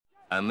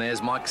And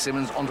there's Mike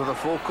Simmons onto the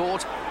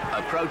forecourt,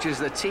 approaches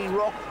the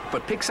T-Rock,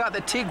 but picks out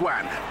the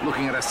Tiguan,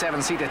 looking at a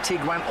 7-seater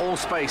Tiguan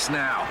all-space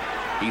now.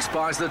 He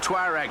spies the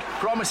Touareg,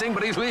 promising,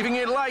 but he's leaving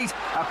it late.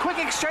 A quick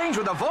exchange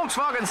with the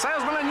Volkswagen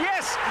salesman, and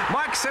yes,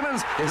 Mike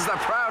Simmons is the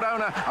proud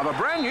owner of a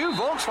brand new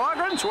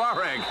Volkswagen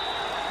Touareg.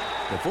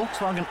 The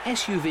Volkswagen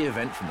SUV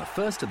event from the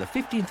 1st to the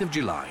 15th of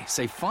July.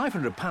 Save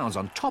 £500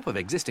 on top of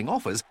existing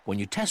offers when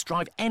you test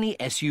drive any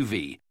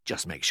SUV.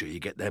 Just make sure you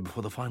get there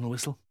before the final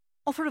whistle.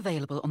 Offer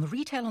available on the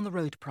retail on the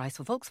road price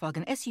for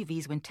Volkswagen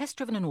SUVs when test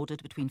driven and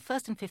ordered between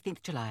 1st and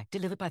 15th July.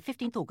 Delivered by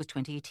 15th August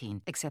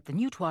 2018. Except the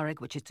new Touareg,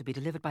 which is to be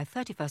delivered by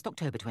 31st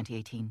October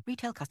 2018.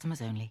 Retail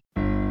customers only.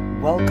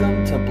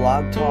 Welcome to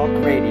Blog Talk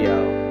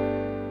Radio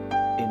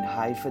in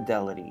high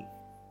fidelity.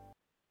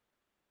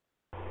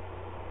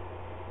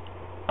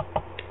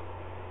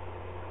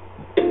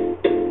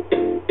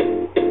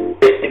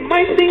 It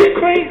might seem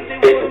crazy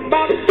what I'm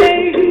about to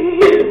say.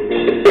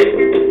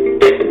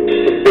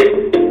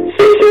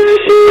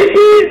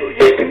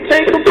 You can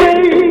take a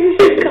break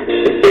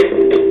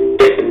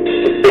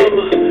from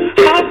a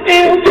hot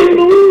air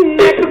balloon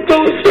that could go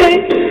to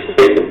space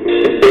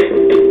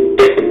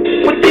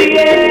with the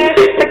air,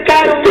 like I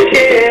don't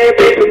care,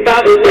 baby, by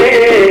the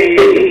way,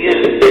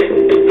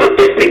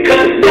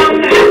 because I'm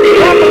happy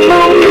I'm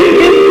alone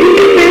if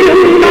you feel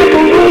like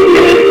a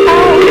woman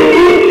out,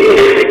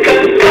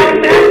 because I'm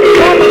happy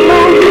I'm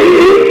alone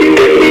if you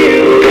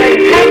feel like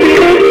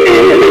happiness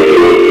is the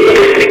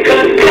truth,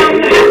 because I'm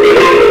happy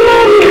I'm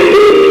alone.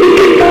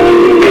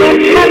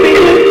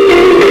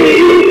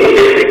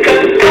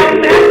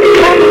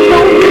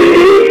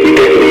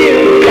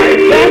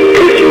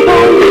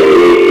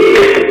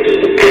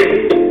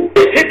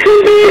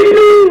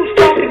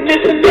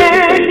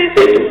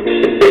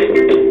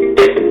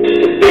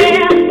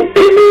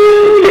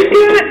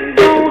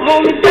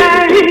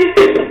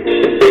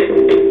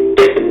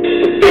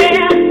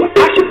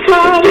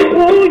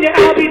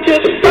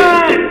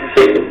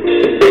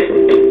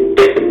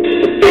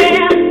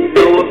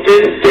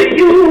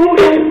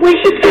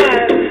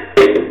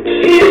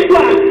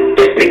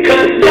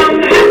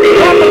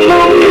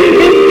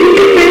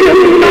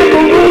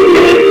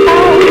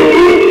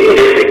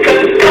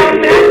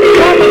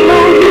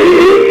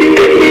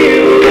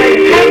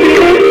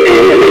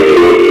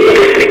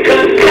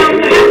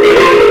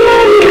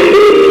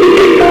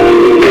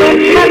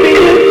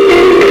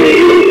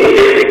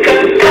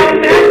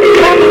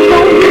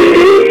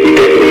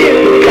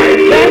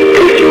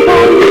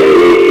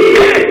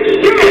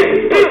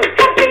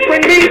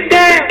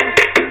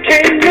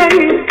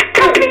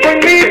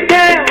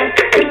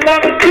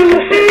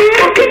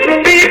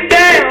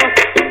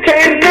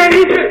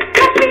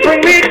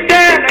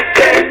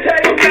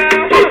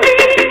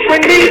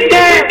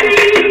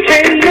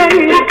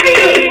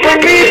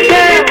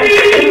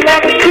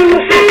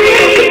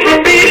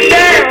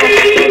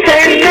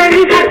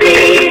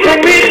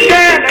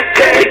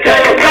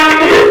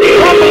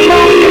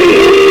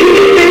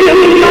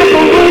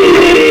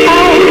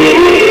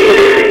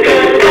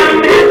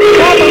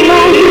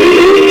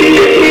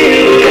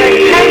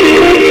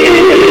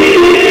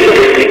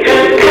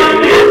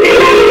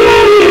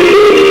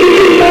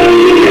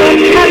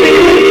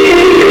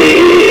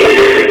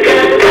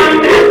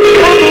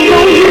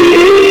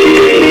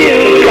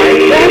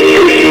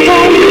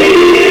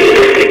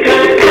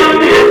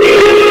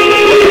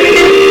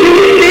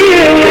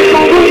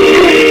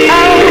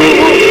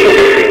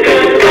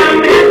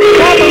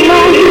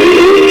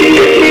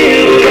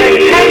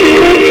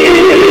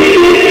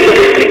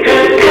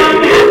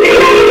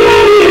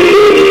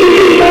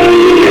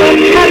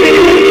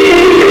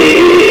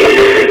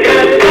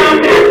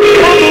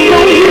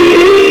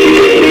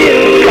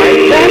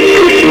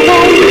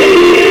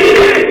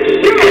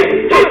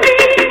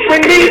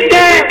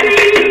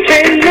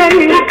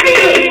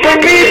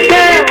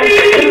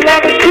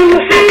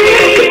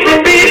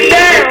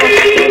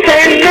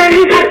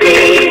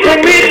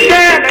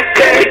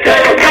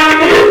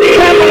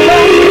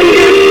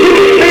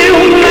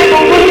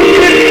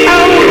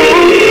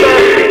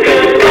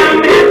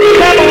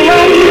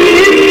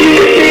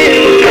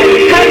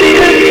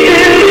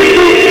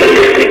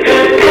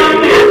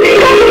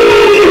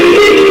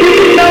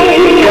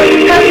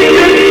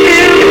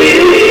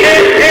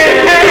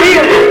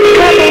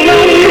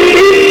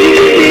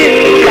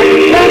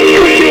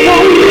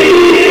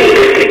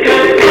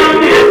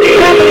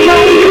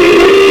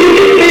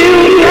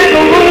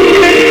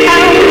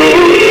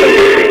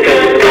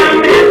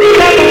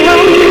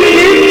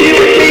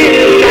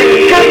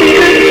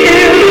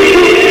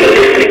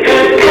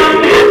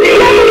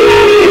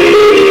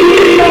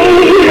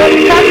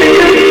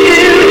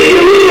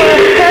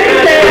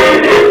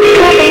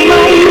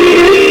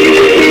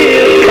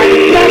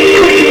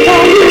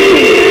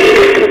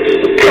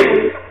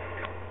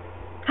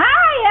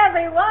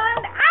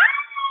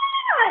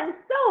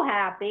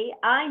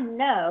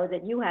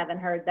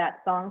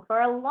 Song for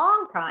a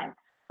long time,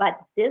 but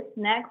this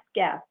next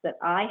guest that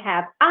I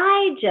have,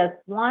 I just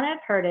wanted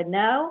her to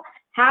know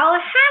how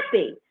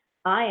happy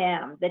I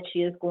am that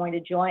she is going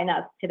to join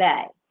us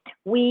today.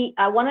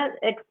 I want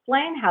to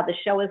explain how the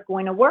show is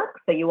going to work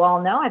so you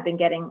all know. I've been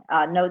getting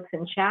notes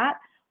in chat.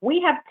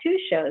 We have two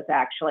shows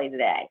actually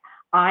today.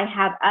 I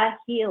have a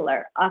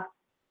healer, a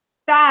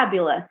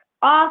fabulous,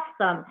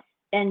 awesome,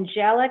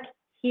 angelic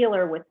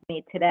healer with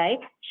me today.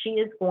 She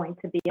is going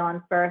to be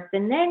on first.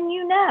 And then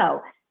you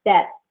know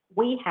that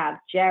we have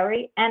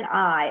Jerry and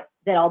I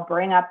that'll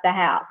bring up the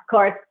house. Of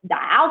course, the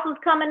house is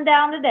coming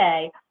down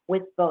today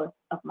with both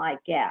of my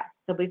guests.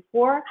 So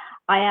before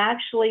I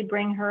actually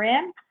bring her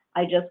in,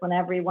 I just want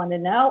everyone to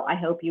know, I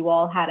hope you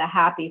all had a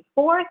happy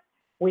 4th.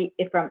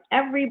 From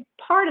every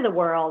part of the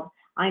world,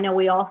 I know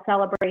we all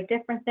celebrate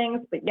different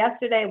things, but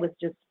yesterday was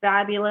just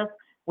fabulous.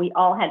 We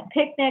all had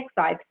picnics.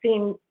 I've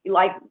seen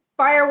like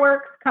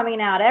fireworks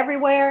coming out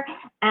everywhere.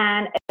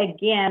 And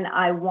again,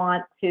 I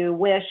want to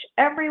wish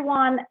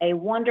everyone a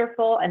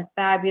wonderful and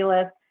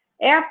fabulous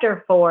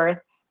after 4th.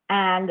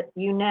 And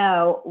you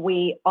know,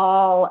 we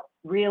all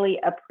really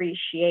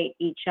appreciate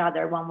each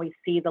other when we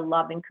see the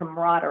love and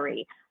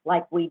camaraderie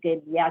like we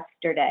did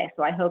yesterday.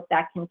 So I hope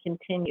that can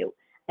continue.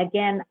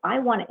 Again, I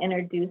want to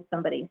introduce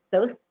somebody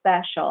so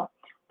special.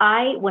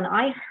 When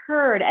I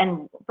heard,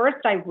 and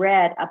first I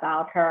read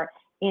about her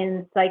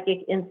in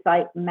Psychic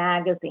Insight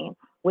magazine,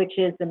 which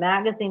is the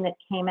magazine that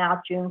came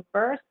out June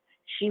 1st.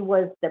 She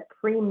was the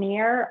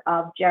premiere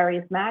of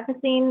Jerry's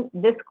magazine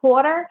this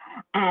quarter,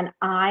 and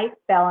I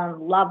fell in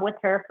love with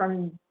her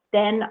from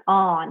then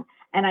on.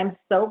 And I'm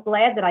so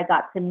glad that I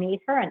got to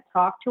meet her and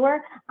talk to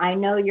her. I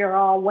know you're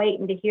all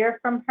waiting to hear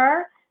from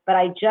her, but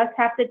I just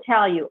have to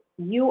tell you,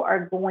 you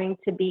are going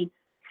to be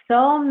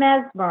so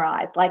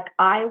mesmerized like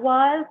I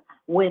was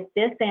with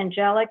this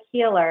angelic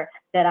healer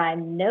that I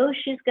know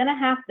she's going to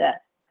have to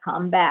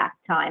come back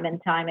time and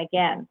time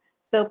again.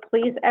 So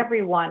please,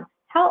 everyone,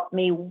 help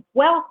me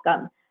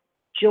welcome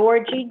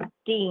Georgie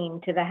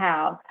Deyn to the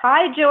house.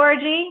 Hi,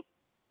 Georgie.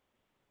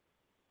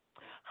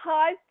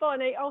 Hi,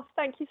 Bonnie. Oh,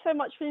 thank you so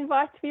much for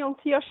inviting me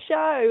onto your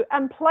show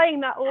and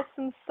playing that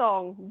awesome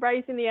song,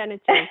 Raising the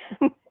Energy.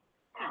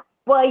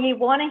 Well, you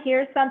want to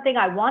hear something?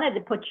 I wanted to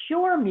put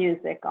your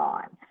music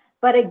on.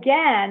 But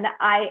again,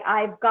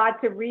 I've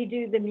got to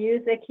redo the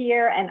music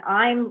here, and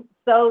I'm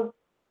so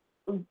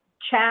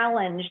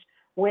challenged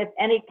with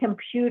anything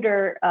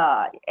computer,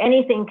 that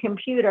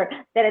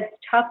it's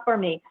tough for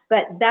me.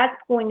 But that's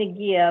going to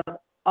give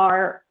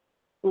our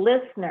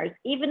listeners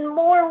even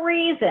more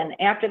reason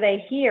after they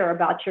hear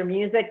about your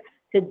music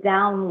to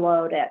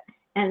download it.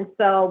 And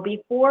so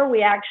before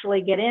we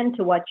actually get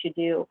into what you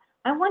do,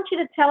 I want you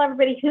to tell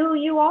everybody who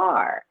you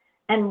are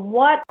and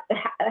one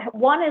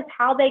is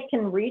how they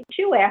can reach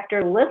you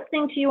after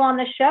listening to you on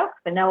the show.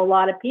 I know a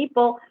lot of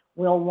people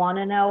will want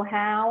to know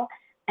how.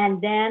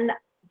 And then,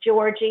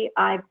 Georgie,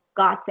 I've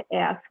got to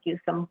ask you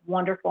some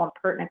wonderful and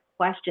pertinent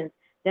questions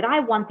that I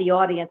want the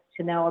audience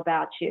to know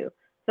about you.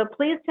 So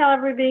please tell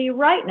everybody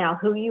right now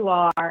who you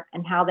are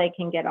and how they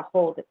can get a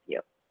hold of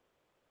you.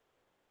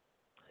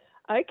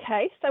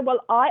 Okay, so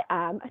I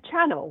am a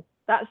channel.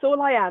 That's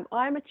all I am.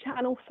 I'm a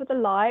channel for the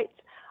light.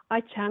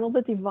 I channel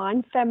the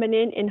divine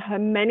feminine in her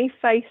many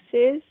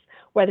faces,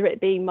 whether it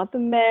be Mother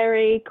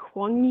Mary,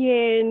 Kuan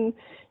Yin,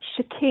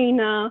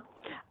 Shekinah,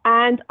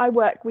 and I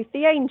work with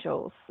the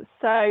angels.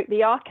 So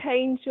the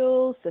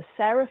archangels, the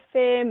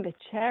seraphim, the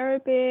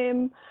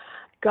cherubim,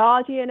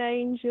 guardian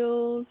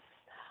angels,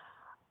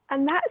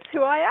 and that's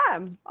who I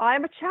am. I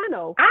am a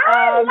channel.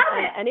 I love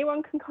it.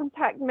 Anyone can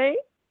contact me.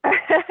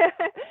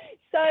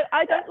 So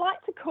I don't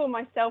like to call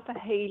myself a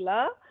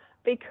healer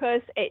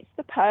because it's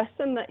the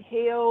person that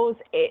heals.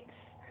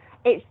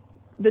 It's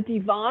the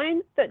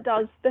divine that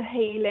does the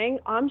healing.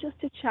 I'm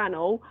just a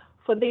channel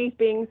for these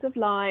beings of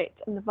light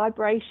and the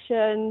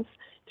vibrations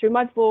through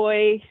my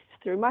voice,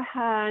 through my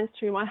hands,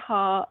 through my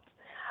heart.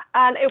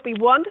 And it would be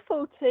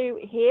wonderful to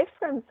hear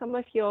from some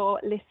of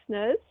your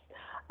listeners.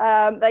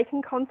 They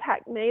can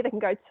contact me. They can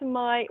go to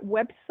my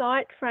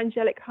website for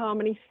Angelic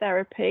Harmony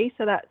Therapy.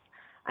 So that's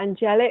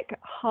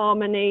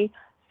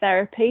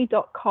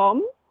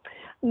angelicharmonytherapy.com.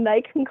 And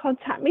they can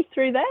contact me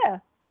through there.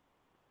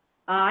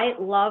 I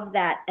love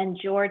that. And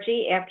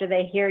Georgie, after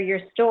they hear your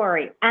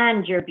story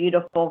and your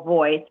beautiful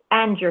voice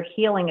and your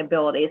healing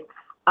abilities,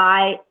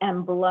 I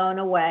am blown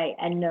away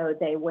and know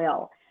they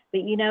will.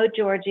 But you know,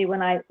 Georgie,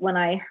 when I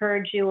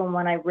heard you and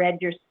when I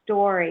read your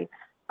story,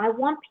 I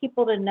want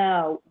people to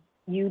know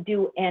you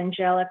do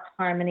angelic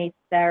harmony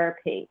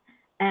therapy,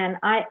 and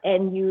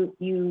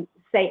you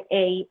say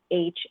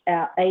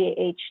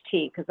AHT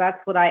because that's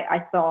what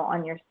I saw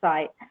on your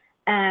site,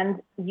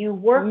 and you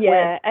work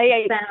with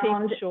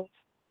sound. Sure.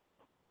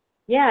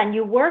 Yeah, and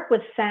you work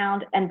with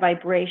sound and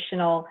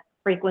vibrational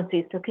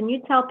frequencies. So can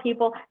you tell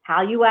people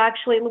how you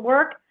actually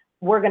work?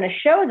 We're going to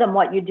show them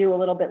what you do a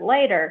little bit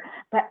later,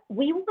 but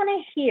we want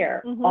to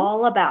hear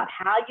all about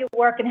how you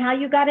work and how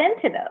you got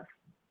into this.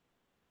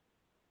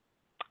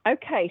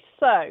 Okay,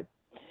 so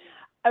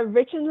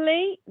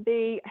originally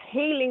the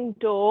healing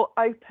door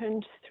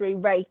opened through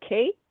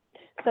Reiki.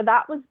 So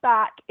that was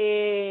back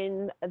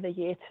in the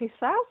year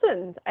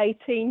 2000,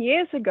 18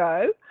 years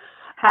ago.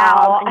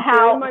 How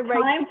my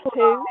Reiki time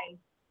too.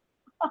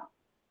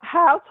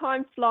 How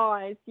time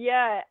flies,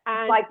 yeah.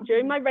 And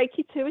during my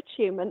Reiki 2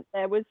 attunement,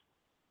 there was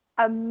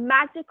a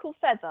magical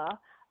feather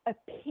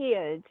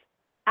appeared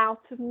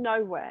out of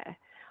nowhere.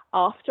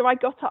 After I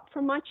got up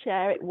from my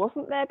chair, it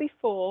wasn't there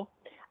before,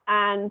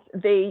 and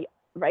the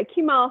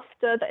Reiki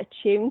master that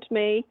attuned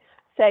me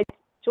said,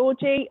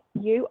 Georgie,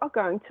 you are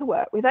going to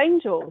work with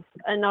angels.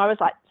 And I was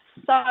like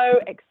so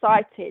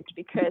excited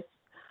because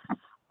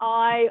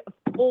I've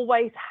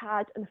always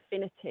had an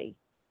affinity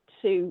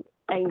to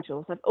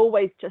angels. I've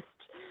always just,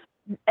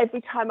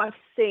 every time I've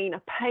seen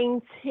a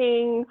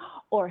painting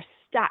or a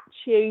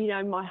statue, you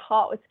know, my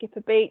heart would skip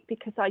a beat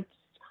because I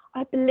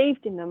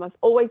believed in them. I've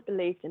always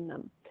believed in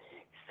them.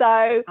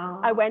 So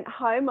I went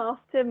home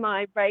after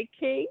my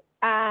Reiki,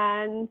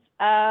 and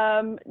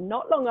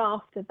not long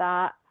after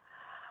that,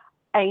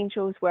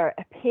 angels were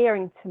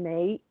appearing to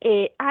me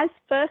as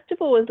first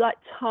of all as like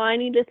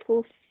tiny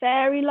little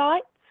fairy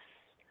lights,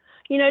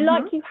 you know,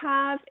 like you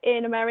have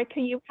in America,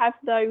 you have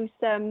those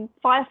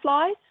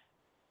fireflies.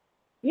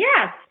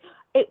 Yes,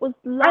 it was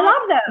like, I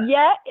love them.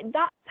 Yeah,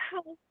 that's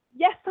how.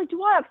 Yes, so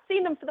do I. I've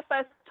seen them for the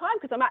first time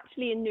because I'm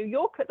actually in New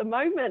York at the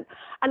moment,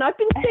 and I've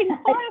been seeing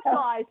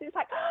fireflies. It's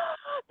like,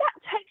 that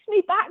takes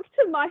me back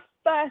to my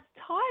first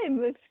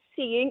time of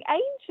seeing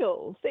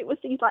angels. It was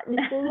these like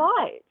little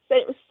lights.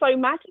 It was so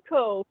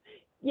magical,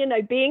 you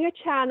know, being a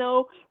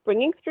channel,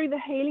 bringing through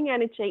the healing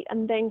energy,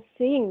 and then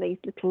seeing these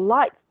little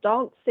lights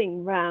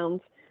dancing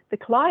around the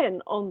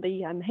client on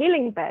the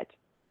healing bed.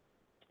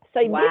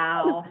 So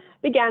this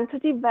began to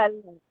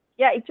develop.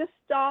 Yeah, it just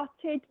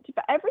started.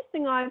 But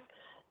everything I've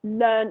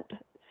learned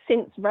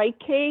since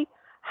Reiki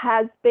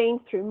has been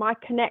through my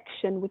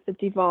connection with the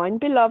divine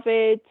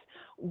beloved,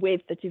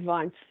 with the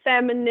divine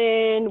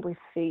feminine, with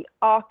the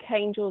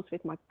archangels,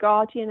 with my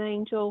guardian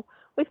angel,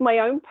 with my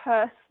own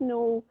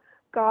personal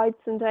guides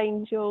and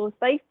angels.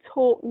 They've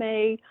taught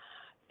me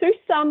through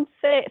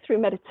something, through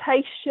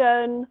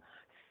meditation,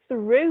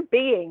 through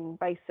being,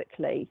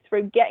 basically,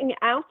 through getting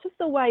out of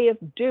the way of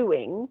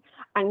doing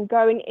and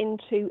going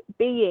into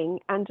being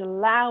and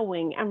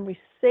allowing and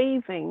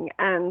receiving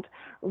and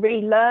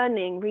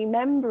relearning,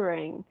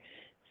 remembering.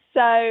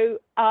 So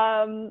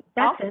after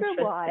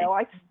a while,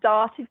 I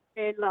started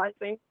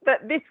realizing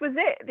that this was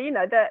it, you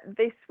know, that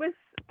this was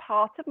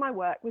part of my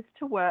work, was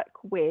to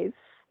work with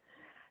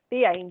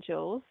the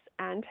angels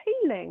and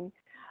healing.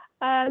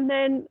 And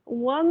then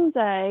one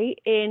day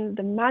in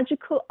the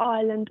magical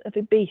island of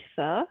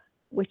Ibiza,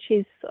 which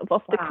is sort of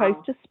off the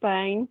coast of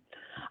Spain,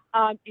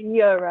 in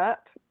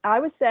Europe,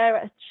 I was there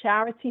at a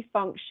charity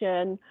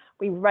function.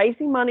 We were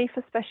raising money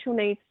for special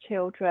needs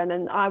children,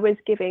 and I was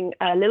giving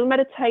a little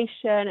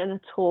meditation and a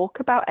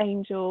talk about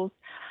angels,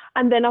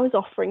 and then I was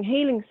offering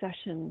healing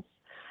sessions.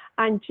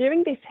 And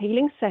during this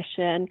healing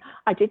session,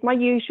 I did my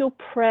usual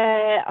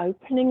prayer,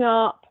 opening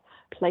up,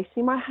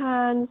 placing my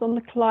hands on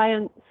the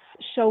client's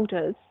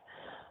shoulders,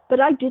 but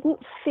I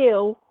didn't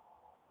feel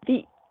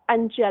the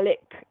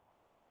angelic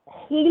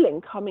healing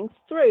coming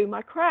through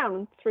my crown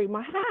and through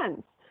my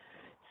hands.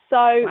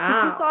 So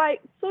because I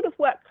sort of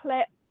work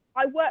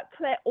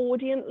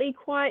clairaudiently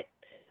quite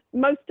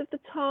most of the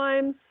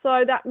time,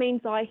 so that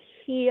means I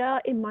hear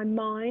in my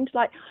mind,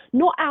 like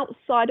not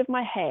outside of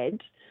my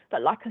head,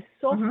 but like a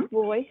soft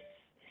voice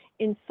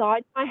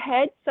inside my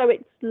head. So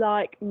it's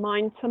like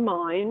mind to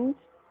mind,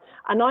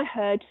 and I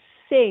heard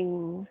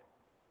sing.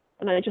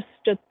 And I just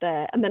stood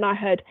there, and then I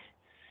heard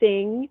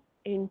sing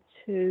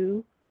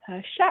into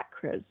her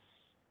chakras.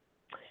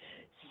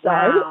 So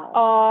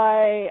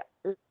I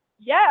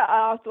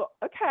thought,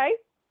 okay.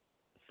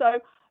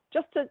 So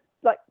just to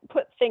like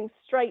put things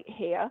straight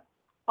here,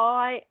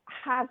 I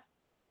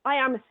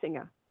am a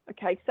singer.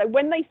 Okay, so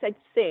when they said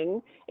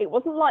sing, it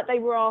wasn't like they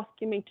were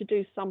asking me to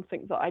do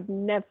something that I'd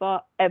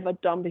never ever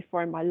done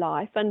before in my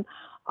life, and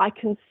I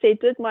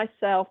considered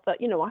myself that,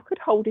 you know, I could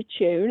hold a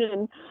tune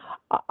and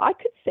I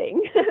could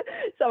sing.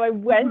 So I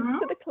went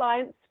to the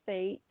client's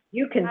feet.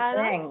 You can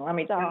sing. Let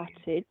me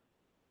started.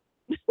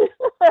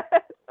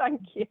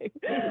 Thank you.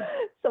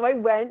 So I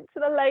went to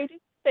the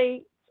lady's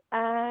feet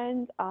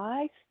and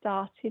I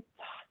started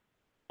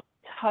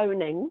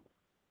toning,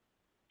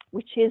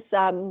 which is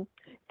so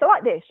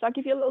like this. Shall I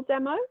give you a little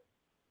demo?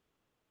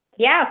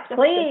 Yes,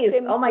 please.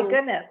 Oh my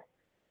goodness.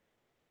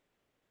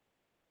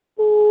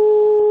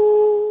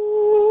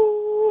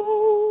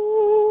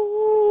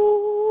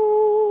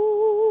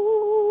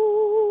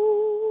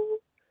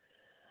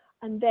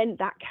 And then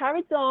that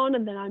carried on,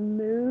 and then I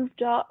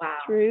moved up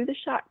through the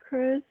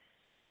chakras.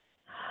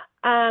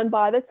 And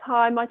by the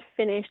time I'd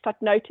finished,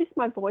 I'd noticed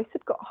my voice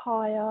had got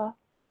higher,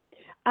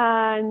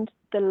 and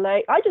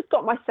I just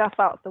got myself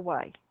out of the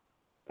way,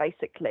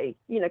 basically,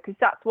 you know, because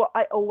that's what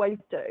I always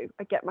do.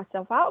 I get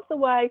myself out of the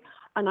way,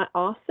 and I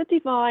ask the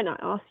divine, I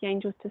ask the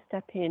angels to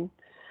step in.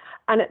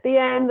 And at the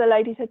end, the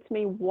lady said to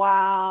me,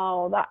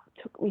 wow, that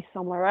took me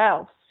somewhere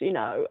else. You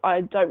know,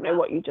 I don't know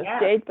what you just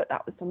did, but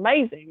that was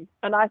amazing.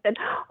 And I said,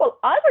 well,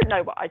 I don't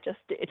know what I just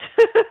did.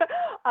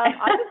 I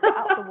just got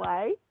out of the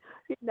way.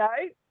 You know,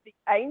 the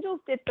angels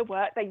did the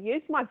work. They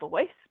used my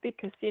voice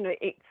because, you know,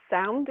 it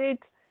sounded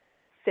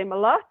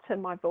similar to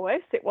my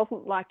voice. It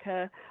wasn't like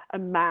a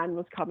man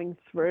was coming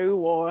through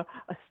or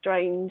a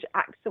strange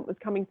accent was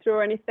coming through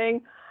or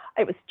anything.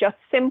 It was just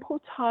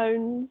simple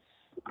tones,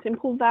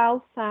 simple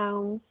vowel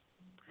sounds.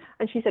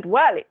 And she said,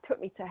 well, it took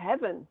me to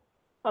heaven.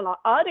 And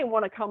I didn't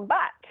want to come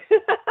back. So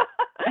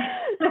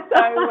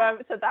that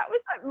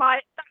was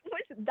like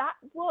that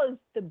was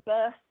the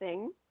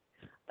birthing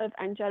of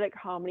angelic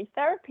harmony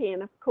therapy.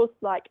 And of course,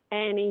 like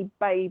any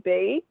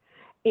baby,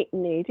 it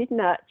needed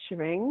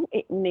nurturing,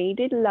 it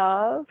needed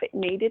love, it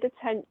needed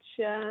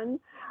attention.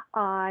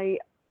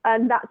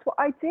 And that's what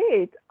I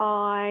did.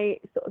 I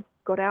sort of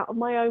got out of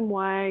my own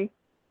way.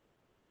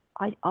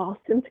 I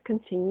asked them to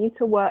continue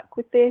to work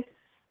with this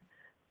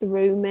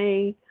through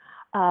me.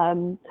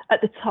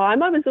 At the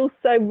time, I was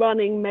also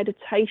running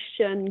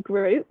meditation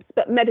groups,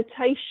 but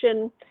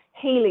meditation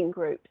healing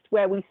groups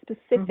where we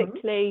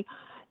specifically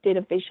did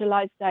a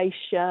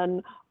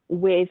visualization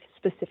with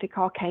specific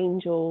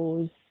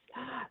archangels,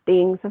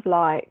 beings of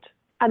light.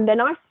 And then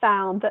I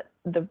found that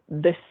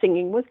the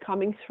singing was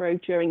coming through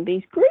during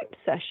these group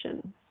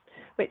sessions,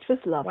 which was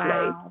lovely.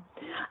 Wow.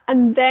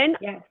 And then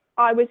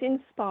I was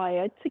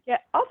inspired to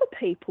get other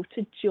people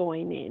to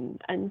join in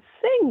and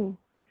sing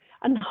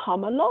and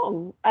hum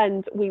along.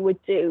 And we would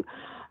do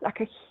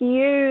like a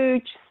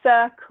huge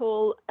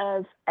circle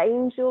of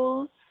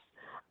angels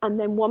and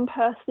then one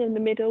person in the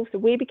middle. So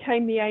we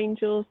became the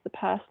angels. The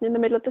person in the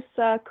middle of the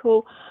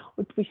circle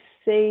would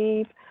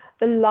receive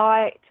the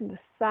light and the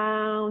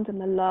sound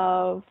and the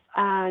love.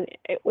 And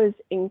it was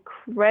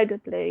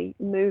incredibly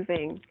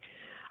moving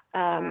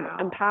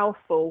and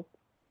powerful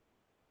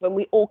when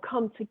we all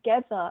come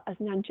together as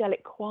an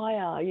angelic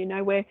choir. You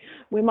know, we're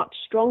much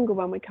stronger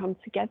when we come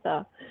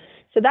together.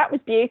 So that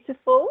was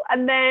beautiful.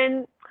 And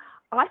then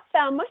I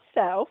found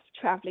myself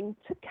traveling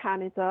to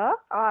Canada.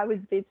 I was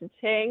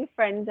visiting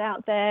friends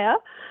out there.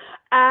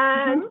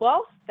 And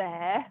whilst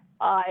there,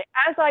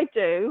 as I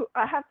do,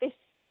 I have this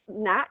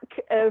knack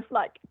of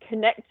like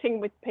connecting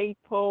with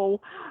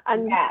people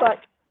and like,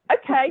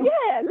 okay,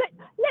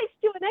 let's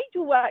do an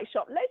angel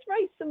workshop. Let's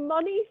raise some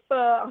money for,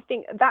 I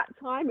think at that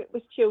time it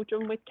was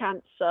children with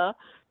cancer.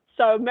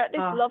 So I met this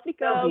lovely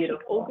girl, she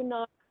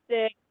organised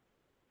it.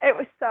 It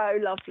was so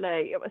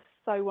lovely. It was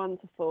so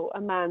wonderful.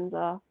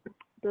 Amanda,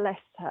 bless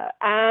her.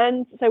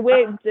 And so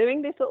we're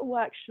doing this little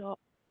workshop.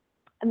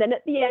 And then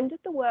at the end of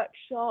the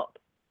workshop,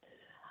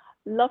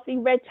 lovely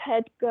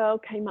red-haired girl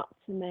came up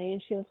to me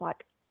and she was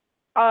like,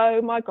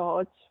 oh my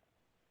God,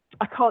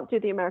 I can't do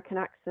the American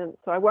accent,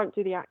 so I won't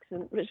do the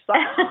accent. But she's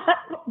like,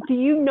 do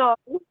you know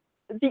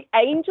the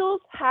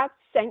angels have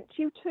sent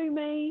you to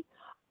me?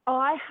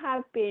 I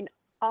have been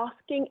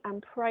asking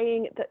and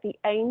praying that the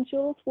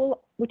angels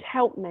would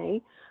help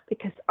me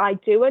because I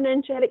do an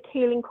angelic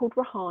healing called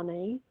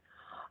Rahani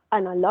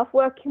and I love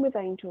working with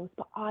angels,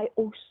 but I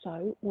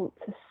also want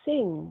to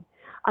sing.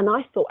 And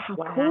I thought how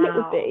cool it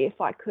would be if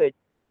I could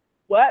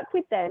work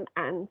with them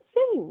and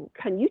sing.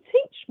 Can you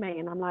teach me?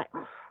 And I'm like,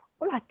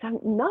 well, I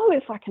don't know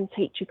if I can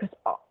teach you because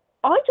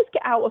I just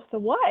get out of the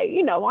way.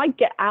 You know, I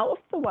get out of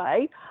the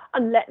way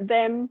and let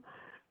them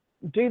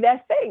do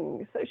their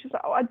thing. So she's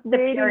like, oh, I'd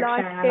really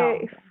like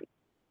it.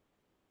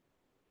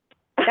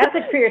 That's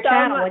a pure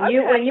channel.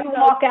 When you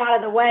walk out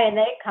of the way and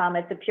they come,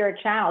 it's a pure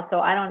channel. So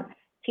I don't,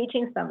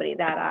 teaching somebody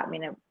that, I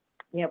mean,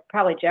 you know,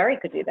 probably Jerry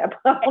could do that,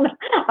 but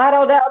I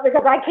don't know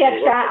because I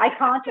can't chat. I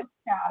can't just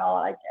channel.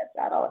 I can't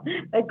channel.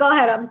 But go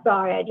ahead. I'm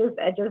sorry.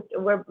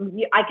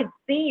 I could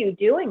see you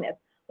doing this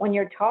when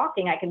you're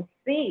talking. I can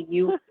see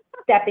you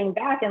stepping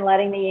back and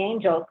letting the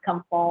angels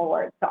come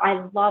forward. So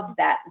I love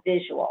that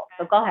visual.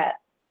 So go ahead.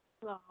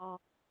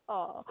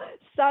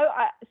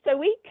 So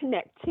we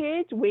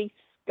connected. We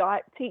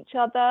Skyped each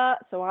other.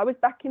 So I was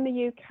back in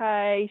the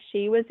UK.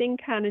 She was in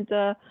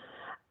Canada.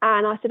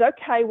 And I said,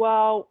 okay,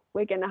 well,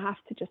 we're going to have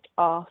to just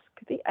ask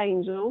the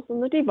angels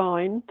and the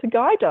divine to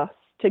guide us,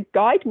 to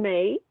guide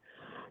me,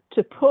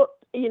 to put,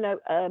 you know,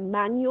 a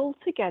manual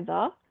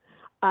together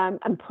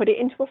and put it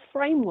into a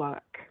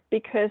framework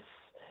because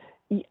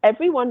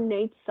everyone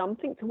needs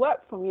something to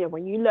work from. You know,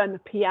 when you learn the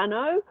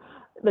piano,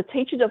 the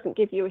teacher doesn't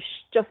give you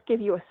just give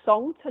you a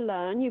song to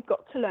learn. You've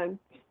got to learn.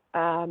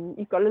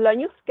 You've got to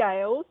learn your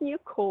scales and your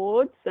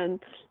chords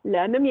and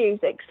learn the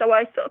music. So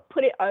I sort of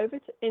put it over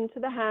into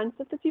the hands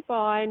of the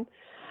divine,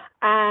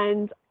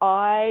 and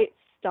I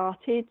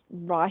started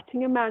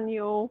writing a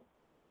manual.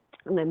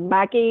 And then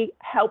Maggie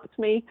helped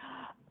me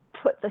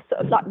put the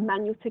sort of like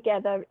manual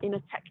together in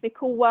a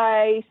technical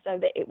way so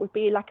that it would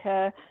be like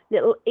a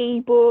little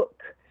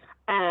ebook.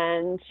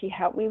 And she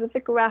helped me with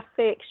the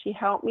graphics. She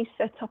helped me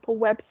set up a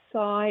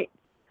website,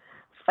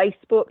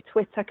 Facebook,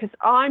 Twitter, because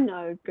I'm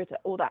no good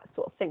at all that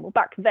sort of thing. Well,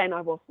 back then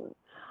I wasn't.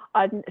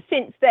 I've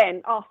since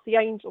then asked the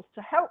angels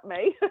to help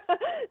me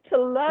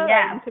to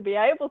learn to be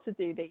able to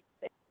do these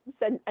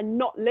things and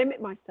not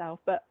limit myself.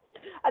 But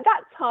at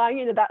that time,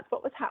 you know, that's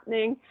what was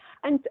happening.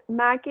 And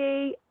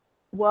Maggie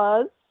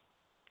was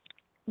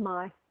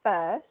my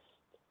first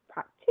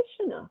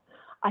practitioner.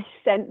 I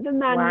sent the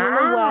manual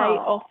away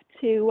off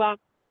to,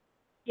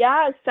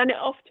 I sent it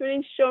off to an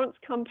insurance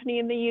company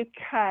in the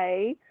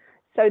UK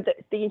So that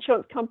the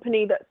insurance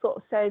company that sort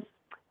of says,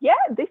 yeah,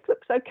 this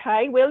looks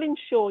okay, we'll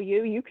insure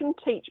you, you can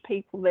teach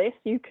people this,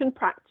 you can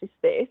practice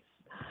this.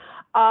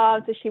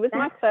 So she was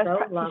my first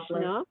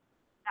practitioner.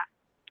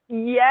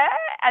 Lovely. Yeah,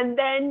 and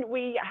then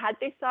we had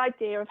this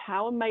idea of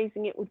how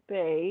amazing it would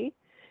be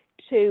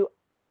to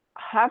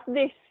have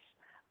this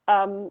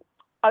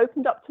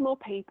opened up to more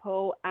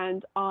people,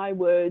 and I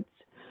would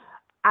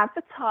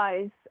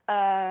advertise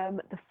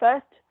the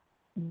first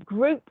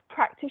group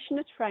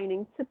practitioner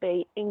training to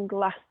be in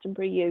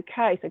Glastonbury,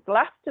 UK. So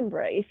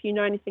Glastonbury, if you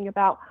know anything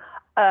about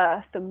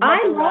Earth and I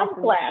Mother love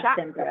Earth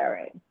and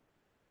Glastonbury.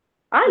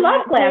 I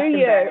love Do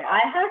you? Glastonbury.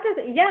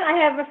 I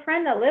have a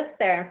friend that lives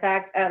there. In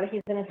fact,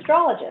 he's an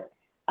astrologist,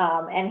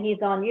 and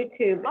he's on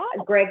YouTube,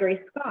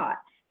 Gregory Scott.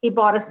 He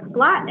bought a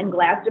flat in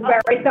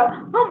Glastonbury. So,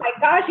 oh my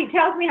gosh, he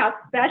tells me how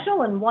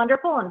special and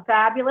wonderful and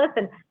fabulous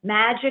and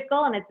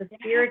magical, and it's a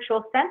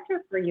spiritual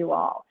center for you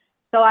all.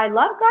 So I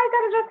love, I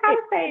gotta just have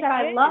to say that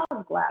I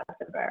love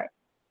Glastonbury.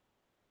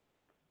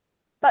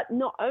 But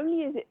not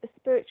only is it the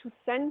spiritual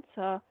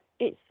center,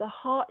 it's the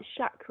heart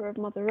chakra of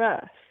Mother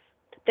Earth.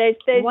 There's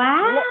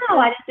wow,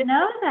 I didn't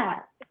know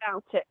that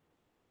about it.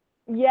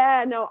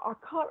 Yeah, no,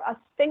 I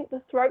think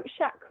the throat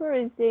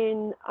chakra is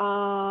in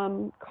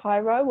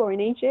Cairo or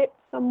in Egypt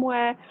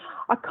somewhere.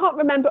 I can't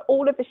remember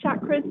all of the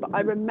chakras, but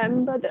I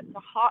remember that the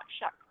heart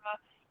chakra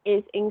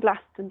is in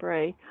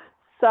Glastonbury.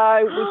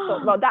 So we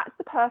thought, well, that's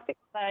the perfect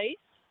place.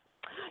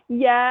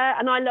 Yeah,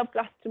 and I love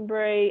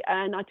Glastonbury,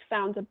 and I'd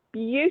found a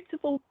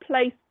beautiful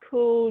place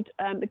called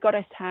the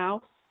Goddess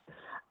House.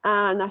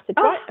 And I said,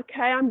 right,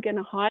 okay, I'm going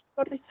to hire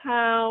the Goddess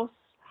House,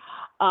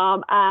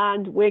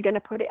 and we're going to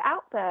put it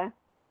out there.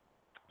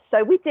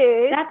 So we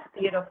did. That's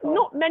beautiful.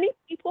 Not many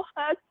people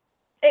heard.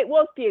 It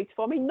was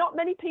beautiful. I mean, not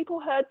many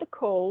people heard the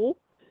call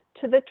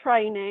to the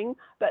training,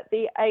 but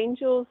the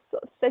angels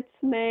sort of said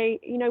to me,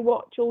 you know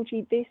what,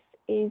 Georgie, this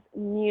is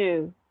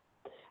new.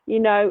 You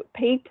know,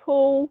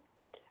 people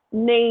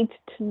need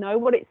to know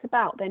what it's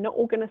about. They're not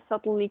all going to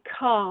suddenly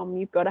come.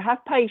 You've got to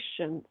have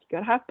patience. You've got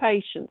to have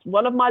patience.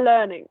 One of my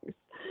learnings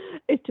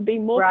is to be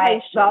more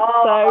patient.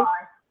 So,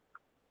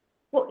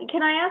 well,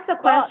 can I ask a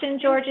question,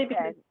 Georgie?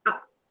 Because,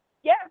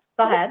 yeah,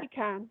 go ahead. You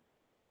can.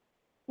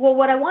 Well,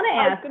 what I want to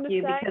ask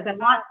you, because I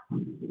want.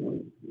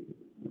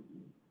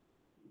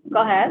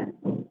 Go ahead.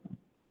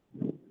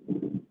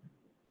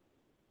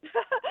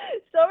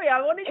 Sorry,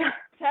 I wanted to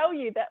tell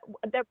you that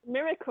the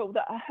miracle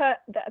that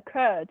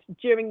occurred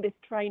during this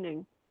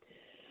training.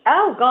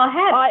 Oh, go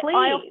ahead,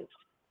 please.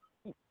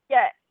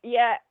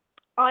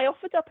 I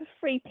offered up a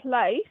free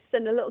place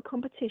and a little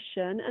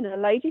competition, and a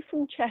lady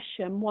from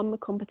Chesham won the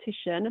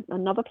competition,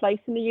 another place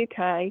in the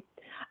UK,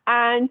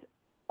 and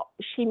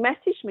she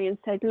messaged me and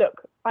said,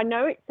 look, I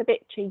know it's a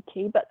bit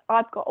cheeky, but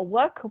I've got a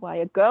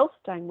workaway, a girl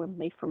staying with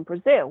me from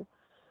Brazil.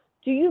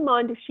 Do you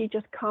mind if she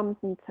just comes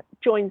and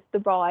joins the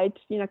ride,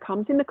 you know,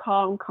 comes in the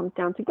car and comes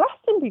down to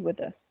Glastonbury with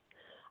us?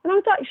 And I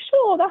was like,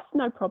 sure, that's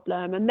no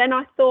problem. And then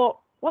I thought,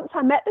 once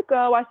I met the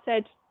girl, I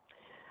said,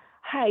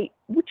 hey,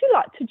 would you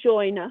like to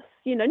join us?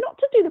 You know, not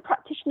to do the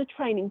practitioner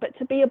training, but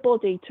to be a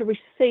body, to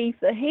receive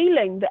the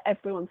healing that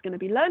everyone's going to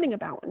be learning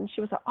about. And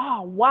she was like,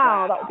 oh,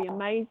 wow, that would be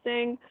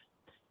amazing.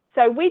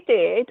 So we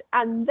did.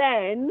 And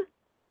then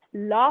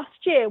last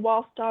year,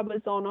 whilst I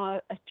was on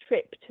a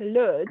trip to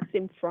Lourdes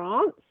in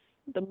France,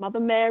 the Mother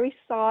Mary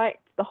site,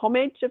 the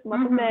homage of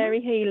Mother Mary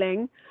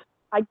healing,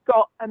 I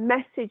got a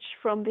message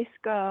from this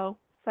girl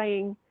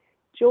saying,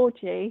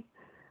 Georgie,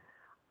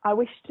 I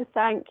wish to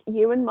thank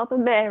you and Mother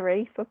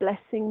Mary for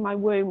blessing my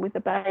womb with a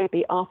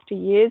baby. After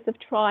years of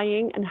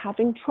trying and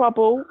having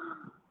trouble,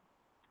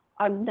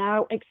 I'm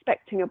now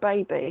expecting a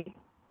baby.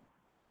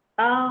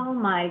 Oh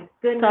my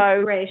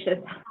goodness gracious.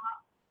 I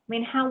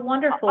mean, how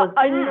wonderful is that?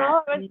 I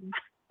know.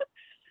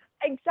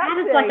 Exactly.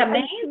 That is like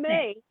amazing. And to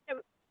me,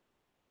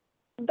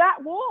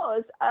 that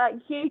was a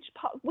huge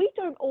part. We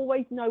don't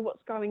always know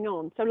what's going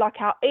on. So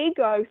like our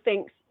ego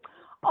thinks,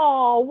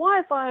 oh, why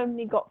have I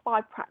only got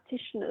 5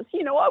 practitioners?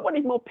 You know, I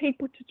wanted more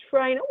people to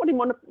train. I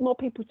wanted more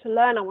people to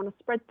learn. I want to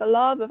spread the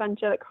love of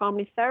angelic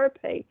harmony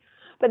therapy.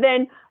 But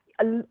then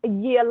a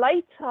year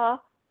later,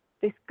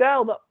 this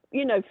girl that,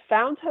 you know,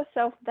 found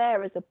herself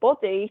there as a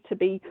body to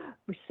be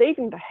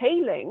receiving the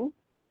healing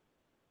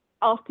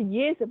after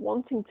years of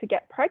wanting to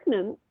get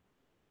pregnant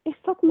is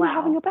suddenly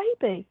having a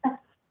baby.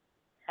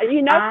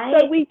 You know,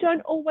 so we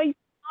don't always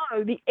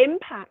know the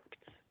impact.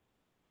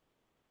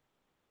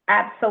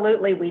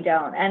 Absolutely, we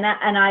don't. And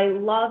I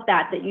love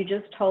that you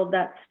just told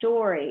that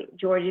story,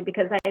 Georgie,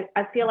 because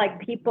I feel like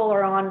people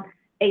are on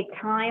a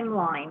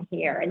timeline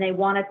here and they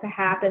want it to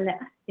happen. That,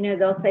 you know,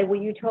 they'll say, well,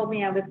 you told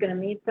me I was going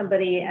to meet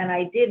somebody and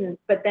I didn't.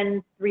 But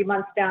then 3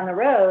 months down the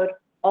road,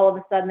 all of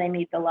a sudden they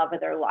meet the love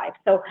of their life.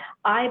 So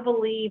I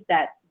believe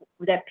that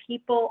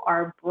people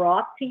are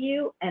brought to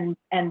you and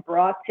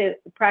brought to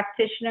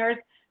practitioners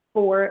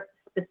for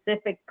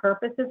specific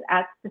purposes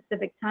at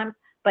specific times,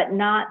 but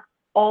not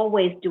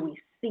always do we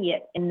see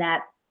it in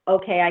that,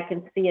 okay, I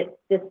can see it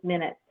this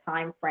minute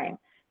time frame.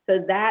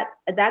 So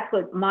that's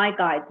what my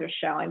guides are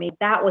showing me.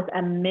 That was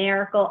a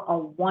miracle, a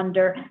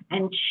wonder,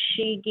 and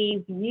she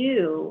gave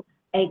you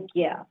a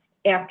gift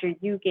after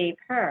you gave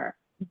her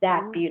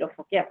that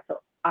beautiful gift.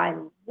 So I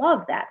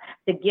love that,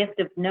 the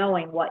gift of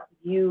knowing what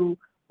you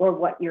or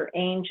what your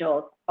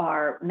angels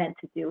are meant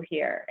to do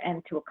here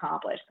and to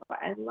accomplish. So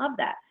I love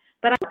that.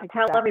 But I want to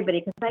tell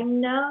everybody, because I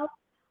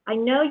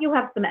know you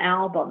have some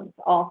albums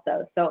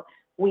also. So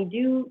we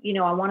do,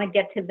 I want to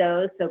get to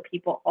those so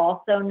people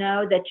also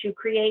know that you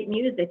create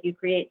music, you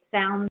create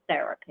sound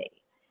therapy.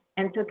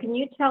 And so can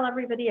you tell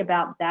everybody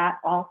about that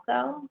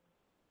also?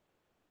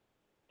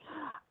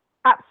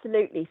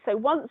 Absolutely. So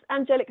once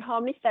Angelic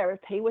Harmony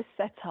Therapy was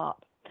set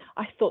up,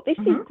 I thought, this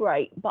is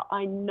great, but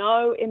I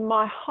know in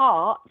my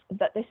heart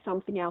that there's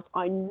something else.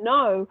 I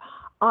know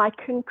I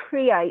can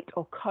create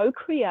or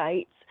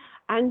co-create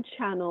and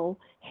channel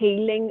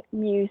healing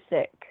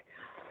music.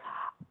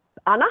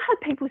 And I had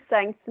people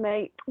saying to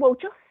me, well,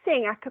 just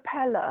sing a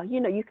cappella.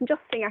 You can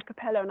just sing a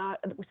cappella.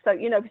 And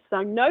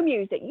so no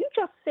music, you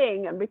just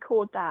sing and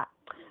record that.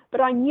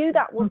 But I knew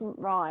that wasn't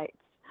right.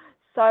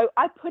 So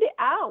I put it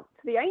out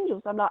to the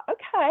angels. I'm like,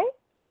 okay,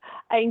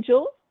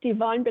 angels,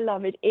 divine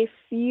beloved, if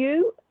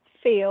you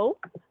feel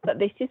that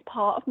this is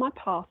part of my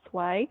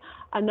pathway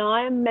and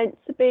I am meant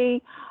to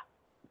be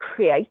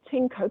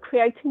co-creating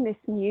this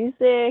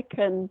music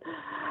and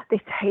this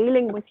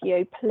healing with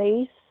you,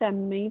 please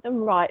send me the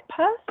right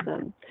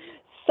person.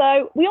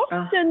 So we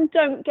often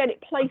don't get it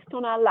placed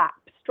on our lap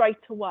straight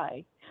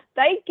away.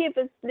 They give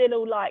us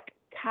little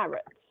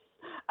carrots,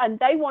 and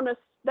they want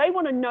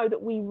to know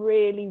that we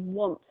really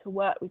want to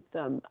work with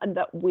them and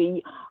that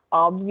we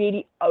are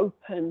really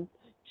open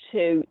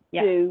to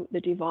do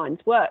the divine's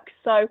work.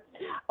 So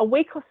a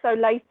week or so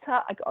later,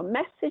 I got a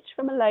message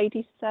from a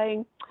lady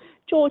saying,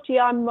 Georgie,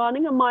 I'm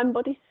running a Mind,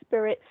 Body,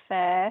 Spirit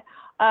fair.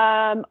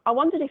 I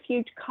wondered if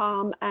you'd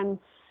come and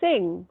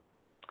sing.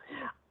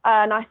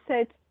 And I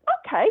said,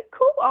 okay,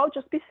 cool. I'll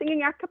just be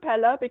singing a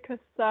cappella because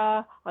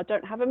I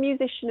don't have a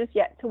musician as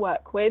yet to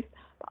work with.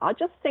 But I'll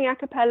just sing a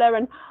cappella,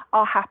 and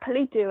I'll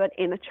happily do an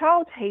inner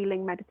child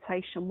healing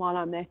meditation while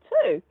I'm there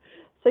too.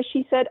 So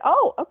she said,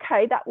 oh,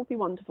 okay, that will be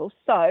wonderful.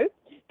 So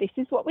this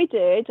is what we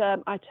did.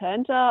 I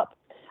turned up,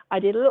 I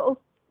did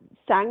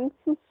sang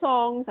some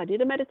songs, I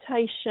did a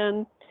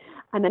meditation.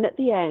 And then at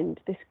the end,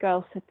 this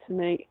girl said to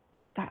me,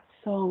 that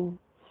song,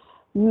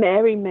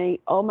 Marry Me,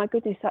 oh my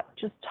goodness, that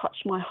just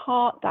touched my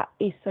heart. That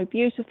is so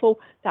beautiful.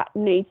 That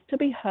needs to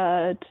be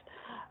heard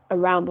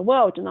around the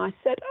world. And I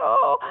said,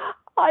 oh,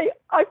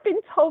 I've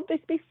been told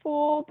this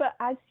before, but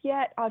as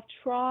yet I've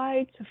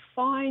tried to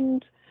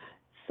find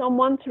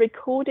someone to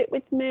record it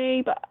with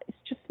me, but it's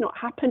just not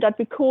happened. I'd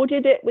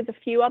recorded it with a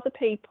few other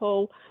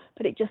people,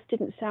 but it just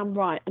didn't sound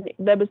right. And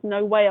there was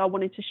no way I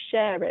wanted to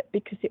share it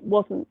because it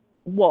wasn't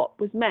what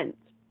was meant.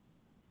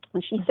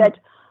 And she said,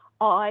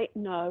 I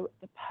know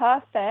the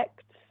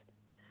perfect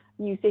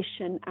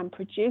musician and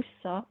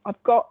producer.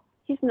 I've got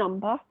his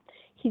number.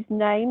 His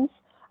name's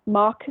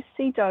Marcus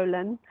C.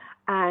 Dolan,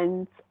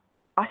 and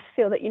I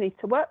feel that you need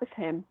to work with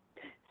him.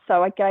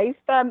 So I gave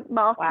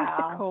Marcus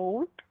a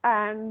call,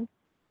 and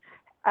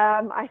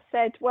I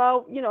said,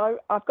 well,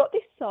 I've got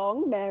this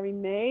song, Marry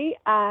Me,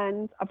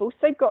 and I've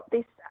also got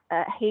this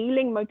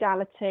healing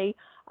modality,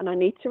 and I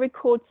need to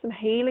record some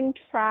healing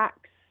tracks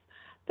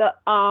that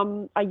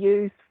I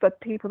use for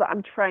people that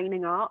I'm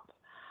training up.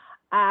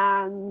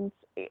 And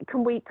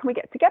can we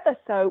get together?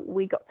 So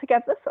we got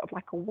together sort of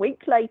like a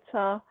week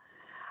later.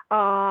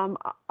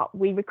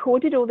 We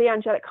recorded all the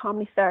Angelic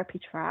Harmony Therapy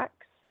tracks.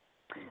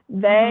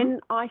 Then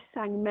I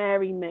sang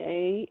Marry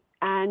Me,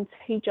 and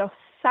he just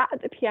sat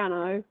at the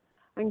piano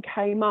and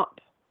came up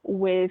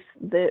with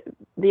the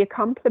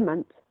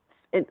accompaniment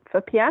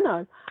for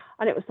piano.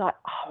 And it was like,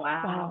 oh,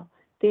 wow,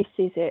 this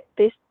is it.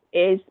 This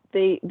is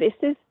the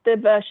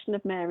version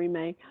of Marry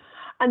Me.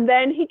 And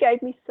then he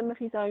gave me some of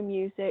his own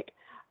music,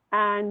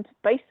 and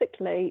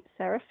basically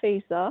Sarah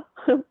Fiza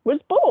was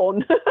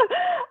born.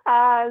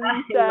 And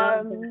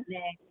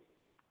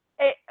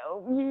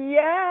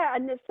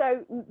and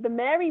so the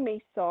Marry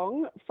Me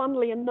song,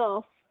 funnily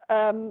enough,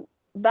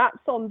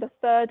 that's on the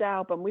third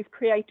album. We've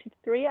created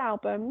 3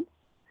 albums,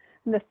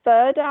 and the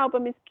third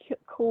album is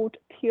called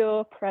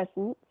Pure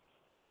Presence.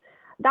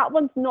 That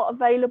one's not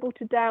available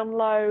to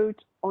download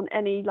on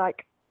any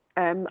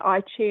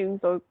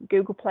iTunes or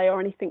Google Play or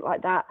anything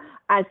like that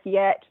as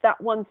yet.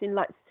 That one's in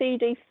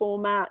CD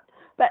format,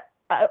 but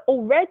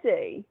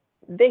already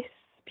this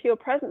Pure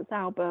Presence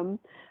album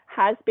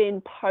has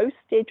been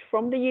posted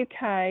from the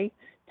UK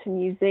to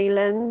New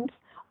Zealand,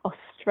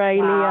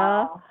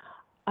 Australia,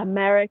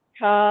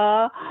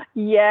 America.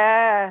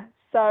 Yeah.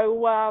 So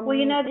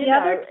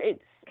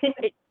it's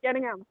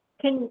getting out.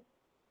 Can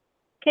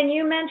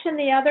you mention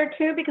the other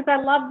 2, because I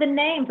love the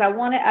names? I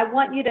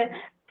want you to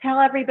tell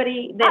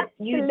everybody that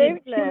you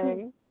did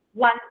 2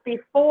 ones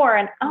before,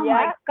 and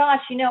my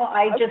gosh,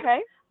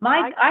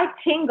 I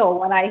tingle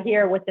when I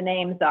hear what the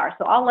names are.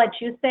 So I'll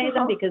let you say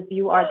them because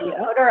you are the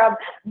owner of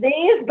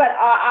these. But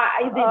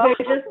they're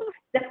just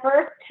the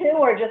first two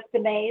are just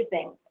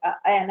amazing.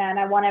 And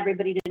I want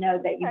everybody to know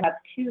that you have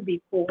two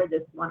before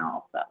this one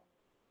also.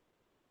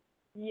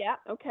 Yeah.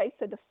 Okay.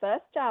 So the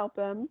first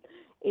album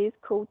is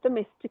called The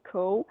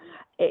Mystical.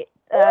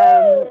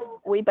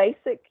 We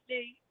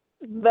basically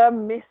The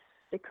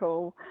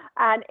Mystical,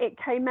 and it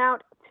came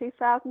out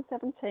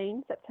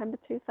 2017, September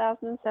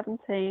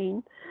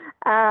 2017,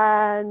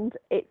 and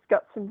it's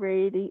got some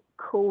really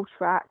cool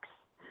tracks.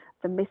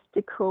 The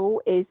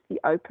Mystical is the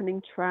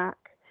opening track.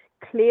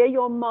 Clear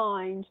Your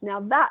Mind. Now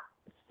that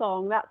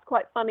song, that's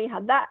quite funny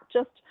how that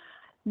just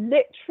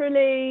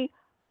literally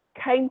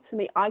came to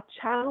me. I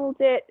channeled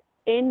it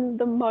in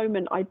the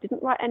moment. I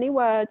didn't write any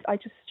words. I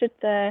just stood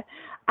there,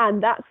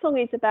 and that song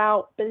is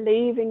about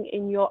believing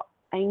in your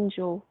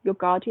angel, your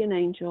guardian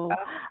angel,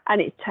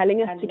 and it's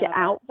telling us to get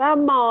out of our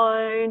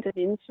mind and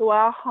into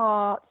our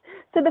heart.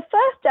 So the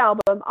first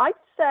album, I'd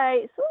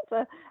say, it's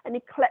sort of an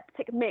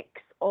eclectic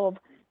mix of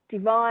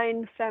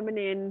divine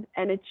feminine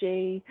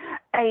energy,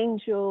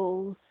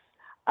 angels.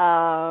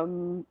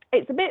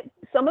 It's a bit,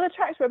 some of the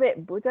tracks were a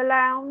bit Buddha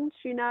lounge,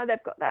 you know,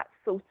 they've got that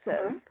sort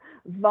of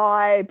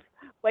vibe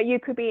where you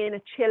could be in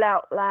a chill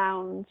out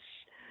lounge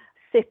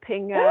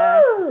sipping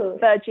a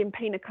virgin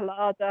pina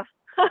colada.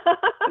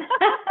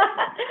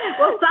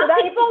 Well, some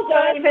people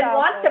don't even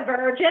want the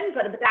virgin,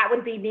 but that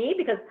would be me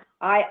because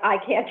I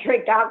can't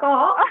drink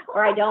alcohol,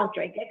 or I don't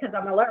drink it because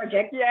I'm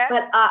allergic. Yeah.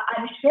 But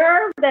I'm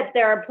sure that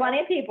there are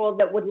plenty of people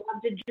that would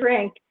love to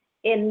drink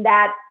in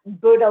that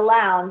Buddha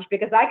lounge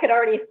because I could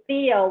already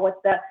feel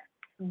what the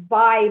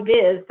vibe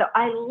is. So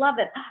I love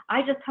it.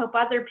 I just hope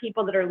other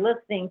people that are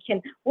listening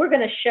we're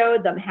going to show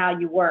them how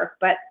you work,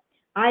 but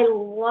I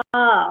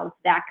love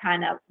that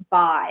kind of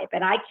vibe,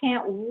 and I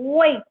can't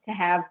wait to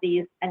have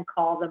these and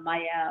call them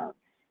my own.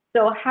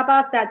 So how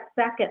about that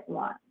second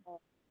one?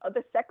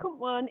 The second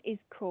one is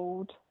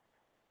called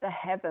The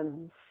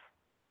Heavens.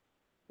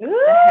 Ooh.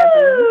 The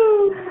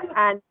Heavens.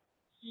 And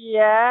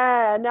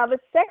yeah, now the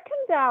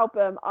second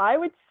album, I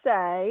would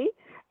say,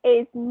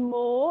 is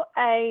more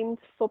aimed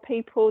for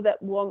people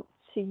that want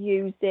to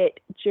use it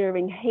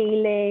during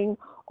healing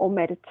or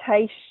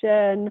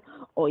meditation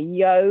or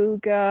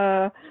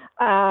yoga.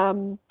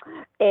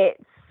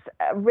 It's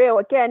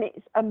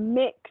it's a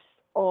mix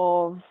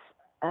of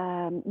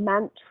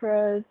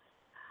mantras,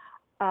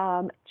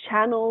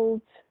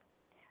 channeled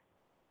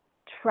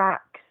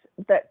tracks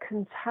that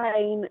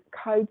contain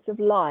codes of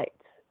light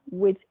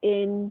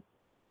within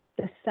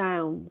the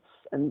sounds,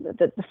 and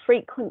the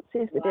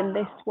frequencies within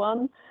this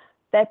one.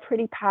 They're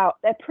pretty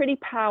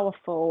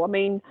powerful. I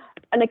mean,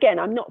 and again,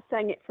 I'm not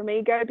saying it from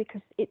ego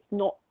because it's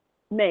not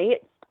me.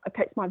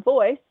 It's my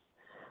voice,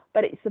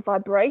 but it's the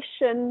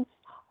vibrations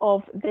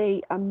of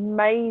the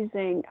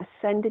amazing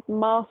ascended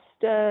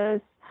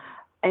masters,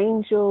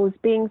 angels,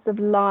 beings of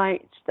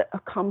light that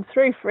have come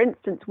through. For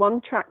instance,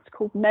 one track's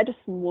called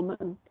Medicine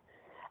Woman,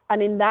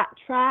 and in that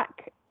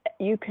track,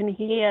 you can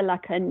hear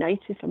like a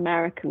Native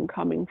American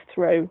coming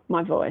through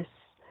my voice.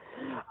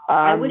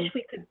 I wish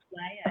we could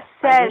play it.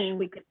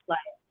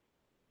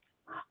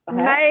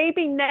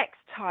 Maybe next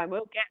time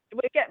we'll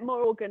get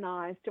more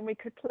organized and we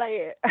could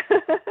play it.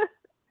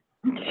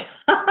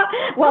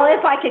 Well,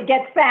 if I could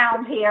get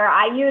sound here,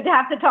 you'd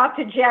have to talk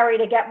to Jerry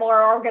to get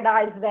more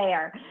organized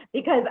there,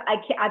 because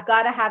I've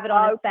got to have it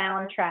on a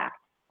soundtrack,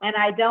 and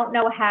I don't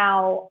know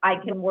how I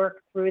can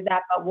work through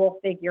that, but we'll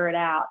figure it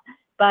out.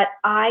 But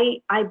I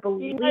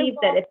believe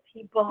that if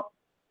people,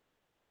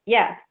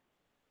 yes.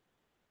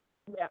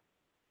 Yeah.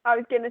 I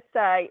was going to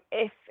say,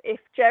 if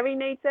Jerry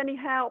needs any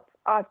help,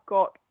 I've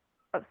got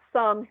a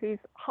son who's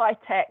high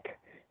tech,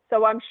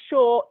 so I'm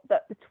sure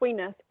that between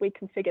us we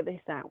can figure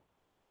this out.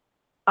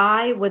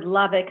 I would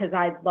love it because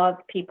I love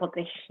people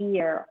to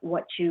hear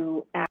what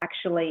you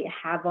actually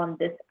have on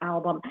this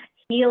album.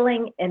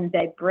 Healing and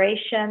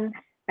vibration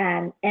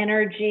and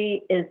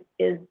energy is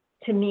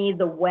to me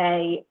the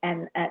way,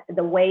 and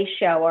the way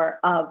shower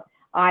of,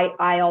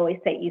 I always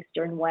say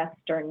Eastern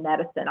Western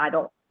medicine. I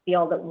don't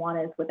feel that one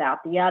is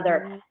without the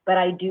other, but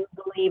I do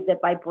believe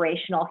that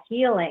vibrational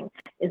healing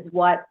is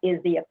what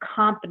is the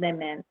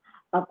accompaniment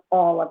of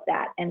all of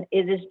that. And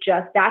it is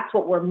just, that's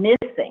what we're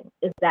missing,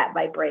 is that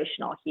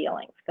vibrational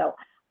healing. So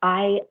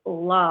I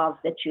love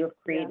that you have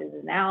created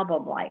an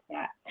album like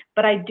that.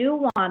 But I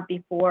do want,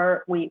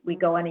 before we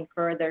go any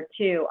further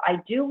too, I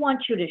do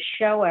want you to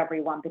show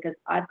everyone, because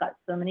I've got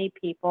so many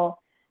people,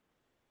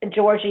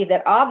 Georgie,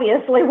 that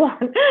obviously want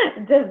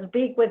to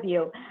speak with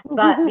you.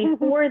 But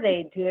before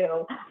they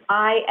do,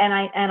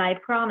 I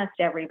promised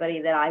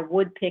everybody that I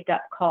would pick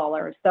up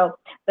callers. So,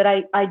 but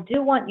I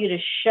do want you to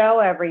show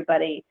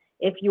everybody,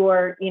 if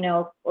you're,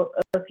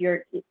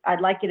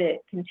 I'd like you to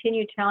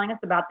continue telling us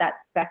about that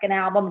second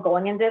album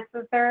going into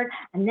the third,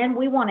 and then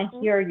we want to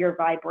hear your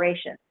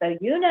vibration. So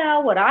you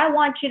know what I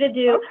want you to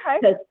do,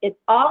 because it's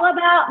all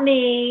about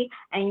me,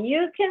 and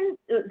you can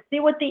see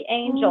what the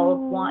angels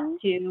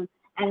want to,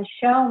 and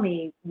show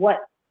me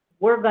what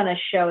we're going to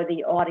show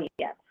the audience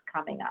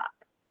coming up.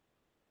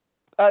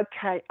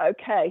 Okay.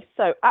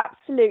 So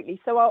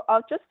absolutely. So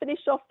I'll just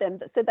finish off then.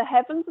 So the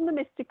heavens and the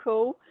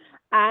mystical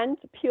and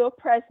pure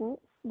presence,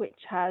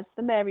 which has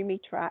the Marry Me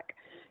track,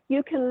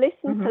 you can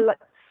listen to like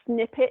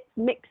snippets,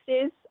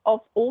 mixes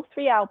of all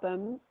 3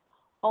 albums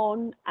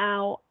on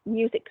our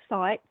music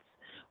sites,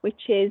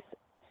 which is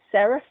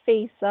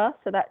Seraphisa.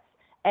 So that's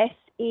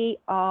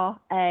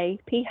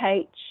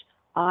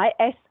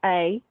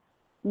SERAPHISA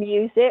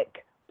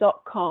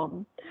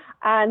music.com,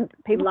 and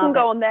people can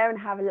go on there and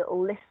have a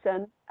little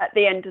listen at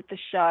the end of the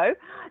show.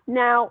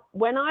 Now,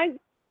 when I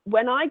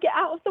get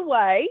out of the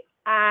way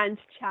and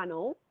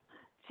channel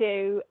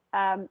to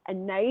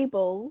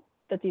enable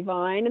the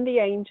divine and the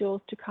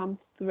angels to come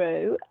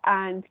through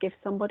and give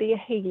somebody a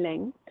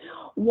healing,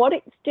 what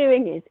it's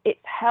doing is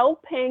it's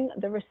helping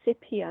the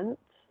recipient,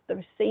 the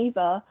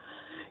receiver,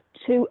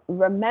 to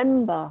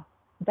remember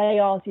they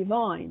are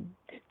divine,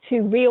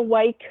 to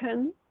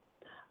reawaken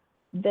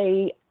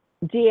the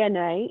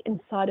DNA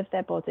inside of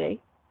their body,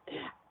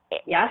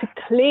 to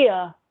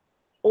clear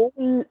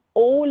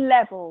all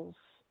levels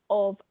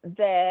of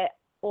their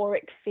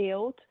auric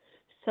field,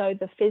 so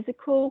the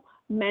physical,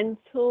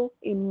 mental,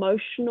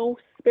 emotional,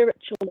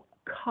 spiritual,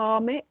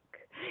 karmic,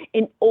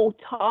 in all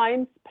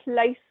times,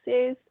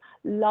 places,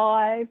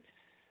 lives.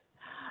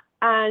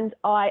 And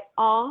I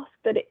ask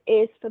that it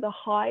is for the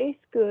highest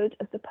good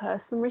of the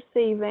person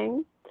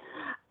receiving.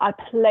 I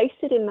place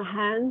it in the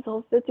hands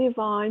of the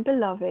divine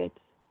beloved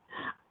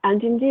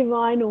and in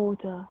divine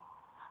order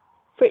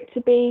for it to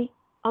be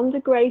under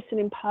grace and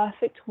in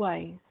perfect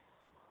ways.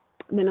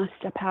 And then I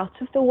step out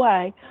of the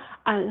way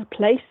and I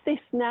place this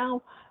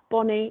now,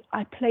 Bonnie,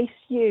 I place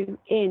you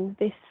in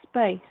this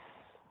space.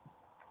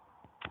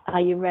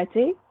 Are you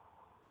ready?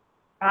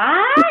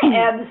 I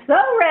am so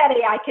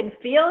ready. I can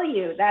feel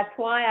you. That's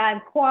why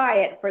I'm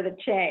quiet for the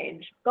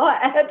change. Go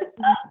ahead.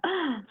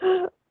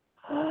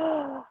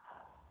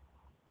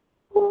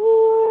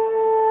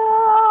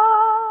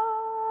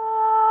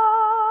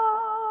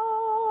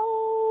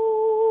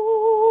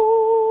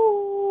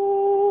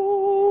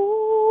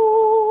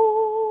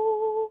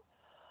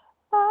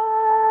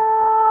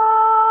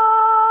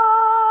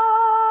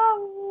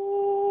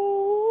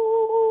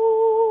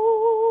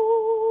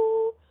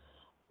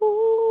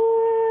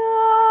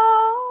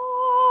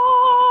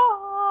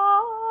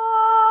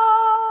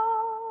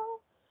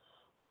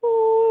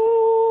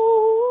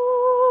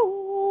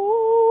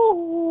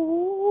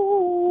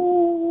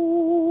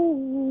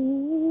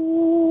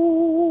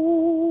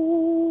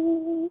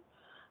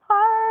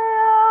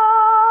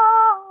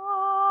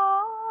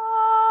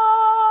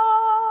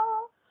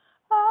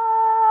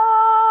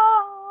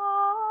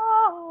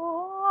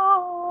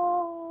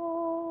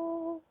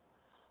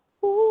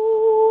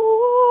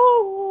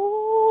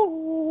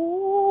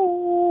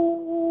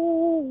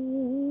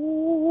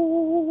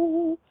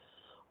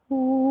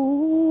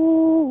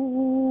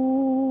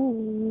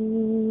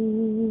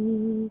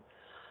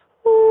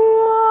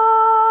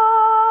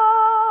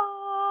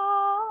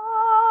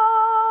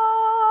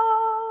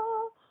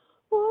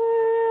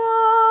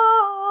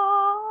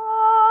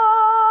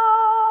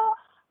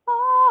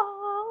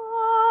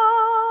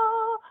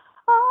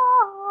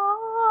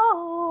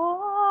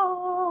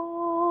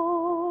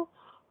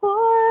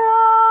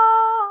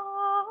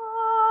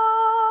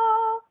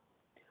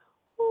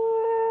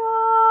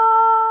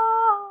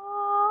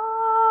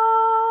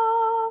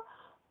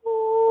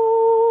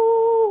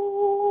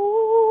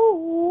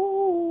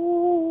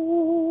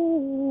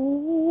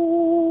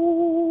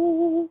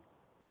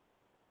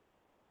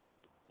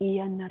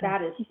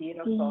 That is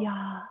beautiful.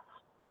 Yeah.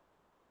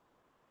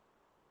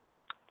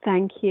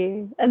 Thank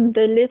you. And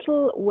the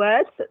little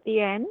words at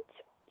the end,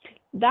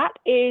 that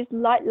is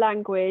light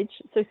language,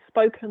 so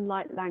spoken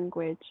light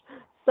language.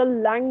 The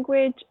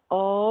language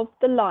of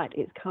the light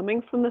is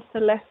coming from the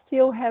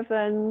celestial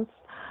heavens.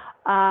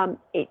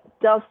 It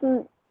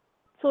doesn't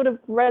sort of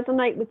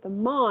resonate with the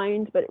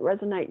mind, but it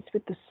resonates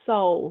with the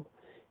soul.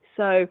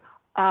 So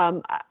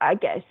I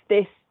guess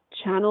this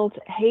channeled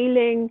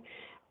healing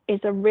is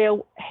a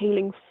real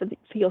healing for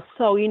your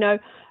soul. You know,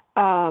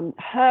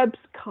 herbs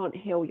can't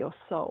heal your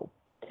soul.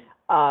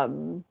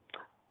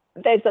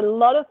 There's a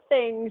lot of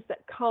things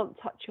that can't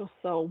touch your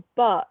soul,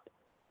 but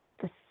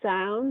the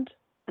sound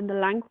and the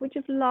language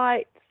of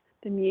light,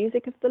 the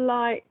music of the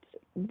light,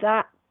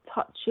 that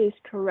touches,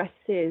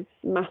 caresses,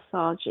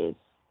 massages,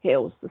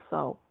 heals the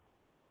soul.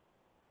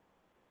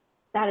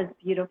 That is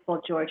beautiful,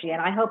 Georgie, and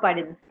I hope I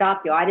didn't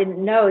stop you. I didn't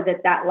know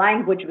that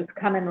language was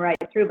coming right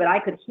through, but I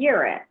could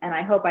hear it, and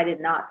I hope I did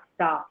not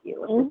stop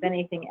you. If there's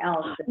anything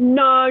else.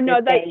 No.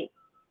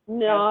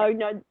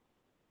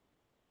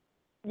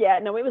 Yeah,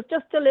 no, it was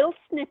just a little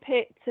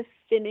snippet to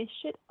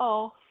finish it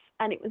off,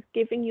 and it was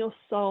giving your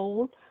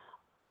soul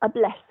a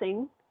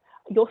blessing.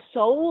 Your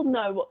soul will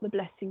know what the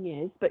blessing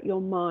is, but your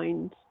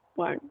mind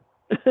won't.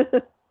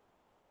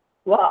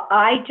 Well,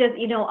 I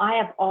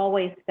have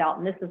always felt,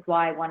 and this is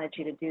why I wanted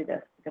you to do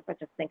this, because I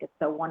just think it's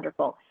so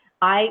wonderful.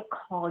 I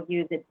call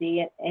you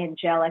the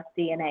angelic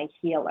DNA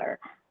healer.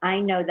 I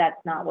know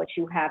that's not what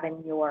you have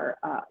in your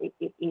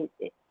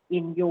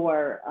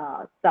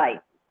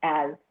site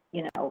as,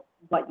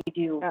 what you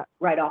do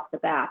right off the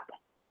bat.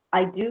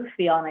 I do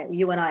feel, and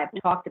you and I have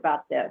talked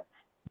about this,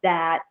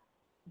 that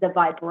the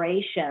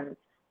vibrations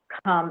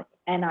come,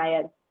 and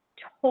I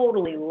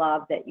totally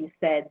love that you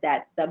said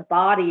that the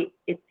body,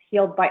 it's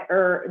healed by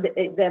herbs.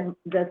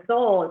 The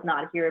soul is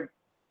not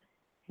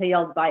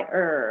healed by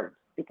herbs,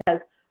 because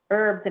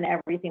herbs and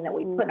everything that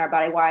we put in our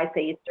body, why I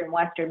say Eastern,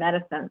 Western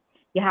medicine,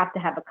 you have to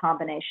have a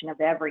combination of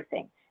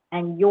everything.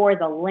 And you're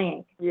the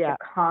link to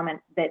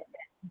comment that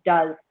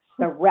does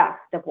the rest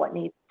of what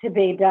needs to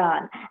be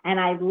done. And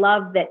I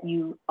love that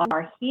you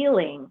are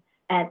healing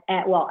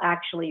well,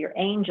 actually your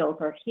angels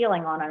are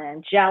healing on an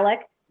angelic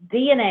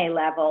DNA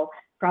level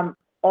from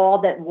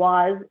all that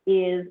was,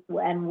 is,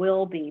 and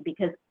will be,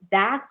 because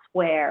that's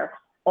where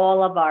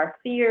all of our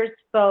fears,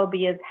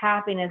 phobias,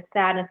 happiness,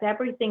 sadness,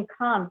 everything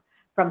comes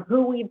from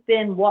who we've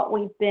been, what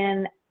we've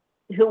been,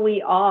 who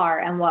we are,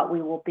 and what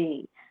we will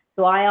be.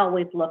 So I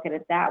always look at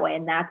it that way,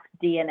 and that's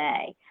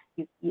DNA.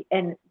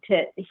 And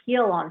to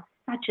heal on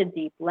such a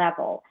deep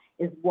level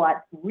is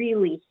what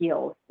really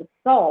heals the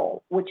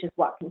soul, which is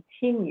what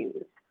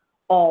continues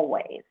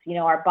always. You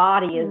know, our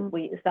body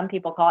is, some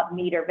people call it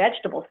meat or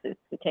vegetable suits.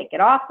 We take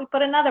it off, we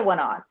put another one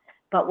on,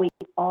 but we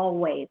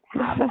always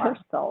have our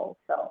soul.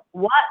 So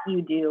what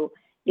you do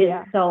is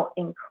so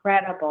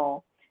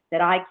incredible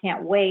that I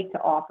can't wait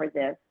to offer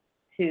this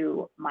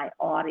to my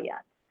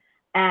audience.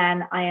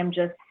 And I am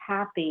just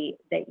happy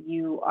that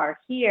you are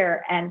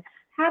here. And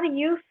how do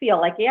you feel?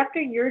 Like after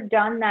you're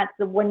done that,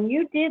 so when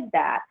you did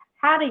that,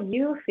 how do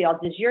you feel?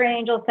 Does your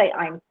angel say,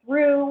 I'm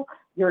through,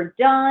 you're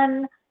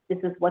done, this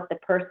is what the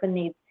person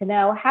needs to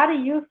know? How do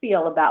you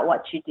feel about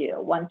what you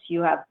do once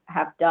you have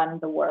done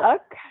the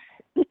work?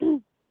 Okay.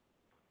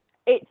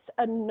 It's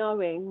a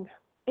knowing.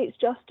 It's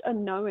just a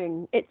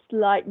knowing. It's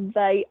like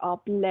they are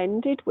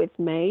blended with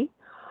me.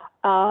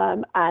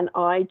 And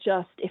I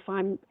just, if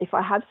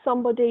I have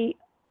somebody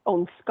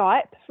on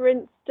Skype, for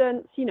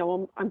instance, you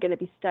know, I'm going to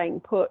be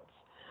staying put,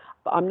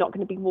 but I'm not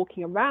going to be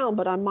walking around,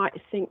 but I might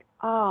think,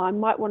 I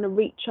might want to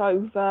reach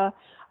over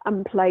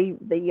and play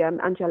the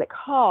angelic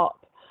harp,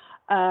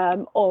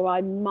 or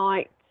I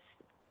might,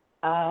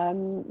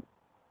 so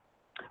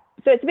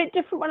it's a bit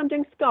different when I'm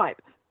doing Skype,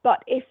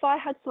 but if I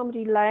had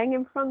somebody laying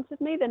in front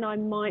of me, then I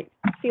might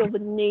feel the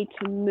need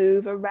to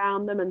move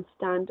around them and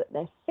stand at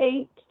their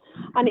feet.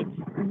 And it's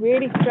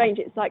really strange.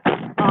 It's like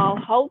I'll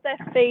hold their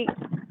feet,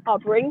 I'll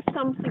bring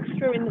something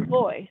through in the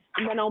voice,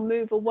 and then I'll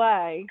move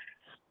away.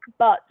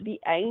 But the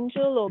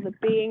angel or the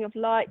being of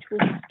light will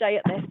stay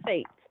at their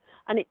feet.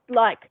 And it's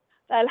like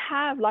they'll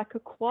have like a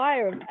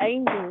choir of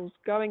angels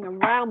going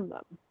around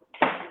them.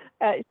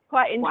 It's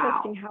quite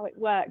interesting how it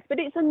works. But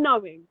it's a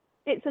knowing.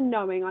 It's a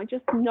knowing. I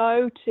just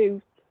know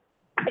to,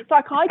 it's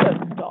like I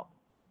don't stop.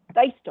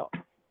 They stop,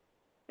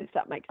 if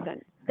that makes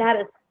sense.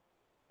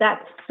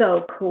 That's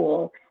so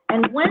cool.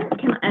 And when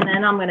can, and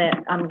then I'm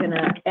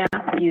gonna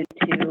ask you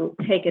to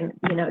take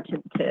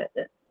to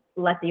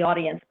let the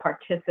audience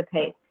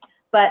participate.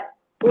 But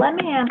let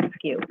me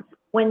ask you,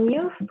 when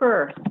you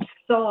first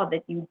saw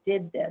that you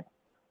did this,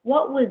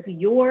 what was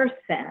your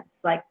sense?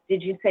 Like,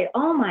 did you say,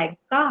 oh my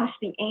gosh,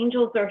 the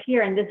angels are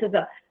here and this is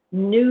a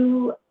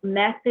new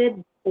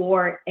method,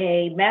 or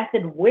a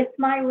method with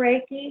my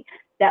Reiki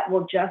that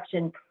will just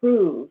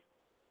improve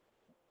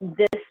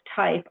this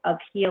type of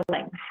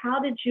healing? How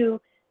did you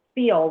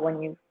feel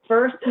when you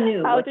first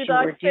knew what you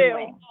were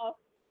doing?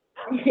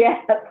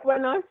 Yes.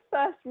 When I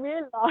first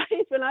realized,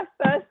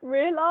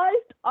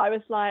 I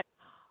was like,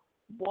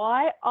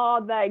 why are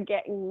they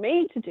getting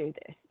me to do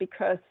this?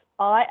 Because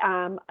I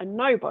am a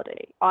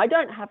nobody. I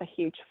don't have a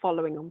huge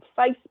following on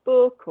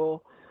Facebook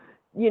or,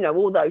 you know,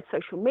 all those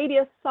social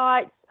media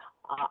sites.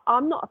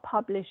 I'm not a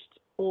published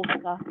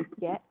author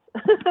yet.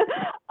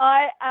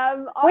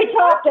 We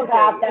talked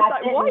about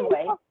that, didn't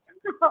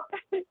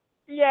we?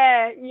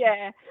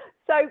 Yeah.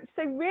 So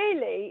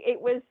really,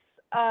 it was.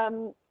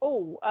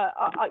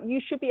 You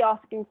should be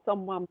asking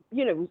someone,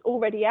 you know, who's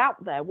already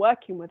out there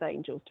working with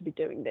angels to be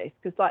doing this.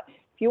 Because, like,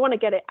 if you want to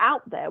get it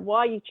out there, why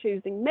are you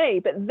choosing me?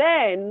 But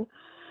then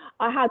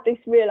I had this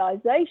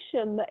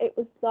realization that it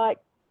was like,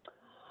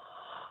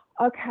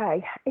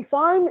 okay, if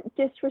I'm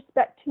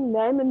disrespecting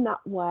them in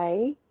that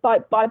way by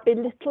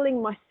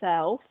belittling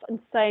myself and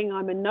saying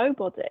I'm a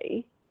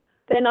nobody,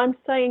 then I'm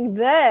saying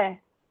they're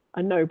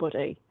a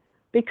nobody,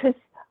 because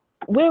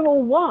we're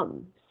all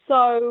one.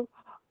 So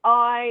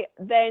I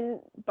then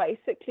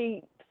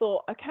basically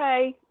thought,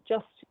 okay,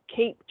 just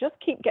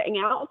keep getting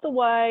out of the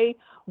way.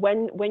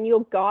 When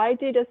you're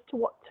guided as to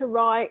what to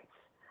write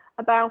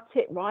about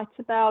it, write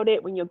about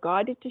it. When you're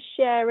guided to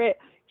share it.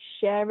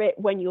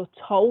 When you're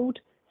told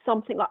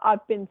something, like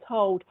I've been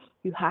told,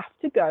 you have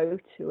to go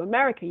to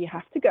America, you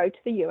have to go to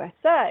the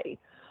USA,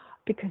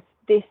 because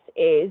this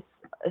is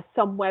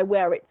somewhere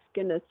where it's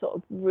going to sort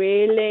of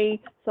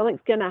really,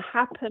 something's going to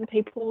happen.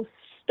 People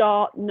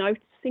start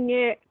noticing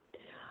it.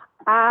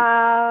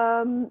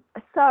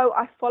 So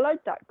I followed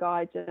that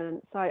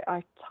guidance.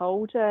 I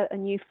told a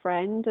new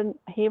friend, and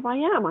here I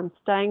am. I'm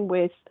staying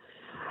with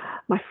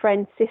my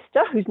friend's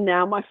sister, who's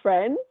now my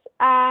friend,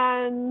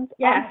 and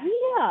I'm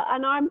here,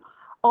 and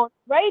on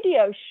a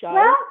radio show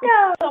with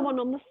Welcome. someone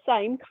on the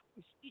same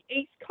coast, the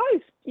East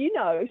Coast, you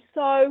know.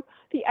 So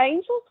the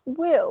angels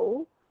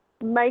will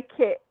make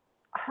it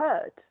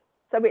heard.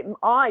 So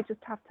I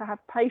just have to have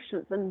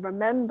patience and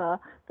remember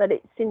that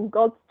it's in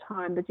God's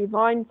time, the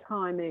divine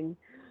timing.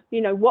 You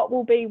know, what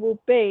will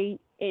be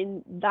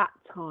in that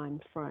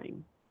time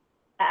frame.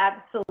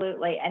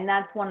 Absolutely. And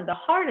that's one of the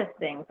hardest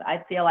things,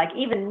 I feel like,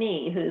 even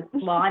me,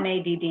 I'm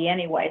ADD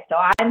anyway, so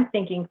I'm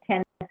thinking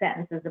 10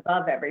 sentences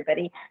above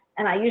everybody,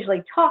 and I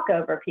usually talk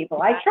over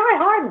people. I try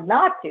hard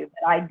not to,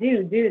 but I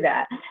do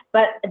that.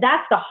 But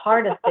that's the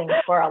hardest thing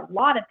for a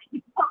lot of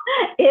people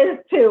is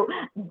to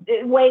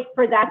wait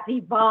for that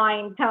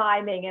divine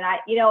timing. And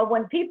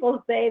when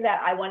people say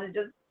that, I want to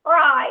just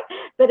cry,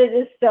 but it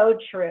is so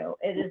true.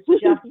 It is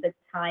just the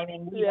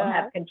timing. We don't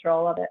have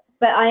control of it.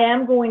 But I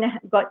am going to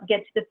get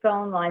to the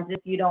phone lines if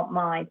you don't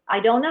mind.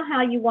 I don't know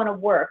how you want to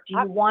work. Do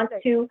you want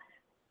to,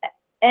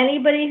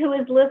 anybody who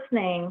is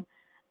listening,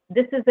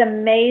 this is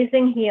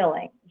amazing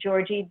healing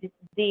Georgie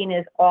Deyn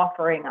is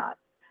offering us.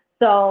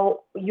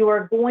 So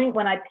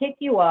when I pick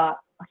you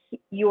up,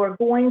 you are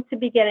going to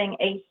be getting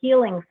a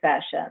healing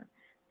session.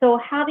 So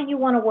how do you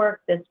want to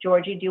work this,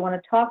 Georgie? Do you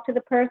want to talk to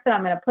the person?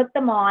 I'm going to put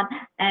them on,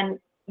 and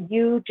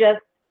you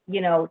just,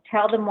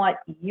 tell them what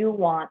you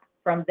want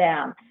from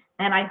them.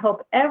 And I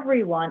hope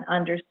everyone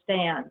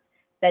understands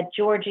that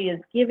Georgie is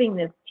giving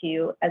this to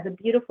you as a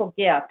beautiful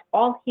gift.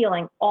 All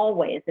healing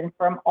always, and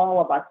from all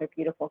of us, are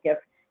beautiful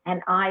gifts.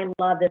 And I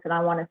love this, and I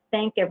want to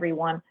thank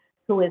everyone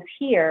who is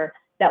here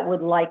that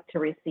would like to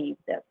receive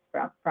this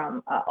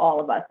from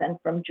all of us, and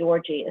from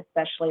Georgie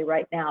especially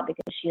right now,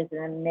 because she is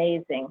an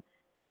amazing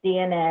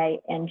DNA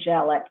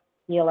angelic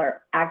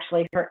healer.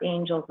 Actually, her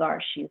angels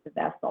are. She's a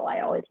vessel. I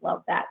always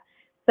love that.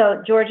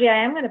 So, Georgie,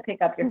 I am going to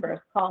pick up your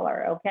first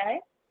caller, okay?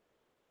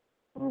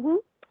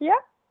 Yeah.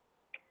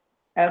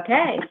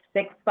 Okay,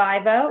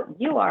 650,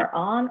 you are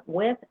on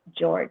with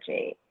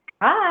Georgie.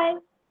 Hi.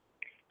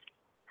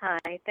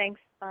 Hi, thanks,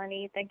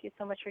 Bonnie. Thank you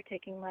so much for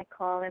taking my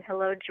call. And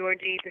hello,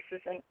 Georgie. This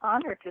is an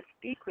honor to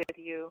speak with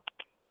you.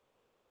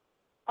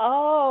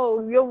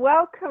 Oh, you're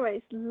welcome.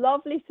 It's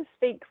lovely to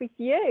speak with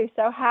you.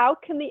 So how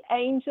can the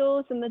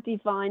angels and the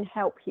divine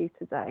help you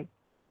today?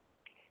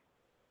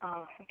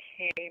 Oh,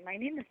 okay. My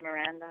name is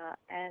Miranda,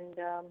 and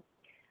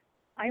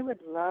I would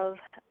love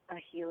a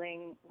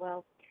healing.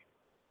 Well,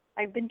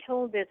 I've been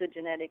told there's a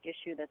genetic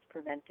issue that's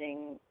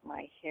preventing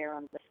my hair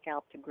on the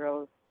scalp to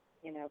grow,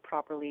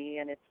 properly,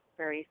 and it's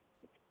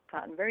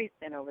gotten very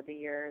thin over the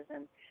years.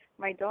 And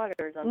my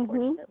daughters,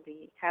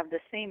 unfortunately, have the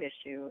same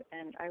issue,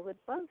 and I would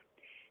love,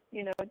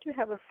 to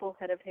have a full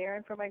head of hair,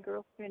 and for my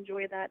girls to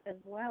enjoy that as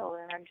well.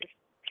 And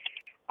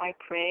I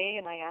pray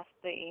and I ask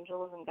the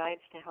angels and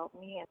guides to help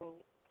me, and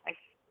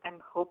I'm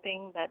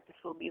hoping that this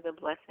will be the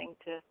blessing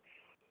to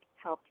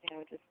help,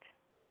 just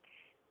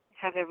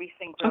have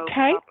everything grow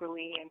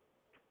properly and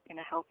in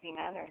a healthy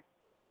manner.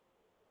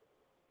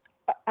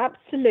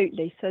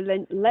 Absolutely. So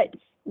then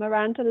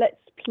Miranda, let's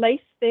place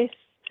this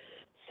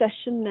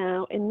session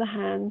now in the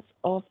hands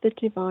of the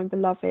divine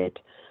beloved.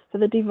 For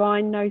the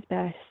divine knows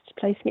best,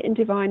 placing it in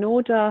divine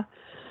order,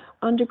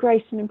 under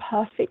grace and in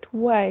perfect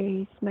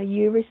ways. May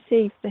you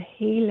receive the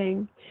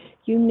healing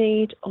you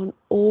need on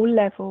all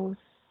levels,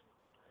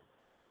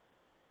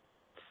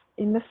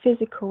 in the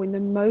physical, in the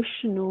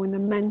emotional, in the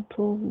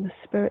mental, in the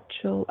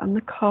spiritual, and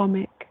the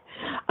karmic.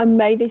 And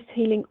may this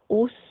healing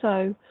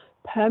also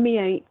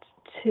permeate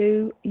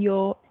to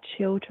your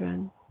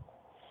children.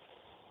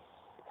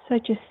 So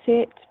just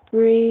sit,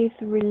 breathe,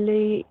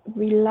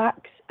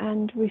 relax,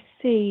 and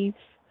receive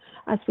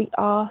as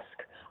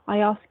I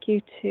ask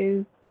you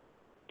to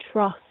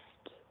trust,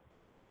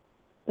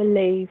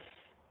 believe,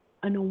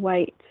 and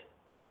await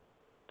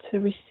to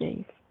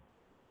receive.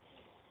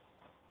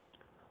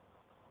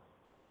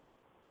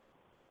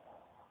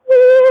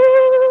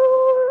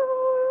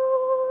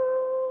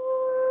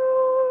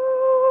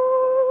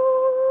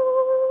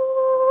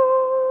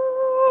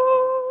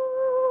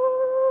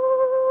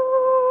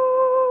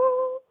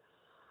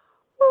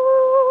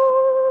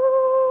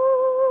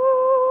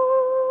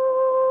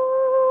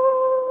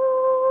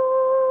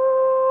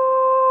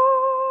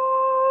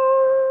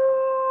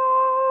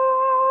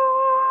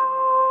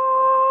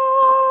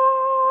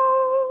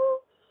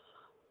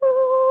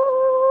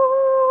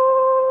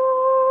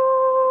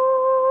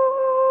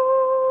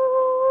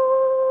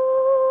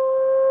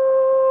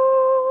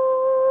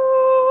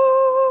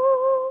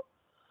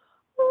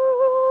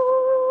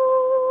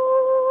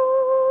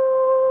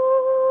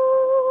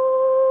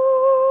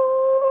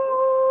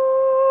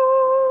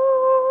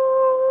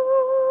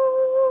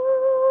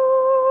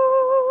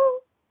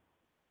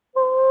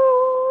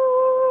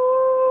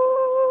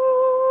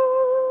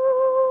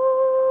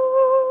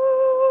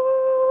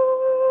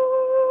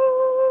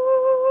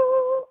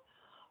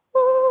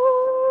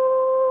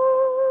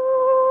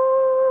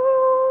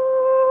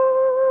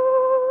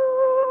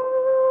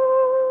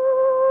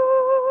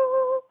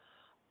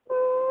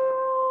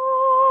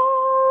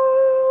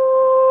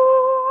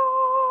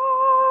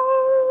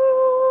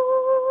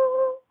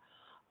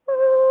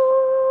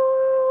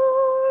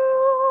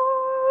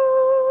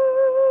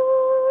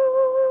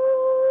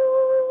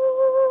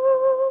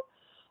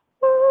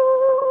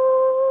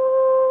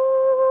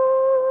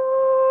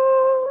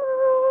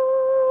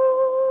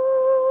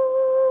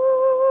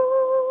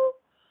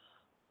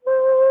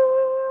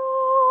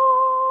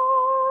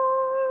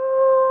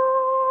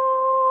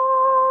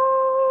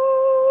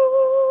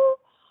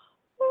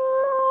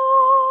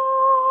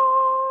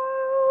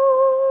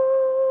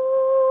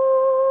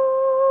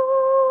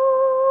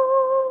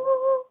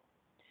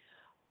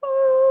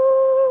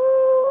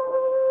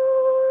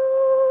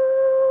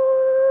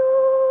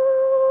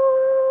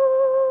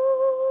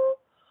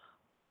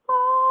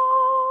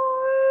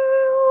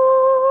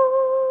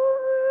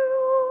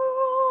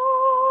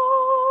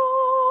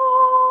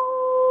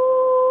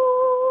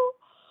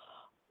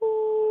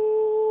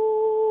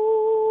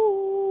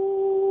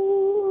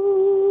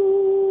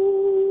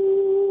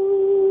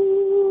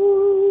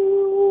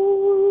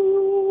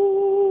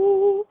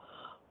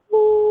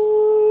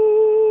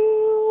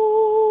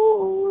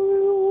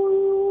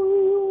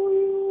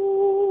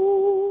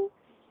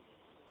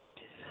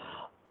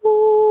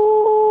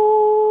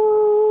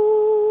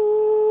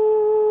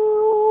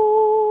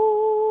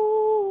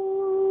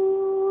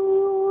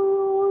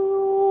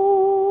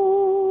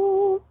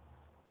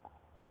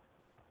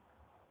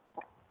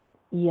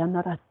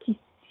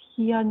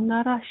 naratisia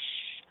narash,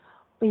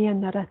 oya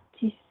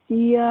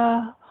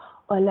naratisia,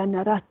 ola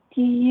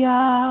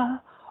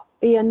naratia,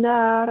 oya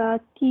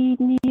narati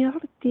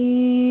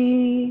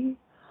nirti.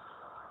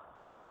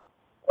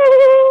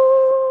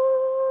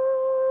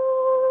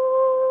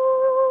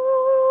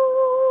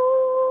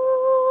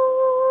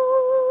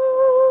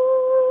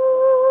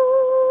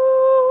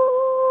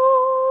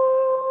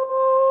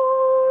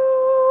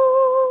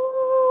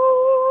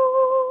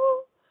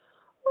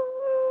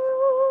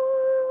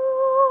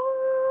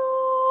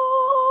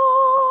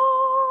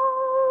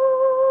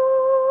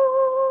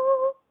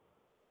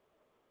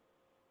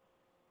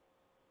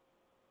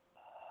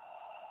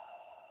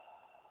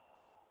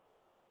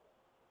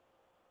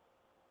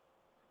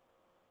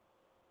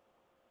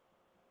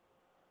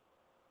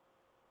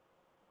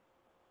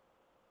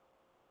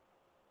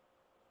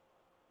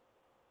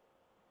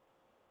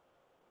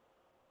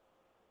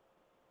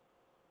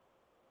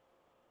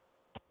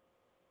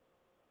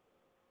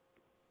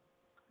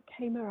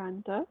 Okay,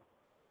 Miranda.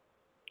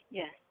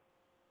 Yes.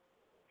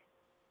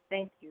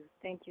 Thank you.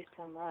 Thank you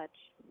so much.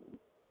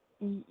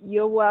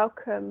 You're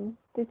welcome.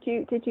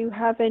 Did you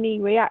have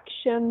any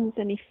reactions,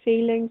 any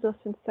feelings or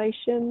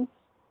sensations?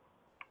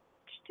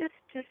 Just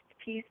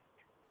peace.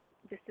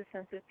 Just a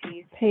sense of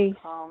peace. Peace.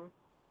 Calm.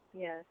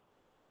 Yes.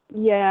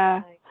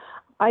 Yeah.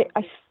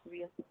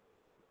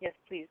 Yes,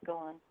 please go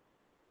on.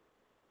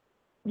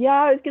 Yeah,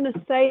 I was going to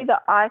say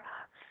that I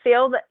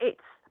feel that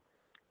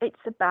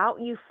it's about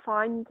you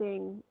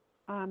finding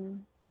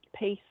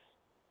peace.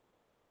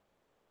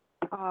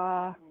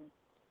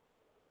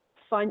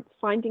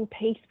 Finding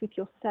peace with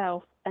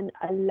yourself and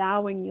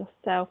allowing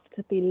yourself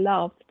to be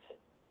loved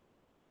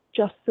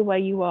just the way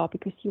you are,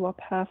 because you are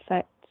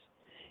perfect,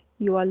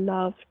 you are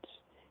loved,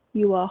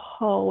 you are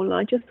whole. And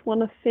I just want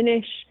to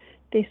finish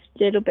this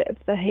little bit of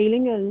the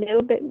healing a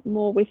little bit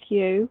more with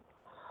you.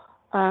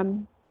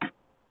 Om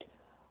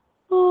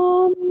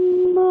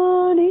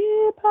Mani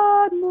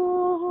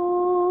Padme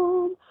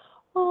Hum,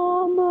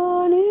 Om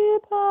Mani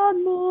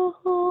Padme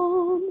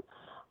Hum,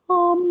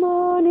 Om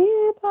Mani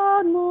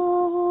Padme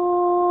Hum,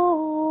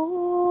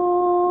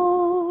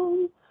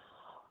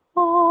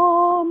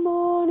 Om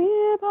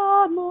Mani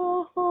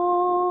Padme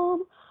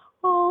Hum,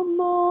 Om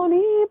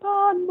Mani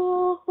Padme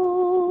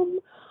Hum,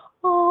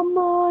 Om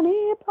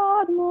Mani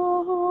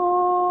Padme Hum.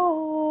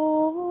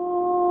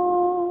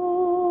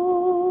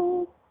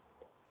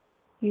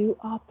 You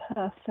are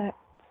perfect,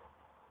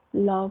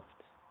 loved,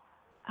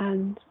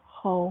 and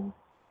whole.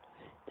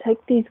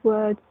 Take these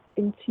words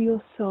into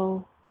your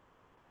soul.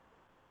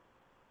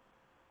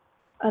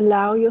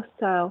 Allow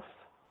yourself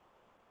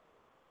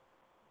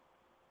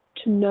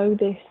to know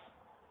this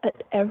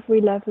at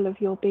every level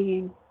of your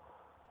being.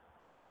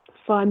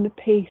 Find the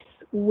peace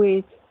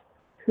with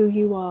who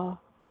you are.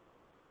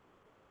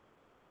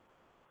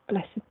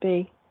 Blessed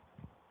be.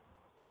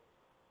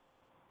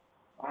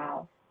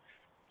 Wow.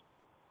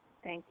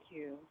 Thank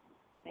you.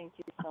 Thank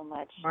you so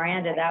much.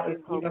 Miranda, that was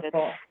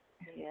beautiful.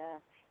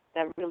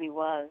 That really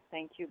was.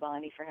 Thank you,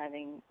 Bonnie, for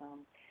having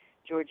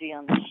Georgie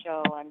on the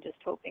show. I'm just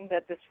hoping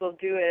that this will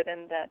do it,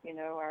 and that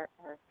our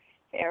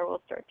hair will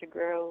start to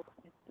grow.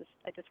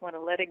 I just want to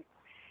let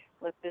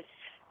this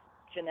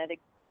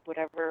genetic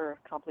whatever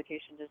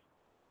complication just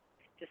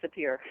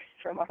disappear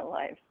from our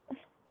lives.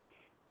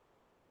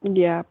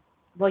 Yeah.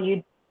 Well,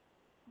 you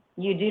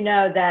do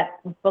know that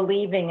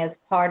believing is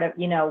part of,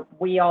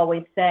 we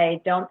always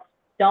say, don't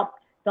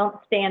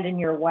stand in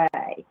your way,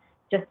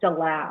 just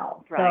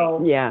allow. Right.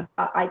 So yeah.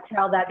 I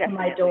tell that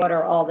Definitely. to my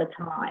daughter all the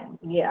time.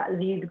 Yeah,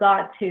 you've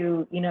got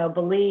to,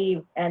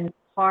 believe, and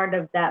part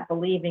of that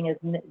believing is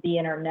the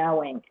inner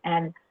knowing.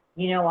 And,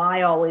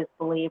 I always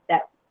believe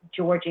that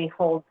Georgie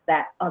holds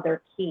that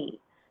other key.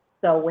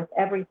 So with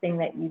everything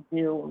that you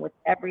do, and with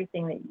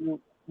everything that you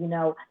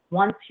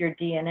once your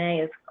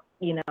DNA is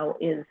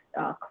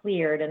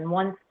cleared, and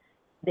once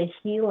the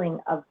healing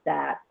of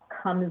that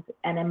comes,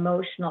 an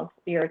emotional,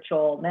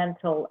 spiritual,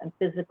 mental, and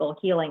physical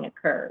healing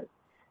occurs.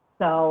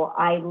 So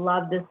I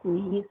love this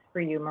piece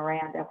for you,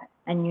 Miranda.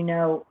 And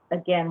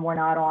again, we're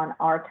not on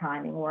our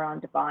timing, we're on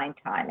divine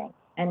timing.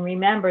 And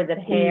remember that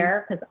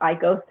hair, because I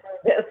go through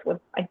this with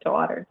my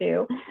daughter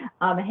too,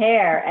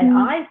 hair, and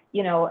I,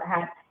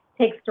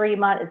 takes 3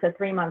 months, it's a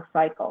 3-month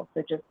cycle.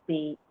 So just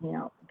be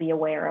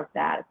aware of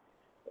that.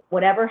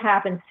 Whatever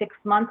happened 6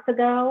 months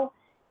ago,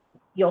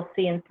 you'll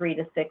see in 3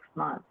 to 6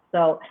 months.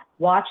 So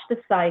watch the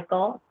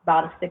cycle, it's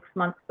about a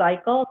 6-month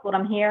cycle, is what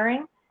I'm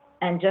hearing,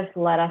 and just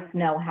let us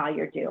know how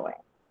you're doing.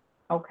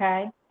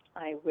 Okay?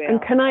 I will.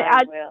 And can I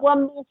add will.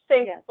 one more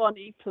thing, Yes.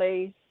 Bonnie,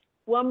 please?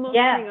 One more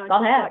Yes, thing I'd go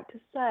just ahead. like to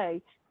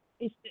say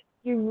is that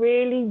you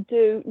really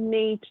do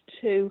need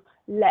to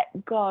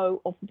let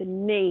go of the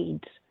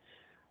need.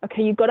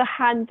 Okay, you've got to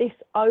hand this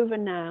over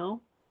now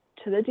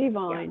to the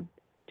divine. Yeah.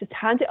 Just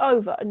hand it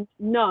over and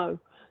know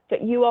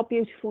that you are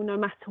beautiful no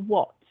matter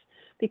what.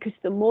 Because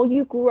the more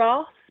you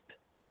grasp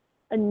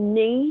a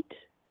need,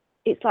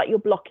 it's like you're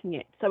blocking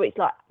it. So it's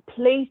like,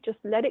 please just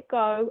let it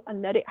go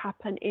and let it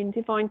happen in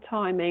divine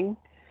timing.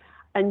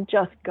 and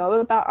just go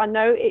about. I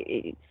know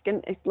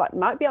it's like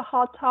might be a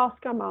hard task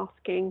I'm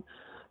asking,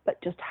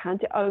 but just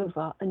hand it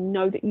over and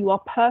know that you are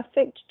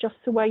perfect just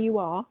the way you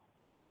are.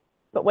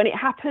 But when it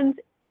happens,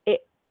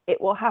 it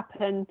will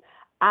happen,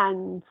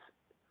 and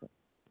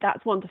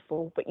that's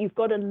wonderful. But you've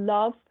got to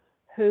love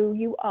who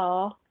you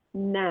are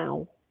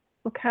now.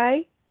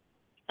 Okay?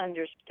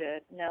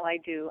 Understood. No, I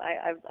do.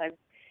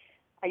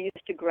 I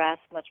used to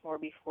grasp much more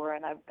before,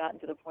 and I've gotten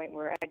to the point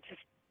where I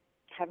just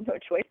have no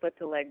choice but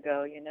to let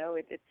go. You know,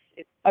 it's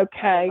okay.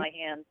 not in my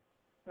hands.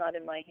 It's not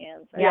in my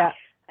hands. Yeah.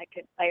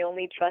 I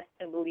only trust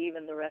and believe,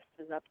 and the rest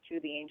is up to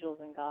the angels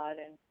and God.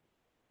 And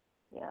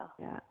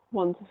yeah,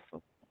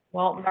 wonderful.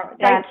 Well,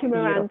 Thank you,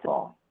 Miranda.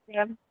 beautiful.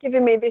 Yeah,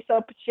 giving me this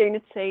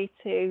opportunity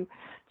to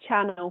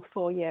channel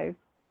for you.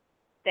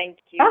 Thank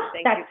you. Oh,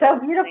 Thank that's you. so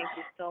beautiful. Thank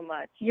you so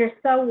much. You're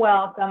so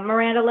welcome.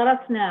 Miranda, let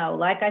us know.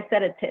 Like I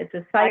said, it's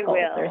a cycle.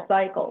 I will. There's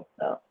cycles,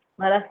 so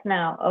let us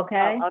know,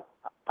 okay?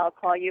 I'll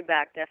call you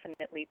back,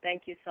 definitely.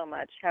 Thank you so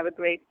much. Have a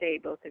great day,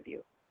 both of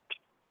you.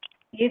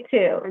 You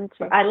too.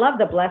 I love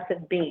the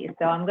blessed be,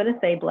 so I'm going to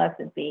say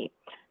blessed be.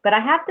 But I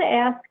have to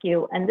ask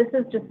you, and this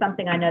is just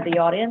something I know the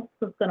audience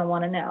is going to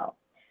want to know.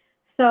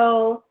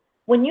 So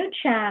when you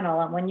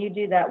channel and when you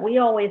do that, we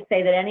always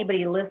say that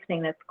anybody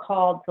listening that's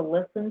called to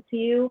listen to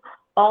you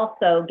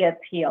also gets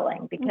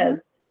healing because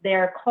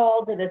they're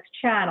called to this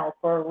channel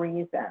for a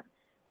reason.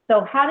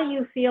 So how do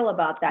you feel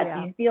about that? Yeah.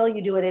 Do you feel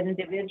you do it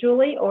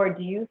individually, or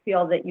do you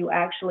feel that you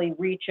actually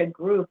reach a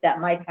group that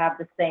might have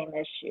the same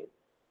issues?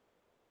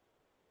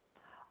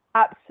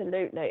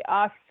 Absolutely.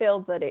 I feel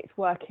that it's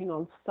working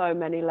on so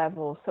many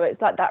levels. So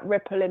it's like that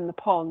ripple in the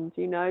pond,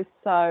 you know.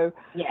 So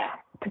yeah,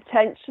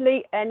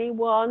 potentially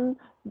anyone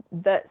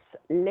that's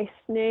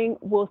listening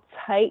will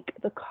take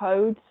the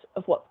codes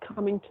of what's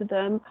coming to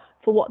them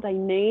for what they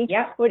need.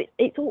 Yeah. But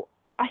it's all,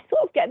 I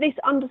sort of get this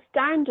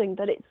understanding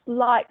that it's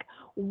like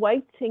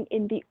waiting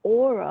in the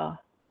aura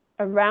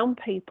around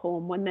people,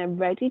 and when they're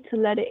ready to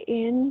let it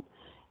in,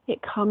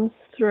 it comes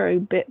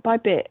through bit by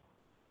bit.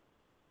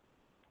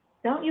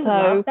 Don't you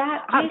love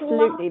that?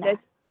 Absolutely. I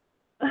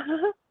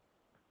love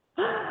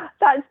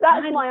that.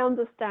 That's my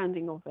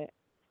understanding of it.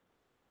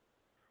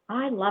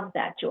 I love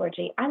that,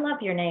 Georgie. I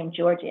love your name,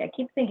 Georgie. I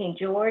keep thinking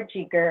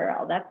Georgie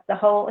girl. That's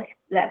all I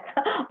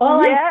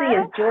see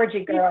is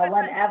Georgie girl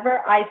whenever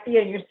I see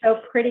you. You're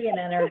so pretty and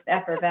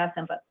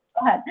effervescent, but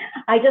go ahead.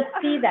 I just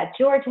see that.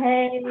 George,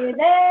 hey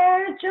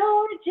there,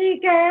 Georgie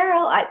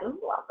girl. I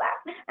just love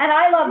that. And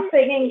I love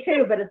singing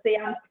too, but see,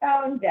 I'm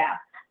tone deaf.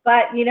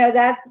 But, you know,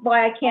 that's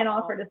why I can't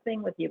offer to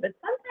sing with you. But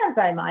sometimes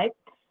I might.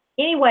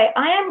 Anyway,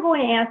 I am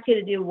going to ask you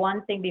to do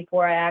one thing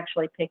before I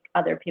actually pick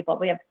other people.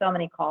 We have so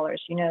many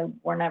callers. You know,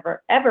 we're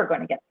never, ever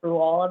going to get through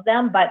all of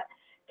them. But,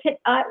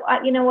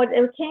 you know, what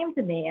it came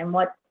to me and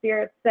what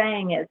Spirit's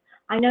saying is,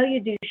 I know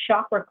you do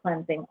chakra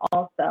cleansing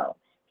also.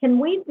 Can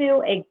you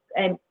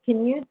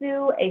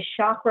do a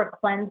chakra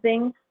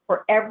cleansing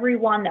for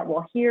everyone that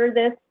will hear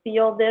this,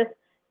 feel this,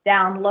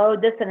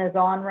 download this, and is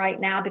on right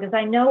now? Because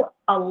I know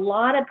a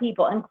lot of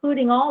people,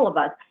 including all of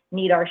us,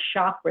 need our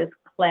chakras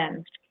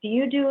cleansed. Do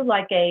you do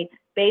like a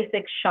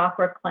basic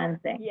chakra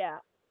cleansing? Yeah.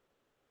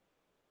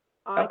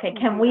 Okay,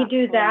 can we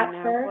do that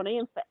first? Bonnie,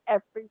 and for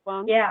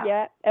everyone,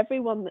 yeah,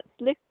 everyone that's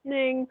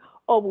listening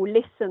or will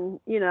listen,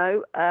 you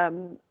know,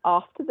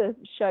 after the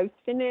show's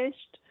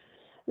finished,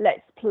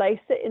 let's place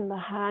it in the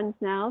hands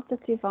now of the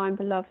Divine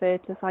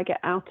Beloved as I get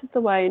out of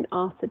the way and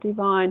ask the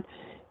Divine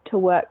to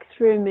work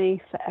through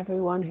me for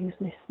everyone who's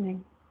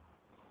listening.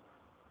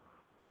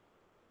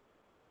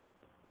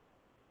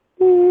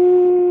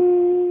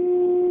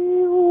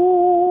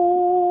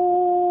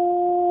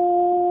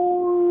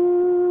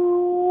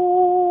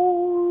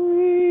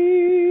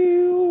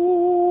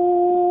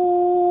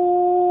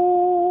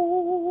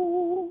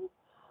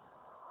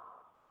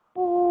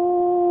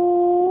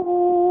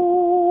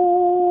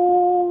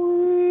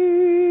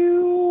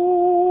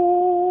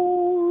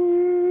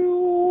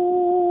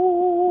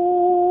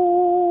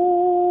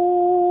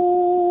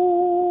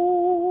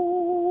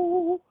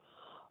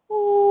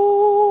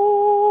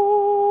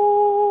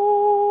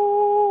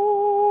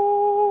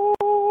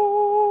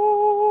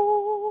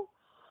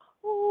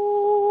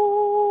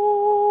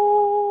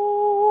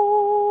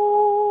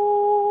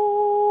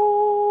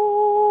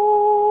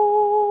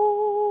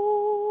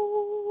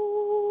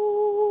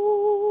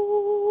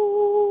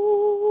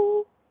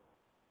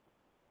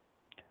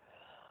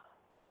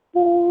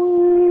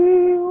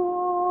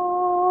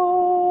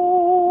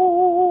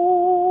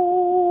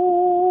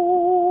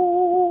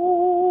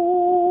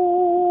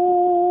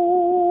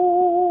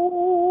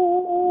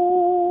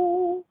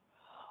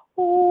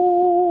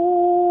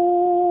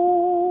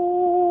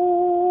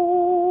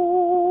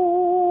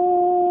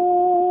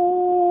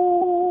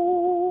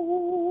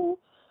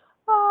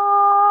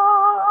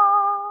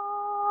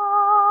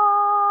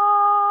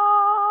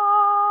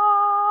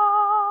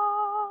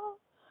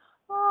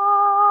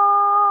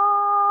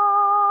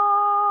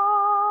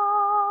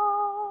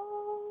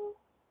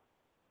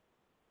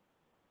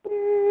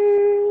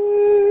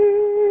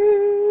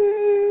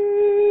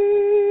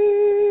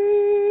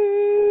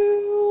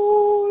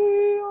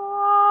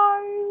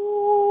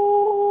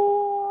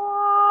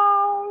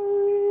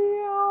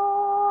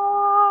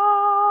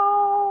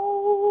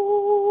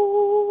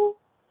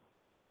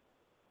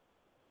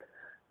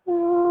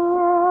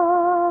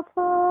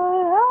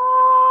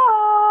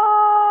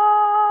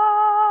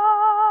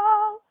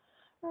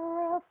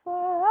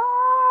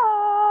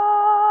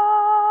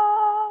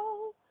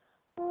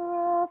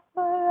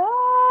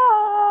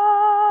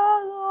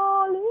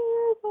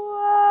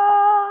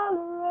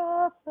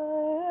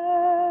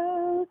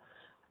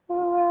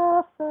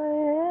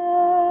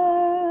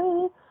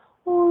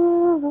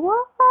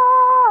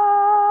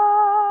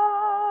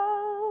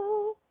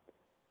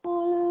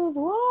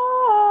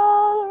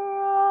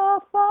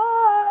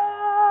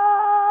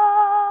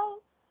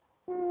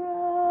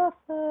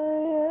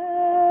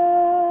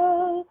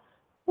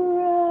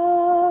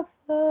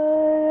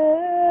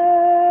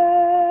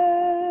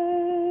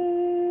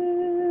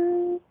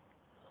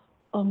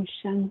 Om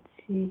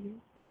Shanti.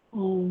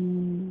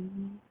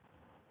 Om.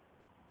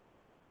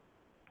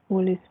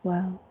 All is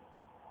well.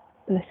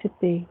 Blessed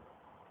be.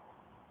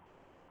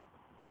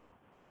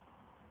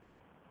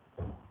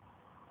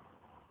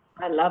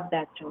 I love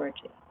that,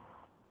 Georgie.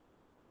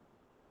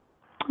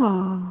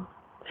 Oh.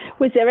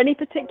 Was there any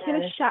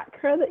particular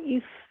chakra that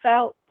you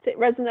felt it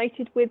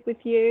resonated with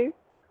you?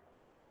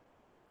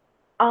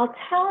 I'll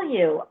tell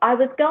you, I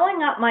was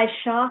going up my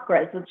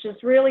chakras, which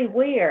is really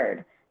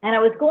weird. And I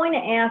was going to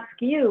ask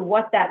you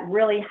what that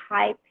really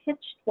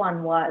high-pitched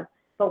one was.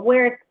 But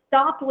where it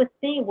stopped with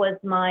me was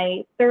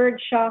my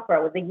third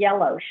chakra, was the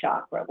yellow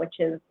chakra, which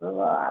is,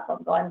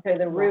 I'm going through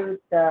the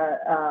root,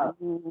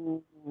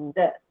 do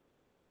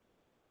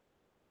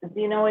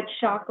you know which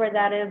chakra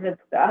that is?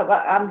 It's,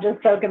 I'm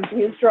just so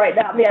confused right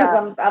now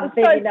because I'm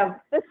thinking of...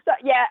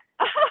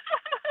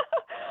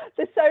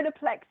 the solar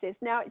plexus.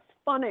 Now, it's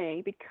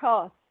funny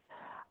because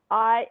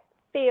I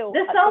feel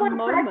the solar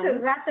plexus,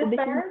 is that the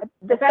third?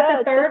 Is that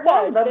the third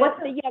one? But what's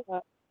the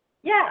yellow?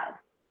 Yeah,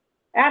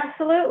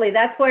 absolutely.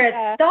 That's where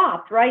it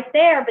stopped, right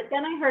there. But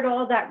then I heard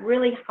all that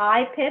really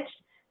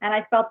high-pitched, and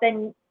I felt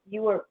then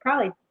you were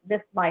probably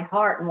missed my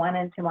heart and went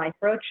into my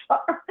throat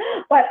chakra.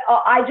 But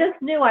I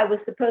just knew I was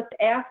supposed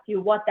to ask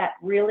you what that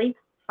really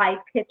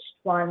high-pitched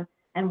one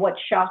and what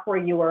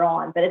chakra you were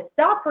on. But it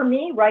stopped for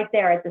me right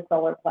there at the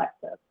solar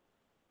plexus.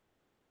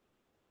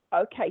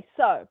 Okay,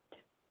 so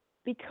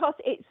because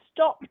it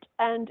stopped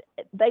and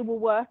they were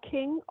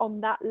working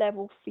on that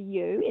level for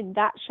you in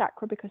that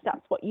chakra because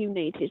that's what you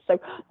needed. So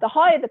the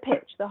higher the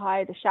pitch, the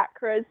higher the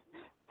chakras.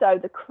 So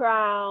the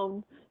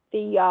crown,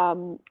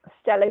 the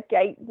stellar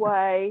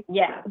gateway,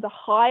 the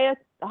higher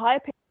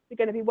pitch are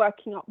going to be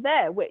working up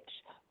there, which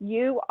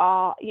you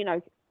are,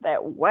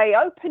 they're way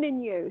open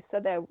in you, so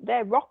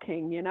they're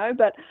rocking,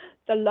 but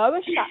the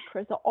lower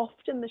chakras are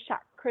often the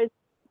chakras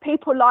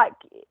people like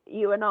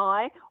you and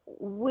I,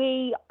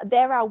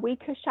 they're our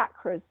weaker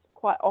chakras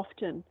quite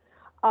often.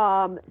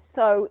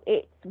 So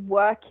it's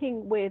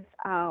working with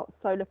our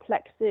solar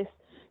plexus,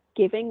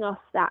 giving us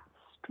that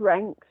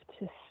strength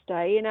to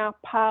stay in our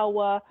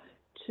power,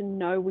 to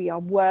know we are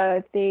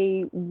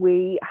worthy,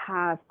 we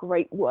have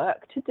great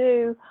work to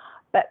do.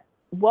 But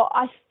what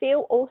I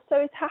feel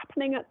also is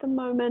happening at the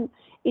moment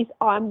is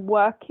I'm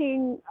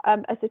working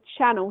as a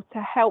channel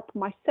to help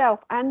myself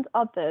and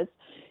others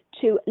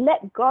to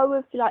let go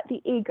of like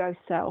the ego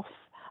self.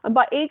 And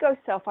by ego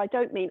self, I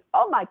don't mean,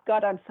 oh my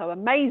God, I'm so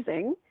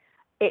amazing.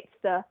 It's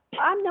the,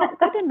 I'm not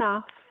good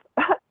enough.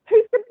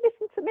 Who's going to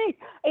listen to me?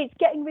 It's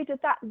getting rid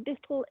of that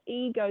little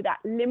ego, that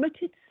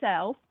limited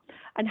self,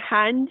 and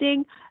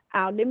handing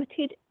our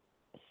limited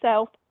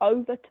self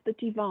over to the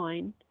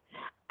divine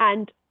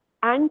and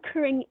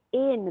anchoring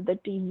in the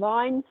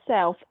divine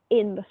self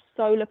in the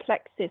solar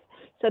plexus.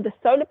 So the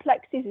solar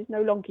plexus is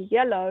no longer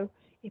yellow,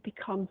 it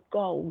becomes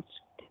gold,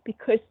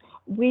 because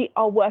we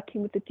are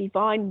working with the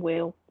divine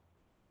will,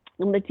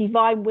 and the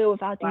divine will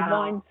of our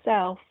divine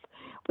self.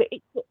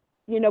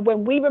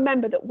 When we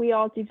remember that we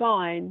are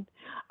divine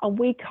and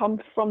we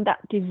come from that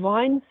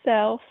divine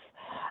self,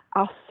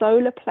 our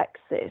solar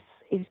plexus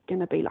is going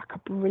to be like a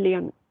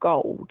brilliant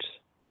gold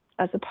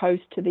as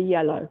opposed to the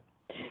yellow.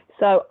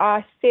 So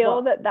I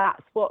feel that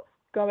that's what's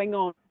going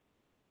on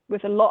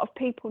with a lot of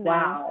people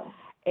now.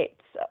 It's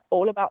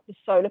all about the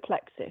solar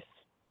plexus.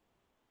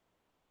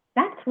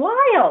 That's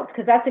wild,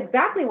 because that's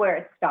exactly where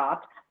it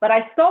stopped. But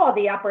I saw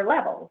the upper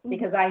levels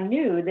because I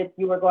knew that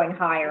you were going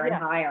higher and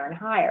higher and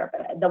higher.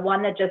 But the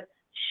one that just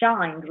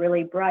shined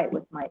really bright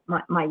was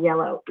my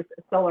yellow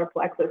solar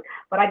plexus.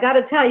 But I got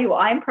to tell you,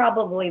 I'm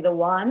probably the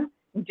one,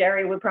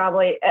 Jerry would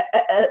probably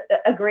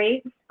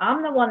agree,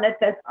 I'm the one that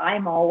says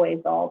I'm always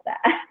all that.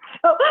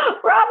 So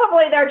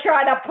probably they're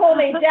trying to pull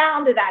me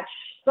down to that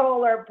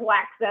solar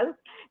plexus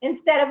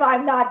instead of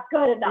I'm not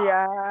good enough.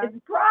 Yeah. It's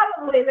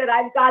probably that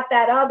I've got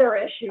that other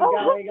issue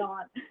going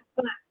on,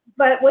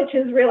 but which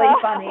is really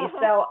funny.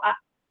 So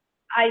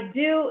I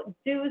do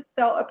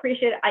so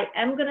appreciate it. I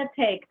am going to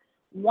take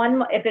one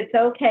more, if it's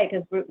okay,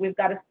 because we've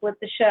got to split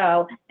the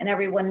show and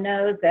everyone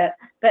knows it,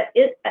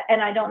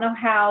 and I don't know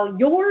how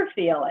you're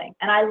feeling,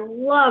 and I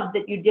love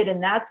that you did,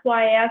 and that's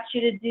why I asked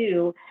you to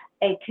do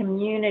a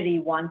community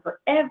one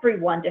for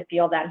everyone to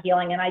feel that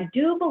healing. And I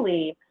do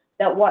believe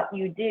that what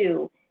you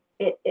do,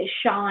 it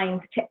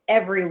shines to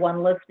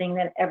everyone listening,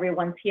 that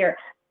everyone's here.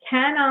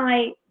 Can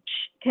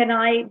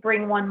I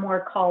bring one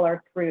more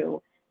caller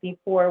through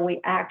before we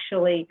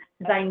actually,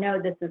 because I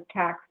know this is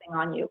taxing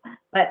on you,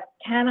 but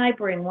can I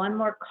bring one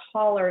more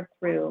caller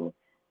through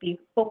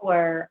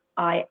before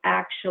I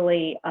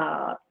actually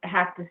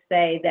have to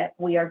say that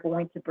we are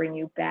going to bring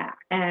you back?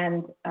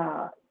 And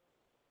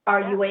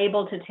are you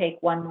able to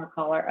take one more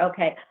caller?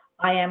 Okay,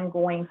 I am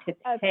going to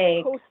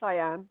take. Of course I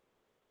am.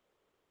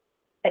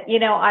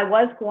 I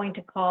was going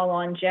to call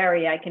on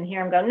Jerry. I can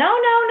hear him go, no.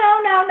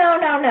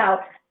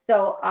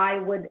 So I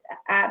would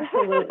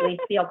absolutely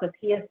feel, because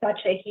he is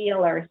such a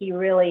healer, he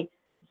really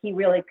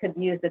could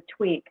use a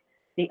tweak.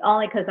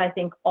 Because I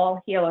think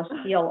all healers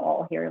feel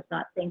all healers,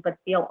 not think, but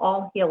feel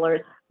all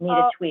healers need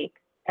a tweak.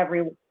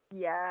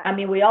 I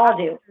mean, we all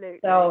do.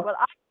 So. Well,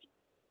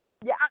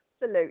 Yeah,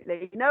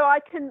 absolutely. No, I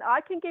can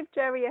give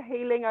Jerry a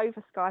healing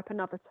over Skype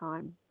another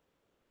time.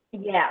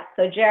 Yeah,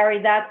 so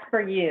Jerry, that's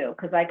for you,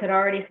 because I could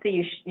already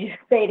see you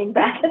fading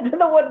back into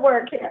the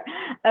woodwork here.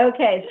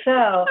 Okay,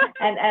 so,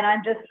 and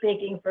I'm just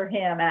speaking for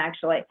him,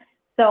 actually.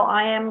 So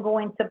I am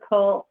going to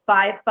pull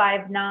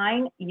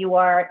 559. You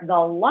are the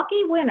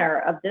lucky winner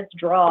of this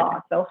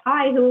draw. So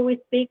hi, who are we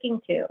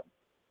speaking to?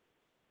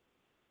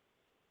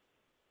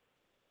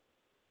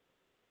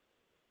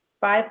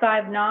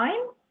 559?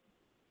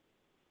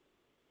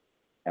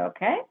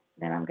 Okay,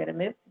 then I'm going to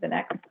move to the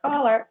next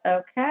caller.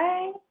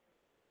 Okay.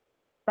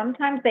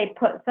 Sometimes they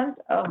put some,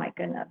 oh my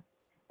goodness.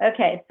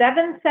 Okay,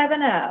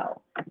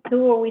 770.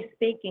 Who are we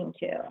speaking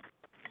to?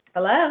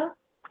 Hello?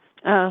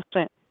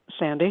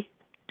 Sandy.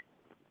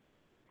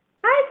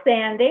 Hi,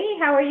 Sandy.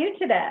 How are you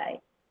today?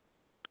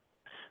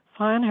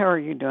 Fine. How are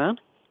you doing?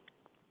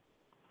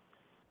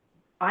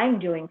 I'm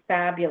doing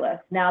fabulous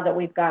now that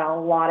we've got a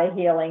lot of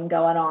healing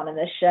going on in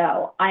the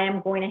show. I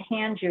am going to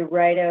hand you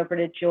right over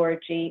to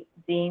Georgie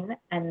Deyn.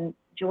 And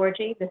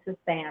Georgie, this is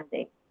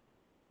Sandy.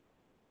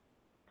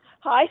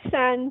 Hi,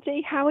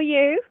 Sandy. How are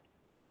you?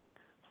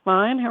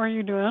 Fine. How are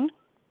you doing?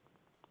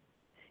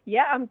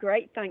 Yeah, I'm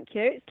great, thank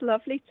you. It's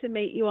lovely to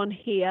meet you on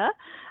here.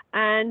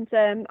 And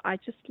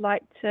I'd just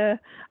like to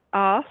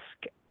ask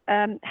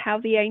how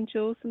the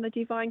angels and the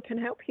divine can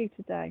help you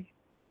today.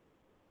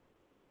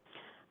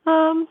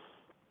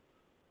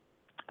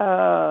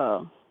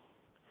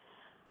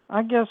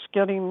 I guess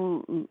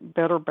getting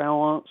better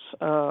balance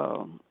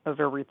of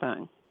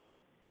everything.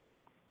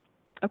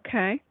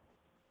 Okay.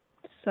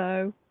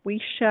 So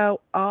we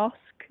shall ask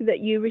that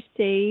you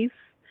receive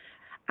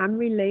and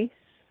release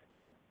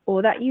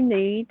all that you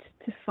need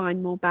to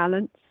find more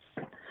balance,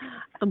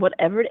 and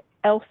whatever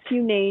else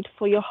you need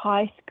for your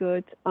highest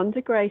good,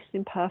 under grace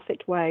in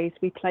perfect ways,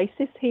 we place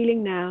this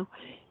healing now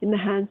in the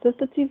hands of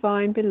the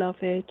divine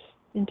beloved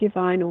in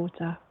divine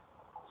order.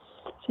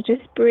 So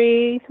just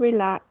breathe,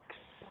 relax,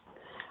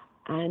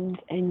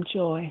 and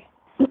enjoy.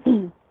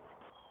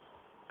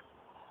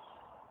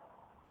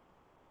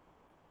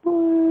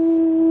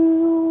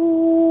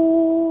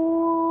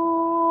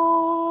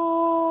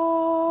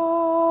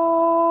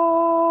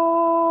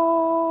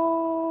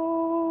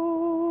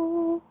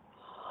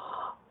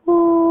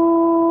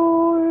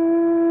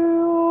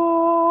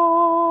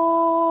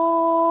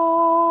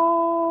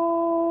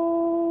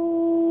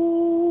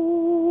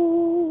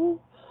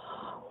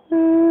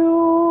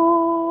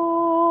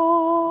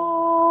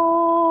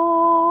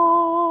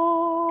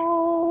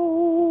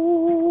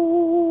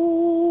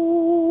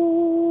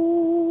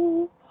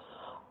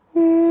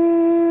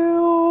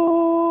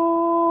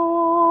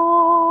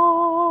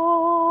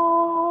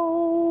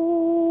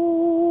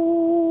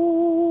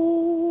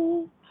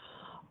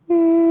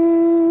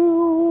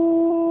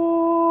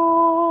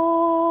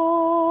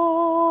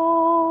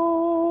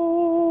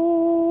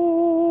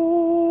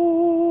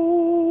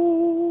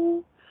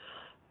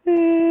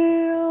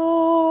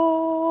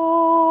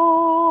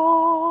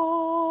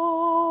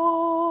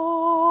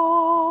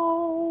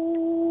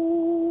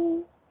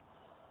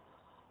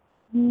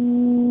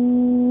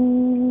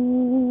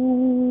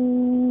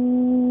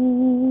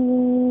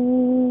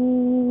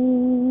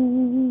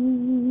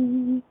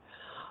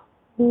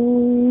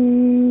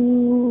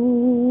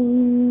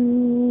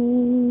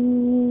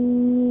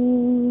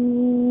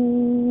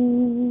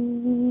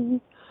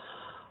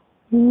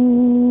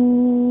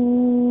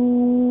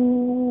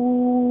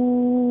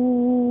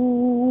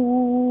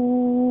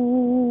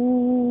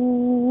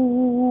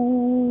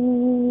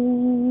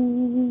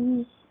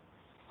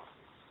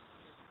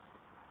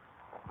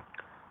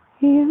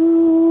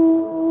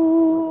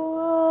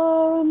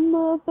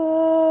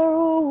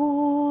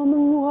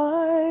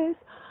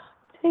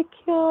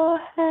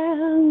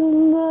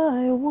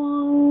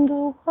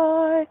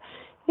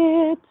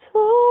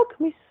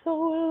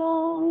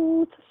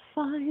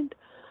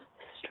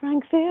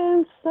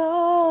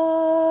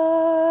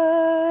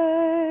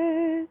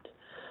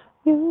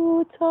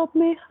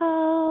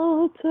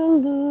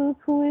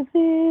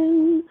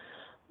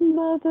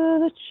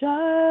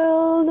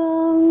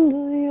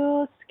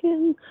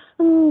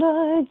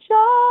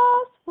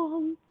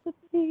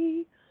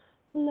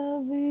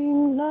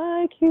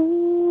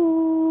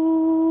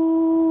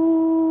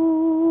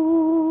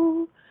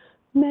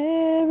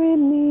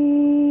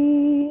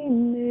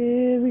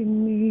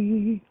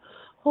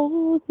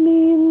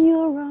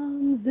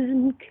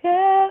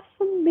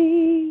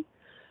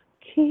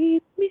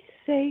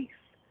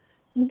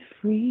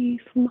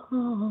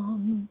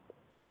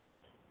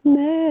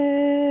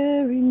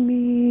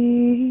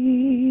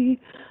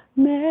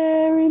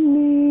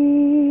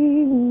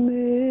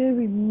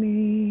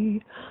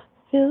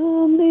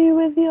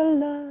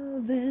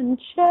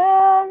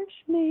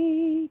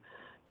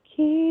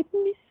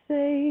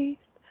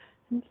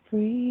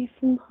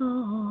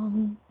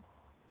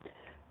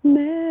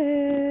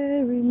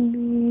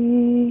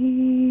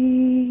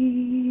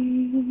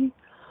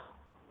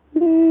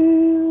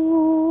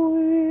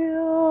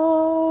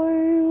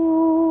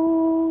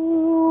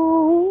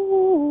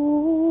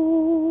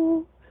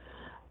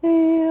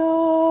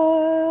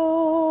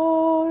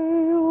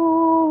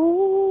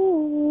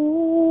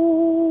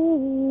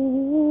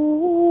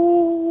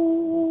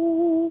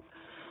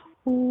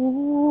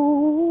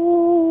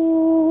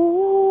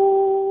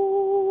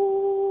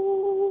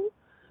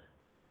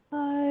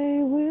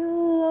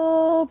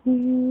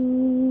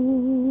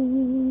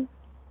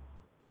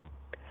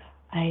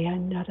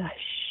 nada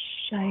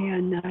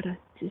shaya nada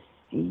to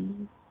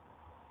see.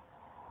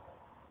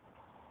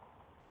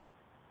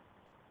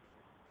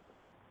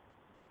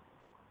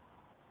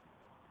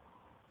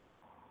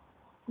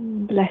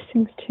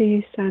 Blessings to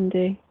you,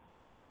 Sandy.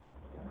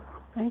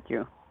 Thank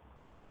you.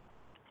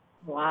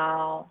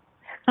 Wow.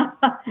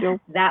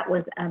 That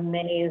was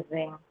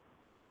amazing.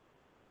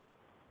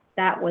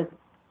 That was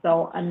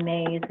so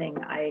amazing.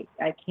 I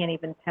can't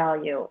even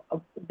tell you.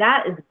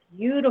 That is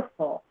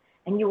beautiful.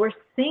 And you were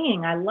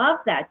singing. I love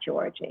that,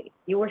 Georgie.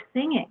 You were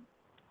singing.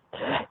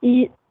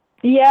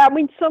 Yeah, I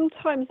mean,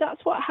 sometimes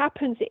that's what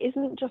happens. It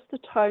isn't just the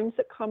tones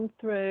that come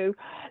through.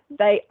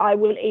 I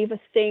will either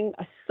sing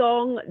a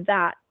song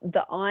that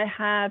I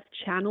have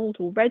channeled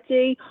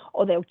already,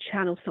 or they'll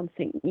channel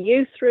something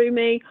new through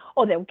me,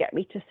 or they'll get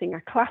me to sing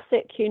a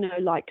classic,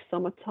 like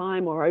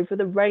Summertime or Over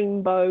the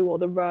Rainbow or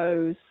The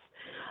Rose.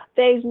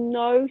 There's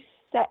no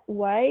set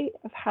way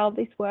of how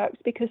this works,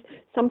 because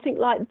something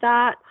like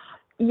that,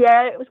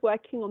 yeah, it was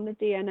working on the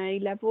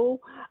DNA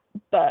level,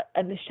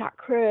 and the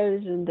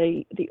chakras and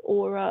the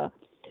aura.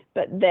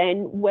 But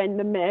then when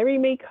the Marry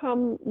Me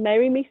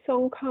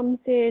song comes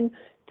in,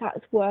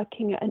 that's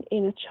working at an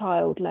inner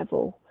child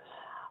level,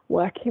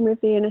 working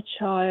with the inner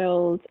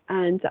child,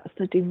 and that's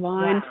the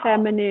divine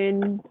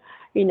feminine.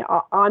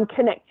 I'm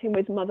connecting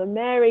with Mother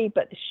Mary,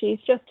 but she's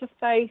just a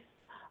face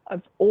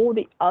of all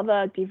the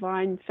other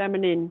divine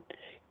feminine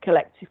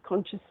collective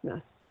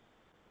consciousness.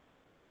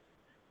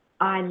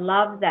 I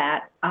love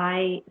that.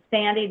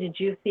 Sandy, did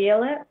you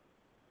feel it?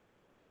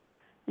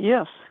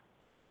 Yes.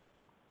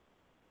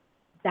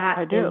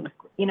 I did.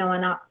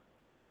 And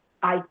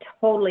I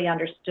totally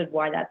understood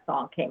why that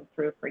song came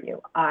through for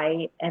you.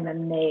 I am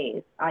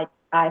amazed. If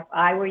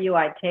I were you,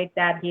 I'd take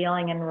that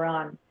healing and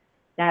run.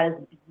 That is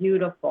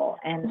beautiful.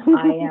 And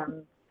I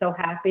am so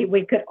happy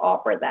we could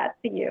offer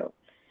that to you.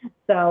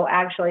 So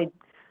actually,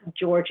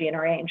 Georgie and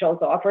her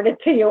angels offered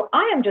it to you.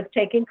 I am just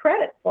taking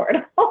credit for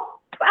it all.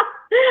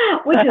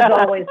 Which is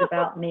always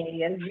about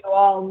me, as you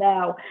all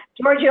know.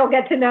 Georgie will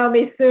get to know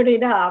me soon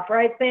enough,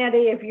 right,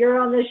 Sandy? If you're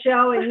on the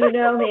show and you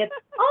know me, it's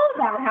all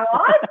about how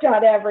I've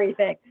done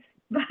everything.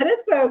 But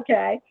it's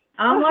okay.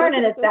 I'm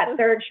learning it's that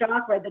third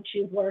chakra that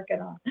she's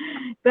working on.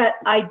 But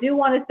I do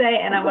want to say,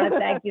 and I want to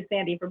thank you,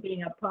 Sandy, for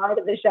being a part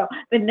of the show.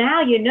 But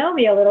now you know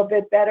me a little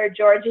bit better,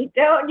 Georgie,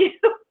 don't you?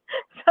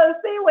 So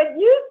see, when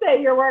you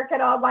say you're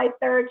working on my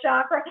third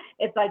chakra,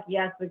 it's like,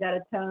 yes, we got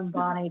to tone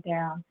Bonnie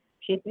down.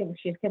 She thinks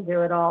she can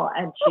do it all,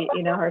 and she,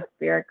 her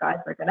spirit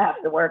guides are going to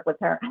have to work with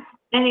her.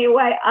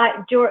 Anyway,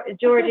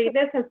 Georgie,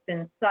 this has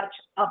been such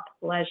a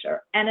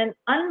pleasure and an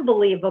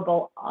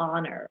unbelievable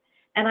honor.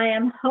 And I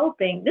am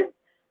hoping it's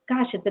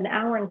an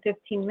hour and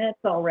 15 minutes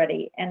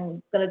already, and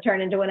it's going to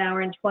turn into an hour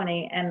and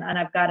 20. And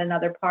I've got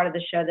another part of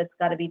the show that's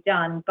got to be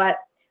done, but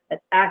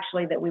that's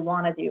actually that we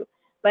want to do.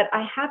 But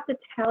I have to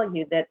tell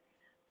you that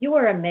you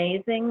are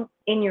amazing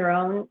in your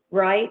own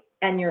right,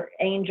 and your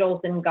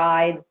angels and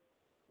guides,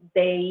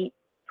 they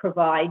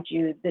provide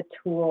you the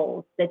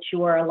tools that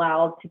you are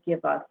allowed to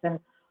give us. And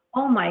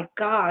oh my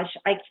gosh,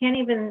 I can't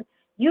even,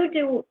 you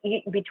do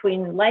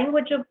between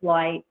language of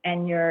light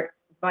and your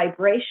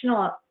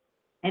vibrational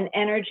and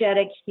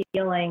energetic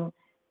healing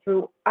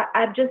through,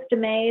 I'm just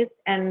amazed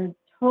and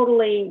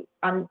totally,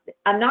 I'm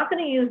not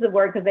going to use the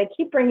word because they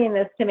keep bringing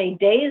this to me,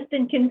 dazed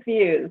and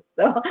confused.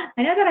 So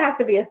I know that has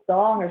to be a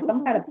song or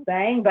some kind of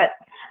saying, but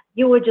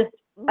you were just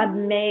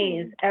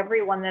amaze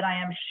everyone that I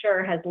am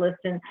sure has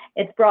listened.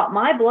 It's brought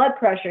my blood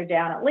pressure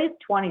down at least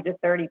 20 to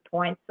 30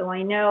 points. So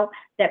I know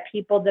that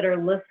people that are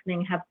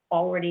listening have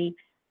already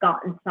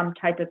gotten some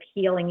type of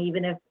healing,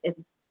 even if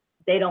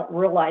they don't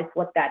realize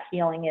what that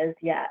healing is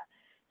yet.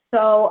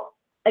 So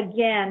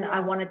again, I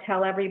want to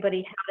tell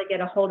everybody how to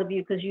get a hold of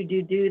you, because you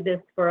do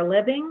this for a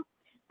living,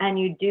 and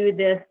you do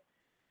this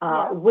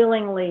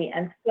willingly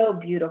and so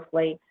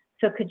beautifully.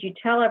 So could you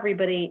tell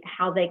everybody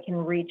how they can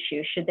reach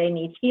you should they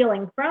need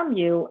healing from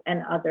you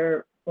and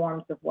other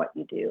forms of what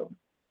you do?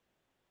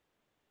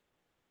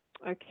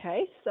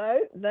 Okay,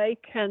 so they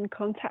can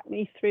contact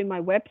me through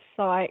my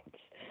website,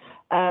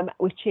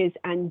 which is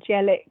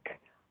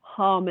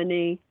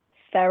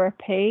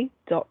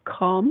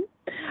angelicharmonytherapy.com,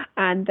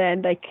 and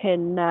then they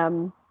can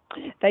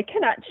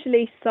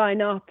actually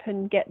sign up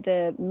and get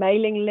the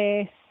mailing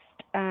list,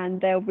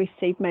 and they'll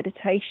receive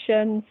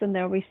meditations, and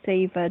they'll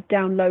receive a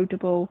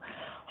downloadable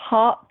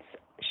heart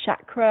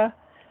chakra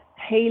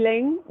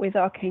healing with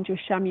Archangel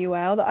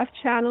Shamuel that I've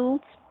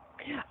channeled.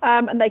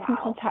 And they can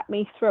contact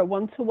me through a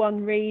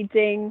one-to-one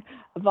reading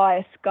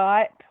via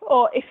Skype,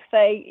 or if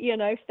they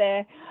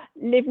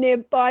live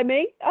nearby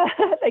me,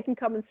 they can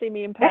come and see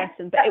me in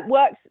person. But it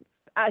works,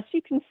 as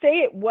you can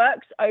see, it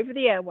works over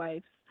the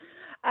airwaves.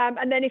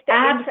 And then if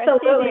they're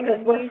interested in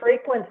because we're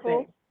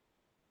frequency.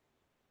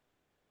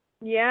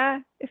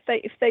 Yeah, if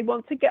they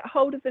want to get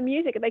hold of the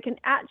music, they can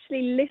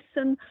actually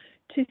listen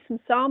to some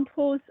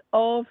samples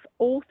of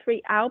all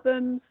 3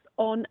 albums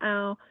on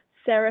our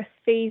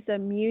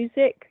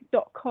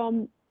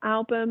seraphisamusic.com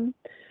album.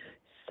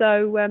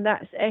 So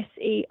that's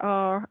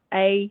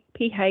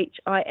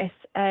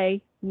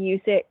SERAPHISA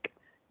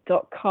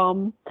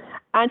music.com,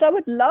 And I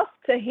would love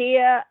to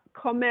hear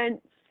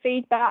comments,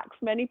 feedback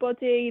from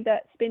anybody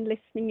that's been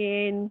listening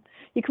in.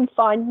 You can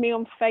find me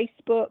on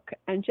Facebook,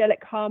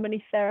 Angelic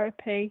Harmony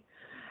Therapy,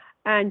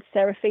 and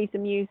Seraphisa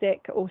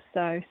Music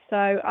also.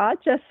 So I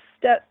just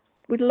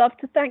would love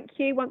to thank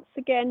you once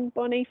again,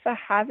 Bonnie, for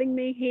having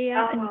me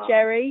here, and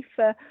Jerry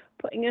for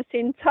putting us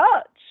in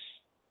touch.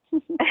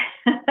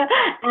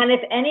 And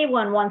if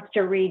anyone wants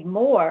to read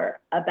more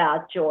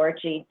about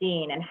Georgie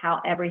Deyn and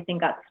how everything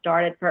got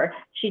started for her,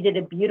 she did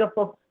a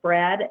beautiful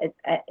spread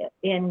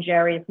in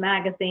Jerry's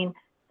magazine,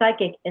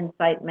 Psychic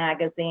Insight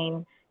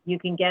magazine. You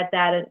can get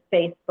that at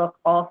Facebook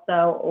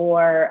also,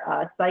 or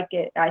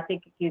Psychic. I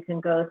think you can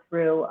go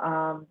through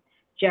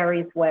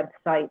Jerry's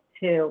website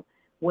too,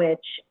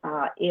 which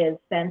is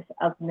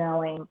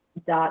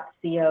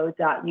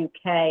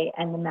senseofknowing.co.uk,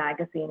 and the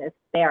magazine is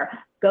there.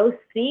 Go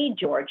see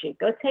Georgie.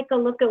 Go take a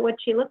look at what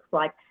she looks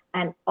like,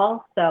 and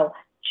also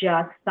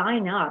just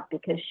sign up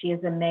because she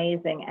is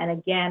amazing. And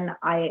again,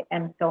 I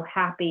am so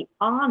happy,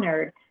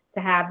 honored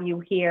to have you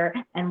here,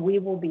 and we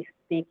will be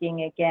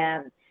speaking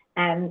again.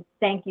 And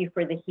thank you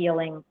for the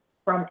healing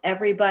from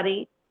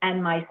everybody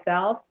and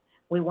myself.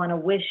 We want to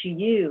wish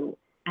you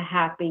a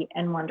happy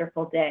and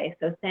wonderful day.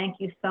 So thank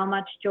you so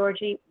much,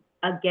 Georgie.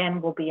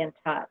 Again, we'll be in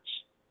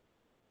touch.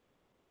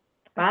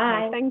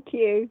 Bye. Okay, thank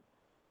you.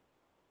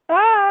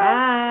 Bye.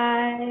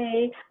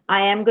 Bye.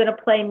 I am going to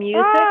play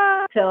music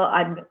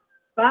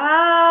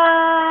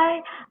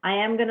Bye. I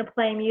am going to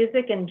play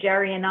music, and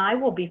Jerry and I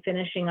will be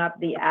finishing up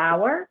the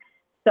hour.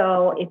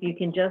 So if you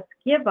can just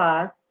give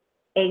us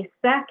a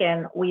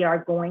second, we are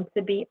going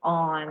to be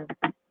on.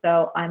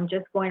 So I'm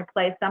just going to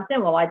play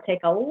something while I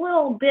take a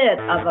little bit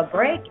of a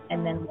break,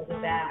 and then we'll be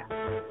back.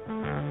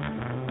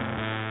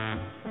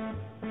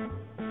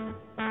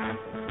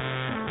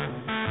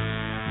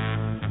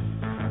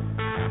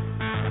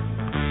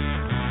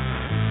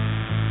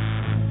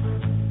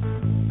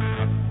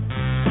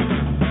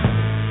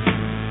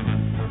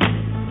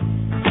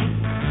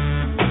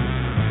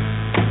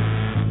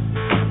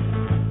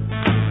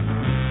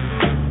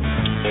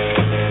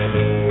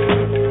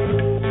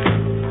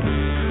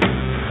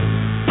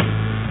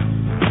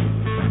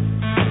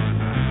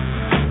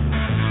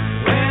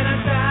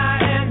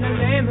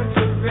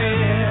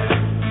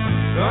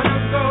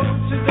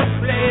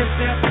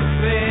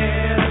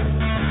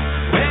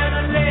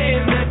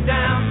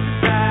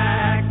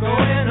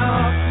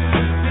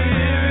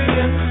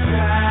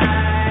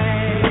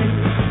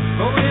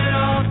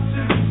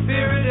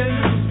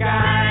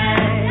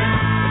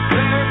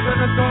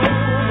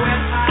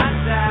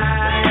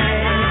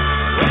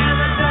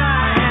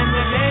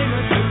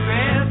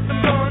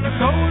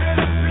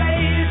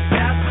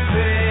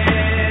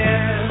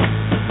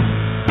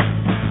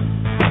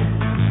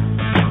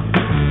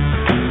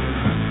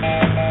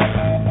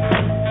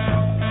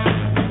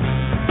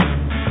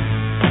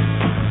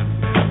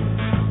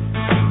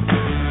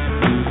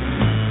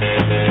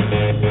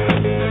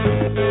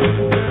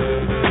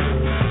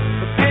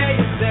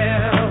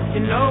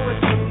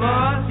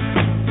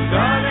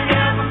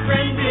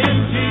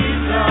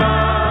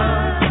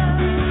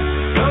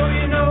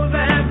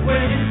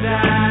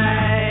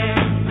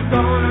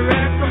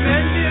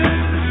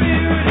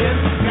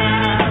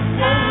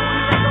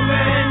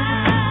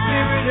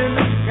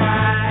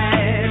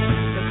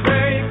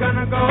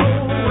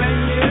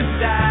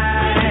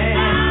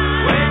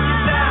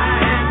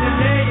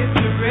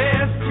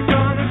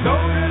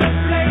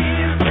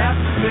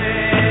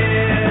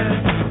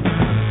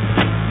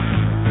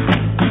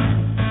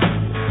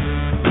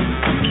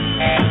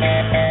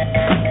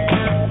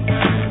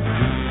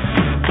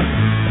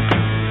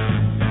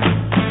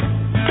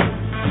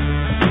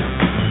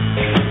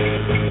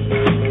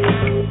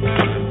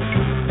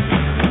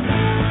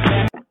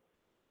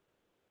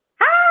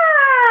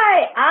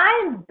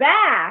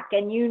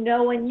 And you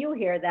know when you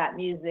hear that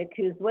music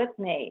who's with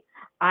me.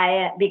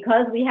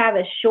 Because we have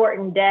a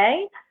shortened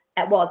day,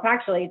 well, it's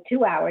actually a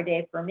 2-hour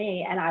day for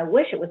me, and I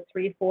wish it was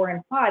 3, 4,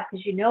 and 5,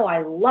 because you know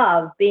I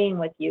love being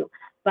with you,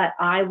 but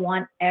I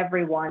want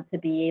everyone to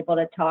be able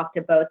to talk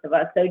to both of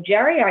us. So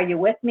Jerry, are you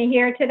with me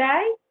here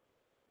today?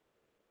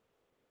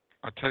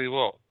 I tell you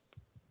what,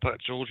 that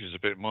George is a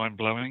bit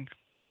mind-blowing.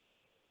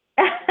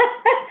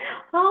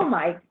 Oh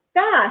my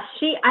gosh,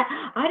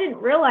 I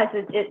didn't realize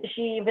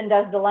she even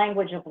does the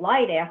language of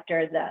light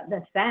after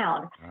the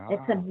sound.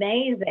 It's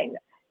amazing.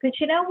 But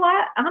you know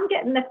what? I'm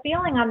getting the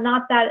feeling I'm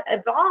not that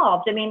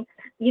evolved. I mean,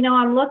 you know,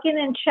 I'm looking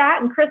in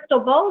chat, and Crystal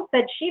Bowl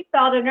said she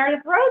felt in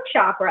her throat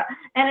chakra.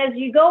 And as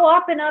you go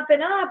up and up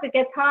and up, it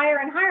gets higher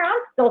and higher.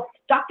 I'm still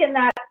stuck in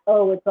that,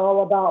 oh, it's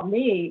all about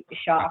me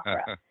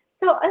chakra.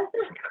 So isn't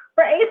that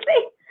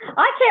crazy?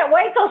 I can't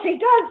wait till she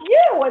does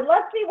you, and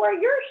let's see where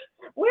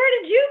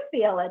did you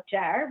feel it,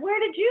 Jared? Where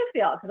did you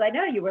feel it? Because I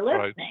know you were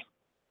listening.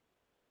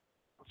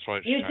 That's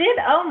right. You did?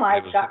 Oh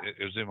my God.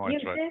 It was in my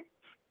throat. Did?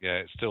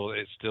 Yeah, it's still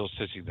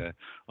sitting there.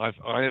 I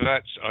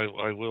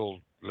will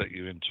let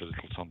you into a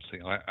little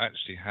something. I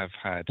actually have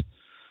had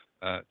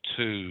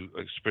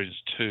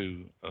experienced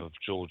two of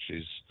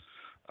George's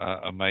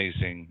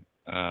amazing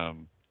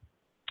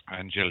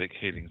Angelic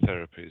healing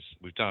therapies.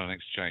 We've done an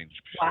exchange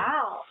before.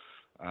 Wow.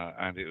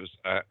 And it was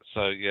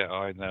so yeah.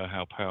 I know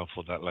how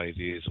powerful that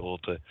lady is, or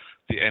the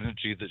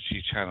energy that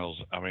she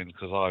channels. I mean,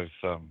 because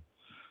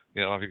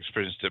I've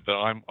experienced it. But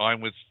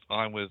I'm with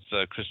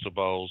crystal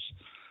bowls,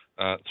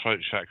 throat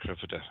chakra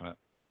for definite.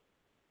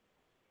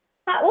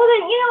 Well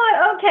then, you know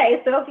what?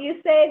 Okay, so if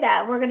you say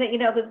that, we're gonna,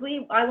 because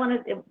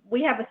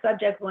we have a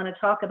subject we want to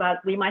talk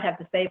about. We might have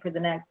to save for the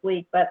next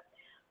week, but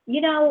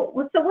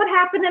so what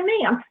happened to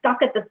me? I'm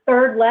stuck at the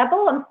third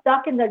level. I'm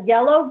stuck in the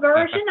yellow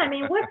version. I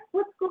mean, what's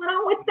going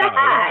on with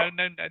that?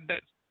 No.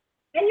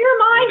 And you're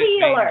my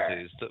healer. What it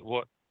means is that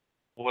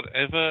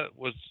whatever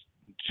was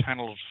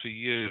channeled for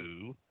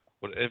you,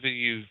 whatever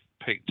you've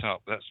picked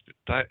up,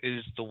 that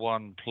is the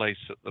one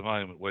place at the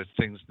moment where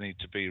things need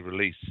to be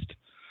released.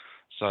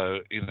 So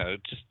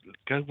just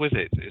go with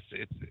it.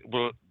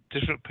 Well,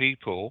 different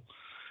people.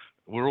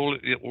 We're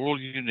all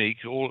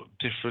unique, all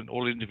different,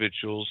 all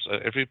individuals.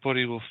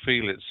 Everybody will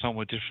feel it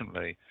somewhere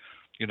differently,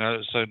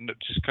 So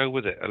just go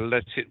with it and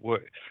let it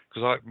work.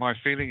 Because my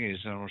feeling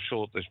is, and I'm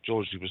sure that if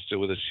Georgie was still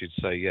with us, she'd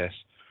say yes.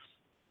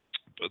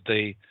 But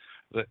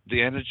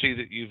the energy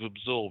that you've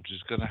absorbed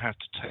is going to have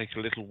to take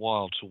a little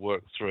while to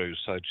work through.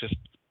 So just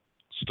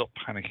stop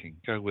panicking.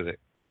 Go with it.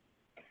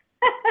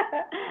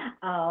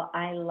 Oh,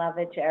 I love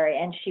it, Jerry.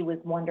 And she was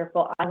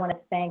wonderful. I want to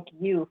thank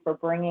you for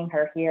bringing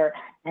her here,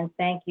 and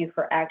thank you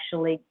for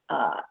actually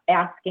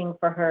asking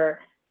for her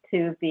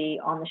to be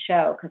on the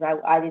show, because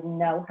I didn't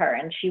know her,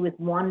 and she was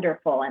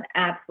wonderful and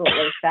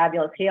absolutely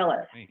fabulous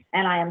healer.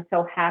 And I am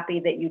so happy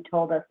that you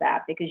told us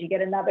that, because you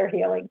get another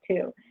healing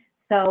too.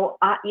 So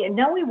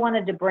we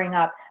wanted to bring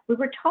up, we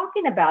were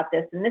talking about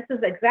this, and this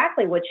is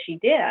exactly what she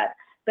did,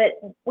 but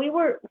we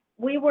were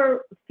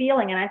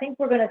feeling, and I think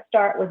we're going to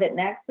start with it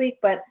next week,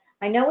 but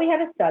I know we had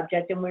a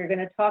subject, and we're going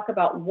to talk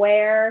about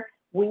where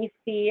we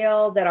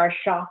feel that our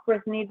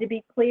chakras need to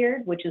be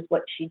cleared, which is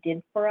what she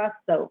did for us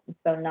so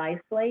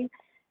nicely.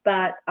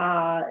 But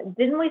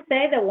didn't we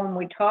say that when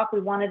we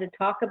wanted to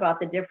talk about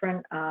the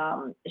different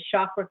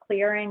chakra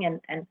clearing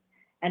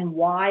and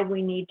why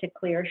we need to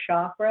clear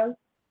chakras?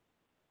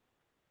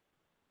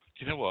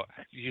 You know what?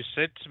 You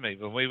said to me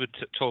when we were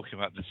talking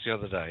about this the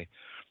other day,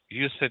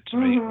 you said to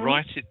me,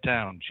 write it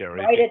down, Jerry,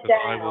 because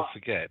I will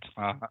forget.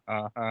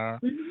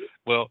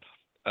 Well,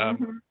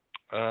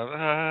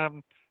 I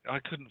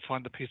couldn't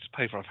find the piece of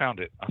paper. I found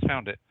it.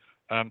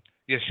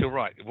 Yes, you're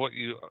right. What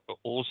you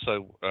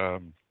also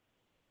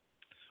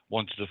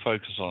wanted to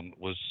focus on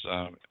was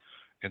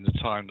in the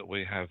time that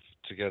we have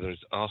together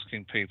is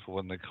asking people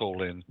when they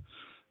call in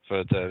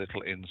for their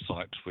little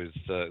insight with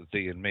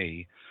thee and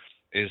me,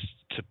 is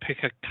to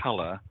pick a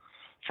colour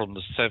from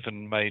the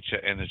 7 major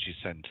energy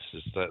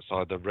centres. That's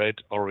either red,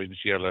 orange,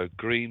 yellow,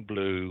 green,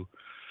 blue,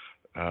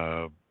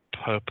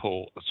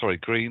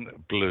 green,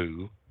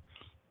 blue,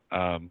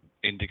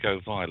 indigo,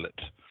 violet.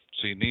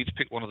 So you need to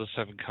pick one of the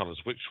 7 colours.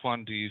 Which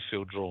one do you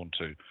feel drawn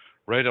to?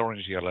 Red,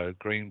 orange, yellow,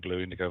 green, blue,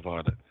 indigo,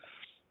 violet.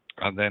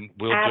 And then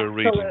we'll do a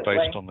reading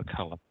based on the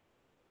colour.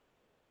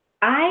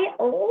 I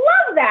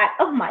love that.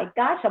 Oh my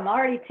gosh, I'm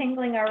already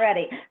tingling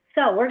already.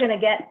 So we're going to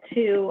get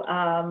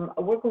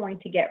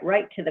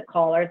right to the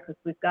callers, because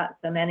we've got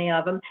so many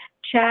of them.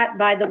 Chat,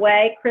 by the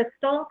way,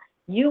 Crystal,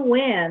 you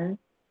win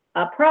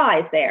a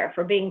prize there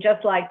for being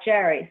just like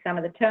Jerry. Some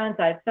of the tones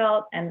I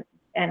felt and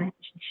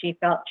she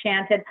felt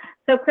chanted.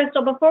 So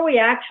Crystal, before we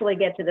actually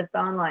get to the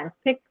phone lines,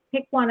 pick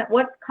one.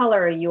 What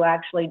color are you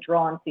actually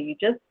drawn to? You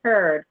just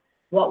heard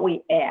what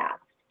we asked.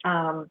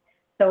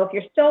 So if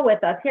you're still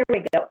with us, here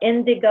we go.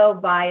 Indigo,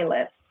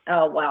 violet.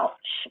 Oh, well,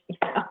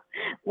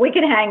 we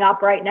can hang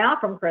up right now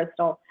from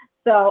Crystal.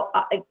 So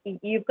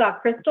you've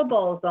got crystal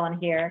bowls on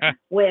here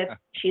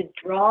she's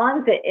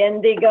drawn to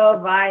indigo,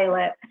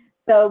 violet.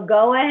 So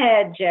go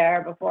ahead,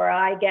 Jer, before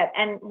I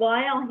and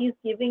while he's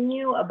giving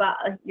you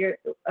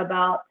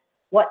about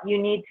what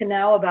you need to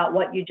know about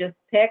what you just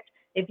picked,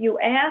 if you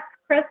ask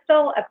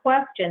Crystal a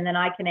question, then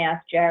I can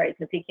ask Jerry,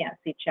 because he can't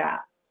see chat.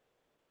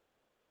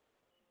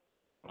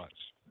 Right.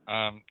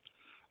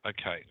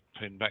 Okay,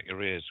 pin back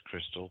your ears,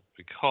 Crystal,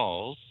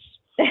 because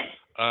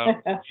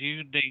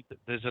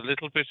there's a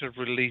little bit of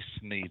release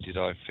needed,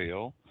 I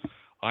feel.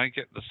 I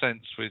get the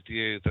sense with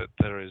you that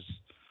there's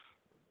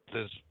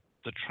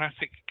the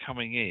traffic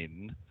coming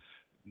in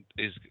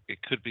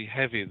it could be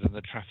heavier than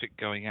the traffic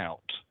going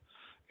out.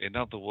 In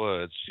other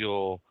words,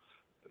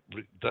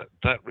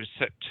 that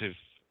receptive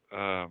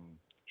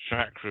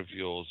chakra of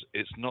yours,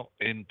 it's not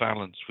in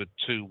balance with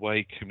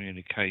two-way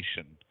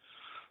communication.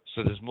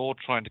 So there's more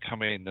trying to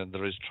come in than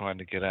there is trying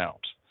to get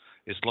out.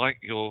 It's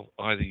like you're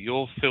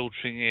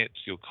filtering it,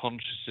 your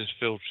conscious is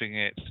filtering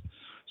it.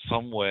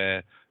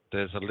 Somewhere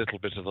there's a little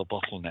bit of a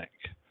bottleneck.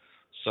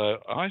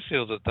 So I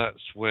feel that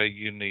that's where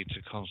you need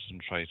to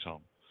concentrate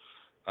on.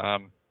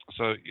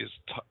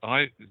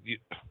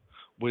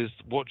 With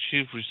what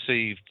you've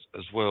received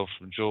as well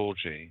from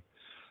Georgie,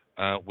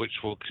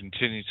 which will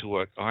continue to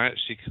work, I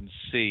actually can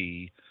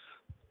see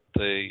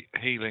the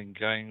healing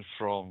going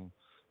from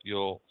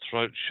your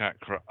throat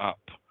chakra up.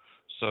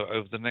 So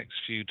over the next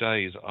few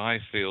days, I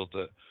feel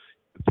that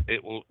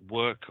it will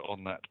work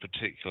on that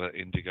particular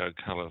indigo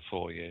color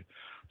for you.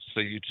 So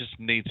you just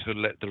need to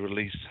let the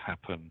release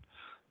happen.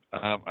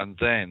 And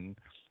then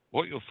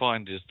what you'll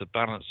find is the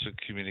balance of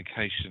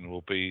communication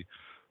will be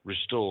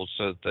restored,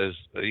 so there's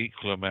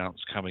equal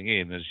amounts coming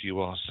in as you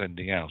are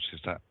sending out, if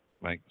that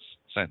makes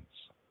sense.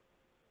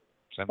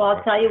 Well,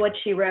 I'll tell you what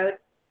she wrote.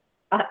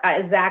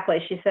 Exactly.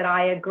 She said,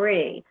 I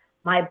agree.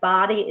 My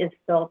body is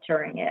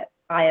filtering it.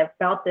 I have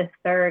felt this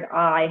third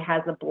eye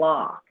has a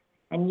block.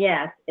 And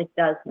yes, it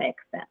does make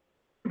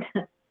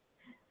sense.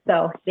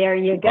 So there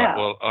you go. Right,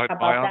 well, how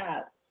about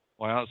that?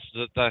 My answer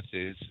to that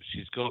is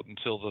she's got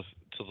until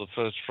the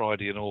first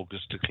Friday in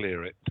August to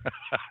clear it.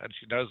 And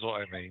she knows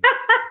what I mean.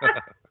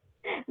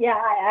 Yeah,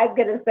 I'm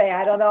going to say,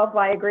 I don't know if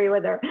I agree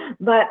with her,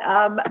 but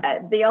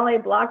the only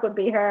block would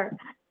be her.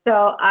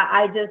 So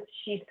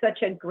she's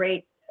such a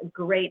great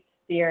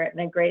spirit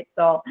and a great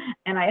soul.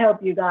 And I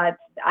hope you got,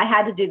 I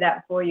had to do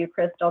that for you,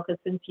 Crystal, because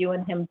since you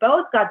and him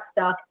both got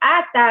stuck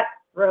at that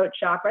throat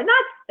chakra,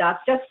 not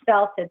stuck, just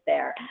felt it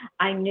there,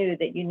 I knew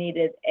that you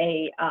needed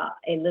a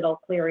little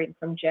clearing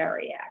from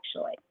Jerry,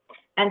 actually.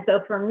 And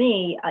so for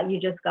me, you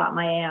just got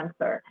my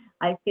answer.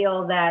 I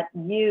feel that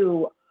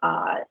you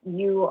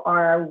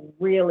are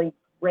really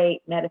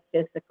great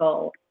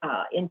metaphysical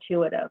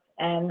intuitive,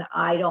 and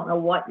I don't know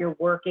what you're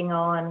working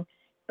on,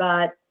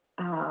 but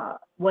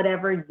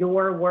whatever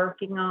you're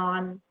working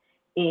on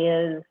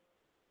is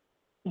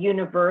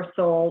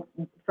universal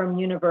from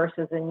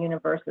universes and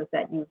universes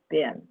that you've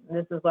been.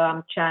 This is what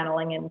I'm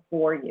channeling in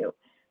for you.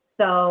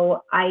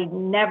 So I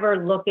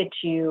never look at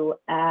you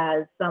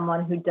as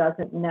someone who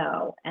doesn't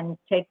know, and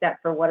take that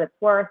for what it's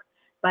worth,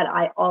 but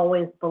I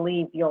always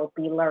believe you'll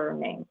be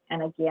learning.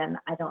 And again,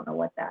 I don't know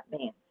what that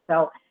means.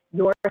 So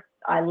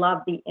I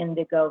love the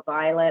indigo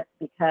violet,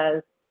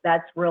 because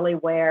that's really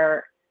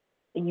where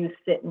you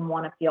sit and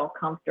want to feel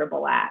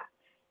comfortable at.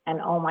 And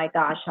oh my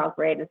gosh, how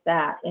great is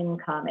that?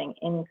 Incoming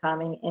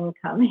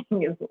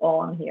is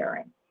all I'm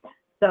hearing.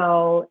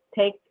 So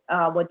take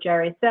what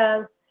Jerry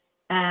says,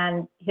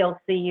 and he'll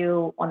see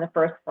you on the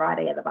first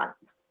Friday of the month.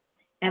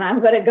 And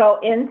I'm going to go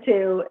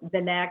into the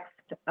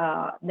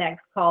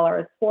next caller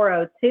is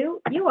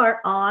 402. You are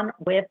on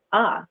with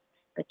us,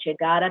 but you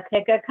got to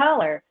pick a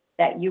color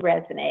that you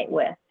resonate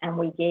with. And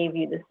we gave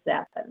you the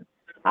 7.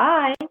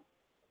 Hi.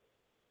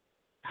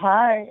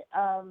 Hi.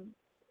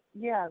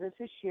 Yeah, this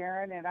is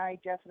Sharon, and I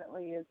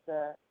definitely is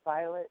the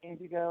violet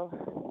indigo.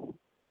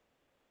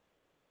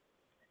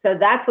 So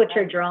that's what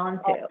you're drawn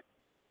to.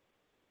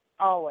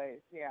 Always,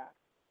 yeah.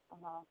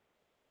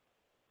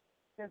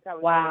 Since I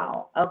was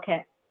wow.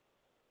 Okay.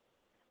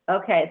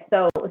 Okay.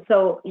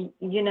 So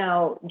you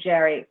know,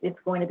 Jerry, it's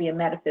going to be a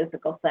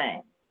metaphysical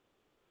thing.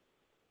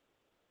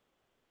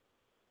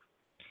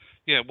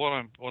 Yeah. What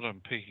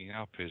I'm picking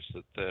up is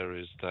that there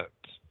is that.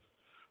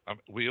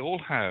 We all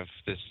have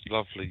this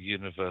lovely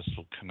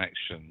universal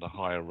connection, the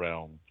higher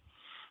realm,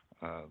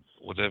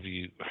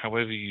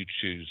 however you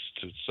choose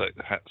to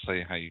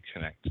say how you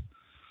connect.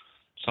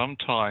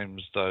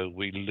 Sometimes, though,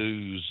 we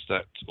lose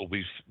that, or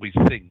we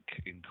think,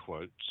 in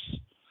quotes,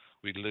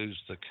 we lose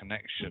the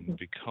connection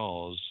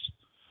because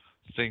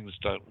things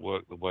don't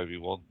work the way we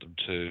want them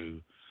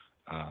to.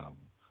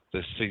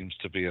 There seems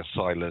to be a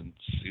silence,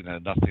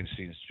 nothing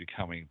seems to be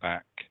coming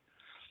back.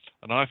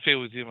 And I feel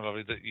with you, my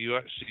lovely, that you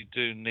actually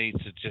do need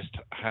to just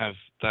have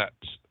that,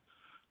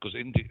 because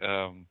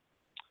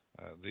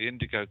the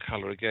indigo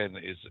color again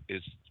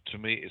is to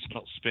me, it's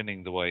not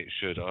spinning the way it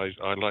should.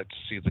 I like to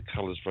see the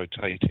colors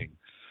rotating,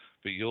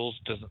 but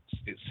yours doesn't.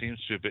 It seems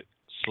to be a bit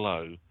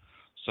slow.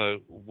 So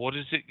what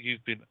is it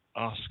you've been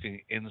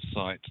asking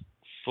insight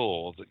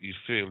for that you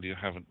feel you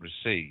haven't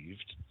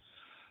received?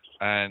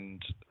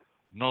 And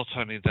not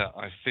only that,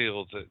 I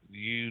feel that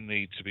you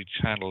need to be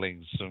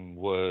channeling some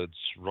words,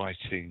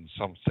 writing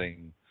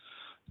something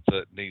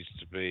that needs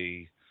to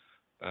be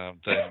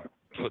then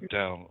put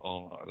down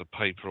on the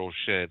paper or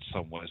shared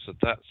somewhere. So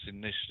that's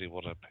initially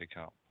what I pick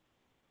up.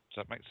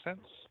 Does that make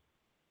sense?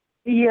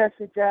 Yes,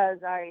 it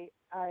does. I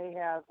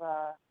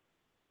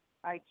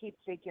keep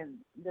thinking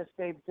the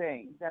same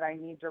thing, that I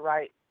need to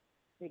write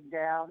things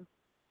down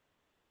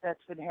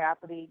that's been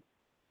happening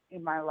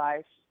in my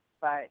life,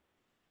 but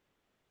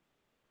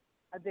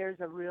there's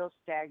a real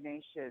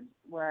stagnation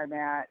where I'm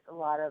at, a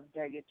lot of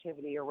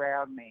negativity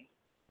around me.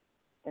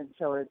 And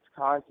so it's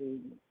causing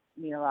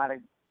me a lot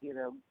of,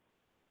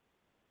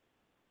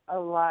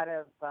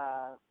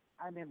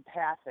 I'm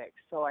empathic,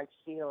 so I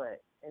feel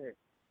it. And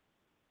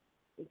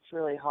it's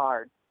really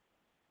hard.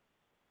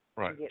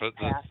 Right, but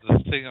the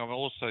thing I'm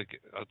also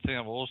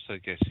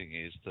getting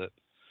is that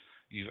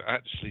you've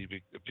actually,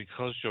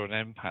 because you're an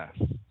empath,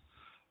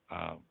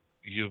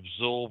 you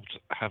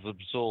have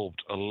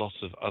absorbed a lot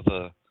of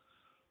other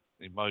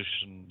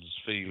emotions,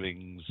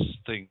 feelings,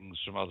 things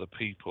from other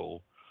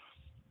people,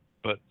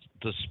 but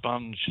the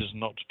sponge has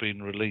not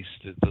been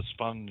released. The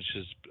sponge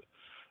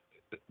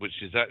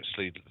which is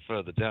actually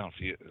further down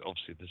for you.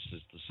 Obviously, this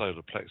is the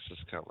solar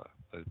plexus color,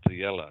 the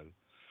yellow.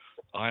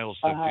 I also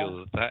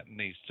feel that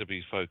needs to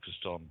be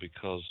focused on,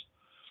 because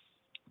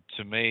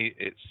to me,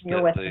 it's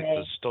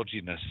the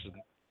stodginess.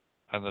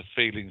 and the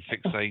feeling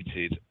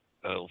fixated,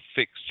 or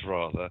fixed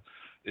rather,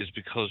 is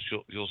because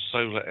your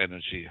solar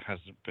energy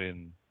hasn't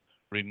been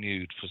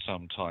renewed for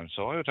some time.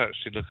 So I would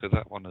actually look at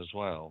that one as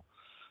well.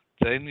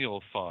 Then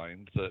you'll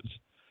find that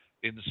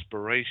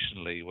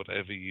inspirationally,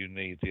 whatever you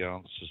need the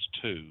answers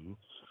to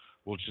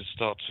will just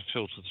start to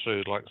filter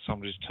through like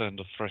somebody's turned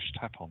a fresh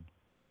tap on.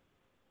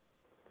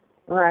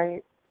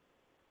 Right.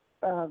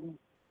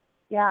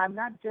 Yeah, I'm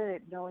not good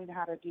at knowing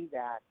how to do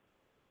that.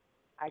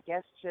 I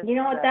guess just... You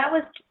know what, that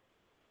was...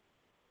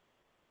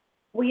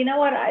 Well, you know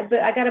what, I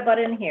got to butt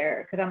in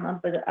here because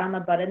I'm a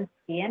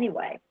butt-in-ski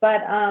anyway.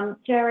 But,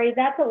 Jerry,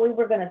 that's what we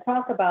were going to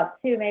talk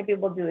about, too. Maybe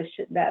we'll do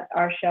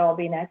our show will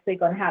be next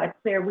week on how to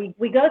clear.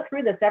 We go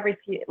through this every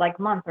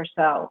month or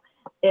so,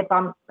 if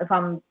I'm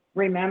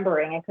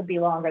remembering. It could be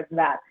longer than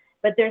that.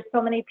 But there's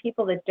so many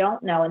people that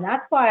don't know, and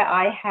that's why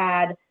I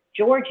had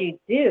Georgie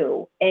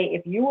do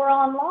if you were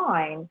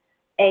online,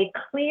 a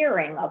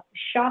clearing of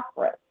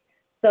chakras,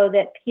 so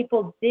that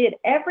people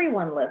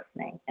everyone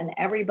listening and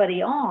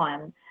everybody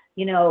on,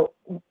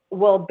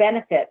 will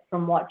benefit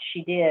from what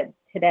she did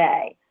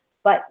today.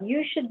 But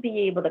you should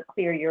be able to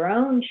clear your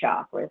own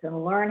chakras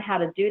and learn how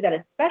to do that,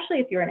 especially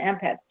if you're an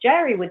empath.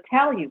 Jerry would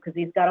tell you, because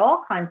he's got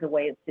all kinds of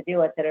ways to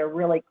do it that are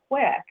really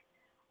quick,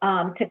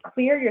 to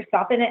clear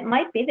yourself. And it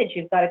might be that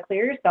you've got to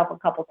clear yourself a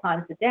couple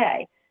times a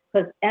day,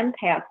 because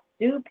empaths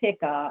do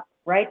pick up,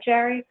 right,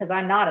 Jerry? Because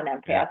I'm not an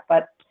empath,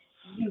 but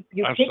you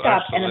pick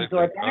up and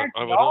absorb energy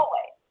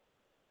always.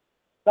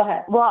 Go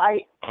ahead. Well, I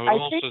would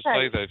also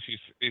say that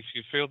if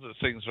you feel that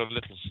things are a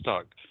little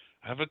stuck,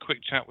 have a quick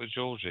chat with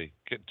Georgie.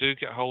 Get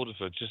hold of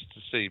her just to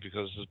see,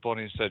 because as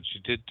Bonnie said, she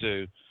did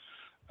do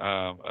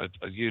a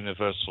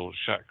universal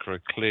chakra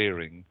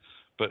clearing.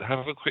 But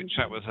have a quick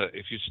chat with her.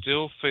 If you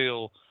still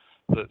feel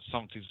that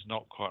something's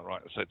not quite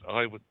right,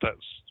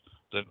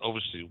 then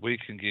obviously we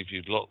can give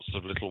you lots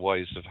of little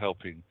ways of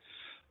helping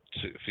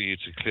for you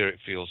to clear it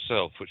for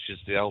yourself, which is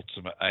the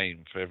ultimate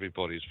aim for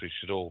everybody. Is we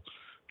should all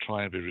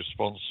try and be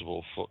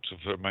responsible for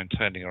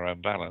maintaining our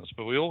own balance,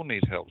 but we all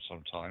need help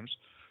sometimes.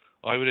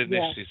 I would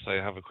initially say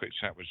have a quick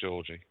chat with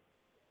Georgie.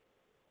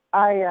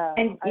 I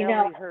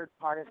only heard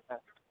part of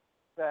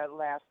the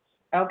last.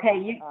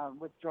 Okay,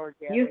 with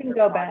Georgie. You can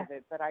go back.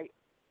 But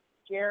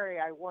Jerry,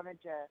 I wondered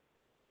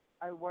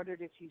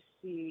if you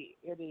see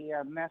any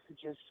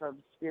messages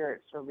from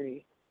spirits for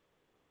me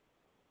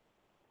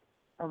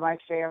or my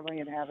family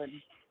in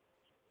heaven.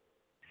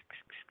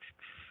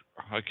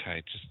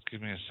 Okay, just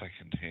give me a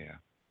second here.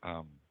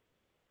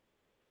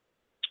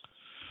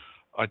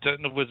 I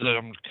don't know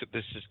whether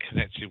this is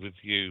connected with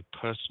you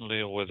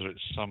personally or whether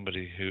it's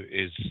somebody who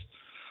is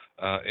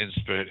in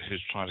spirit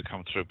who's trying to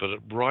come through.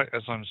 But right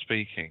as I'm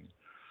speaking,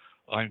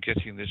 I'm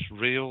getting this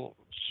real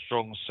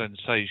strong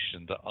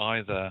sensation that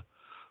either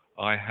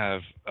I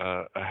have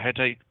a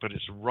headache, but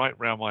it's right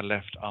round my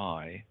left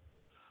eye,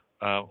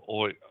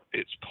 or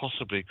it's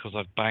possibly because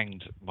I've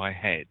banged my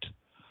head.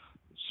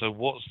 So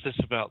what's this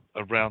about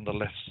around the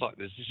left side?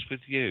 Is this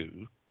with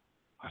you?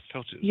 I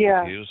felt it was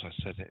with you as I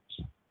said it.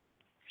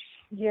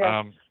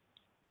 Yeah.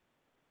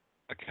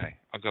 Okay,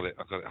 I got it.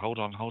 Hold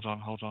on.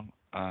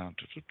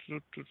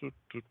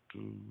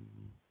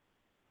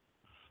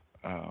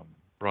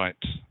 Right.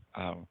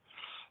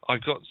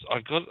 I've got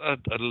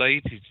a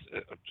lady.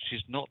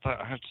 She's not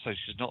that. I have to say,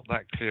 she's not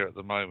that clear at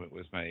the moment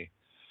with me.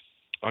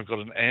 I've got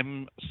an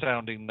M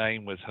sounding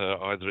name with her.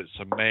 Either it's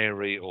a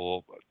Mary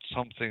or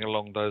something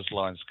along those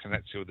lines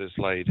connected with this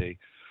lady.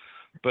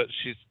 But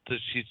she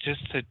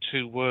just said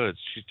two words.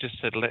 She just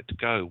said, let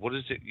go. What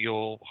is it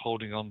you're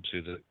holding on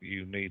to that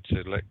you need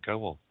to let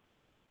go of?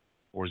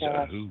 Or is it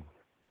a who?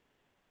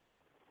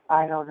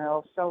 I don't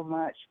know. So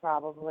much,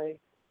 probably.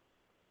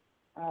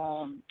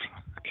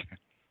 Okay.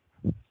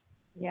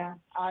 Yeah.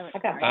 I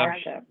got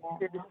Marsha.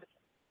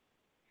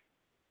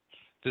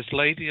 This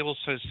lady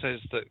also says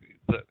that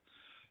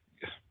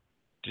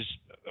just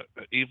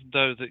even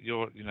though that you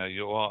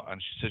are,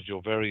 and she said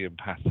you're very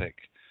empathic.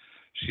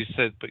 She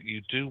said, but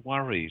you do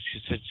worry.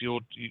 She said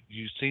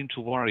you seem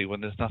to worry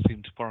when there's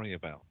nothing to worry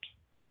about.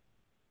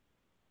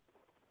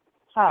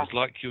 Huh. It's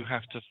like you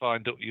have to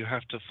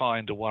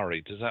find a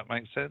worry. Does that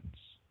make sense?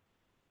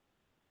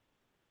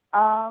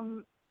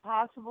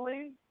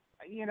 Possibly.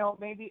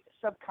 Maybe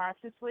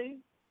subconsciously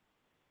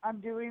I'm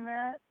doing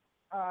that.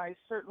 I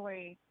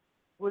certainly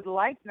would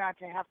like not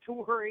to have to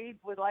worry,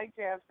 would like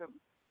to have some,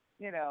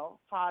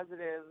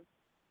 positive,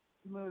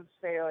 smooth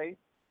sailing.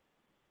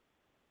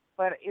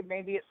 But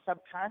maybe it's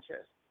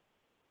subconscious.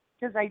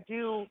 Because I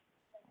do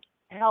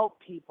help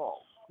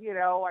people.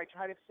 I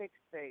try to fix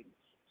things,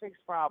 fix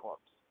problems.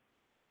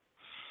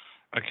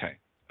 Okay.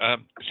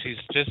 She's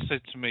just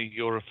said to me,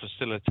 you're a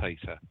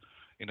facilitator.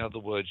 In other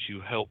words,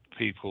 you help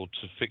people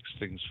to fix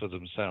things for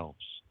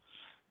themselves.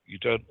 You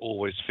don't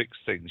always fix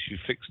things. You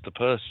fix the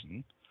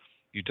person.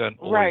 You don't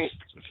always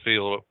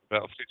feel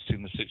about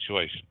fixing the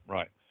situation.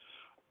 Right.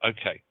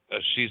 Okay.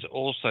 She's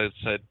also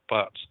said,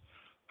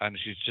 and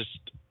she's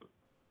just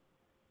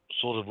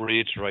sort of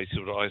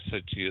reiterated what I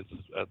said to you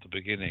at the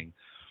beginning.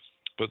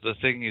 But the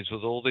thing is,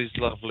 with all these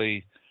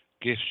lovely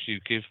gifts you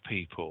give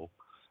people,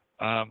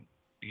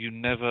 you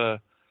never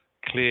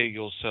clear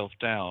yourself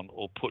down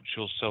or put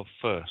yourself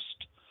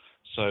first.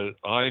 So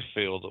I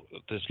feel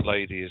that this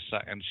lady is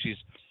that, and she's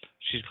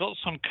got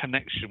some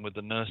connection with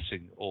the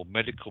nursing or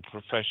medical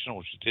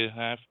professional. She did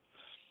have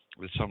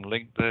with some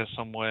link there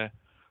somewhere,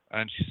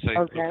 and she said,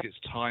 Okay. "Look, it's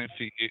time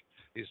for you.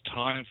 It's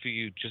time for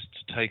you just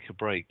to take a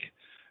break."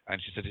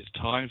 And she said, "It's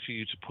time for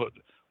you to put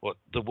what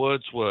the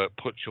words were.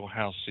 Put your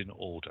house in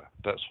order."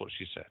 That's what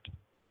she said.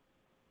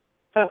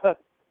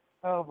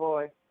 Oh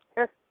boy,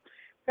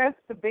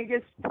 that's the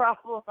biggest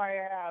problem I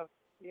have.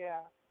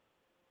 Yeah.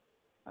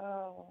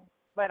 Oh,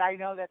 but I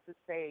know that's a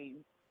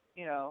saying.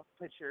 You know,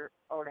 put your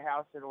own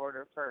house in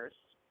order first.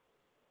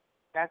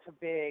 That's a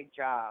big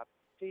job.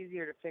 It's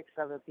easier to fix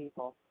other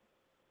people.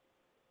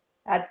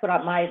 That's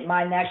what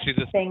my next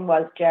thing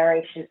was,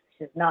 Jerry.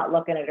 She's not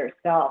looking at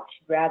herself.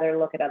 She'd rather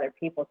look at other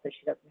people so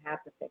she doesn't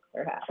have to fix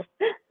her house.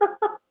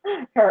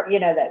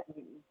 That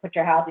put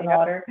your house in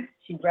order.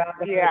 She'd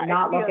rather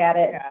not look at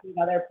it and see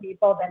other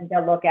people than to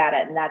look at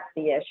it, and that's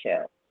the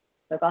issue.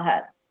 So go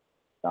ahead.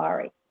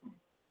 Sorry.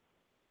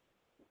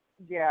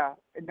 Yeah,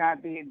 and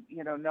not being,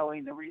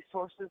 knowing the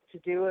resources to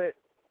do it.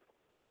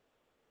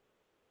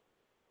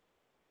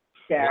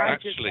 Yeah. Well,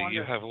 actually,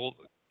 you have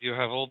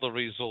all the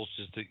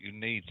resources that you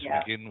need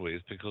to begin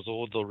with, because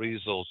all the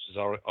resources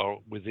are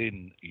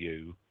within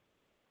you.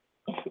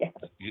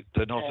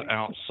 They're not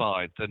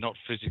outside. They're not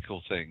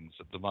physical things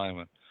at the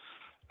moment.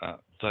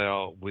 They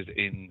are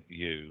within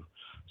you.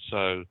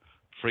 So,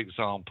 for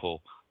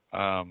example,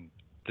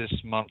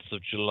 this month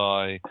of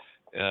July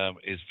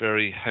is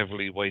very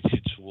heavily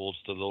weighted towards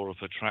the law of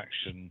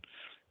attraction,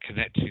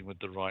 connecting with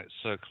the right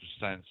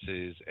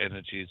circumstances,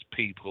 energies,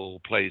 people,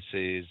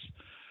 places.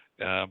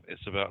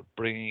 It's about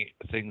bringing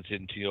things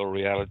into your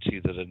reality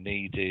that are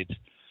needed.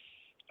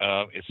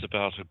 It's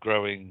about a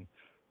growing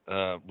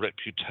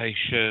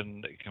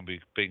reputation. It can be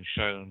being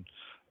shown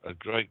a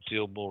great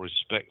deal more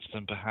respect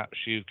than perhaps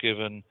you've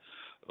given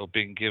or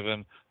been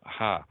given.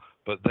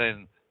 But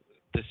then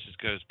this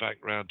goes back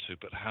round to,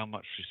 but how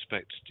much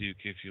respect do you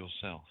give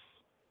yourself?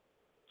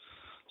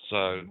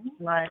 So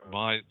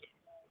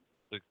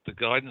the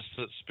guidance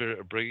that Spirit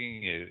are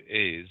bringing you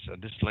is,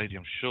 and this lady,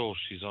 I'm sure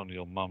she's on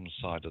your mum's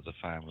side of the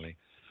family,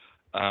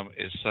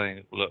 is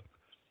saying, look,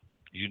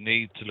 you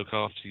need to look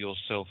after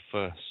yourself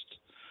first.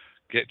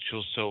 Get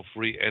yourself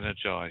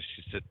re-energized.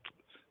 She said,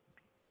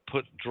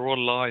 draw a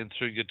line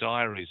through your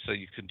diary so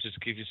you can just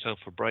give yourself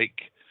a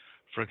break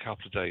for a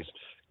couple of days.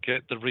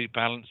 Get the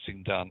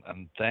rebalancing done,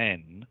 and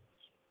then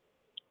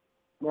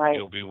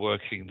you'll be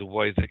working the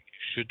way that you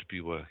should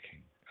be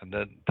working. And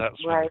then that's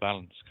when the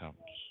balance comes.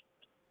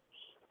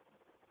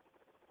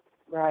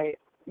 Right.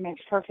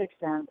 Makes perfect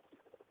sense.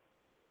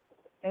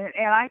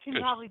 And I can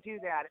probably do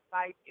that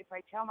if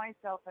I tell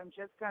myself I'm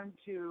just going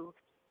to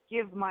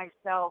give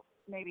myself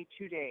maybe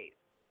 2 days,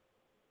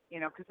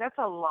 because that's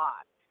a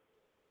lot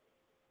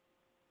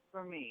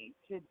for me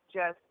to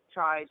just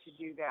try to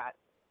do that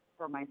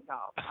for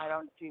myself. I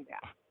don't do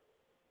that.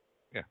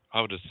 Yeah,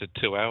 I would have said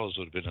 2 hours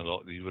would have been a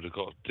lot. You would have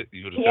done a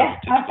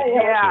difficult 2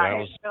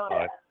 hours,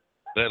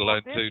 let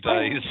alone 2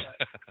 days.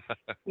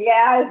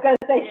 Yeah, I was going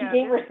to say she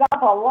gave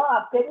herself a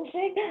lot, didn't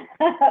she?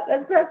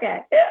 That's okay.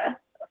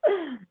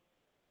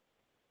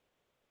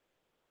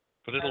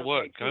 But it'll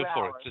work. Go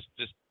for it.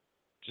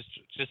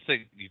 Just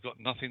think you've got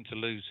nothing to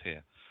lose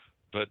here,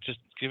 but just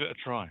give it a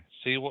try.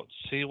 See what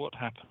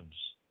happens.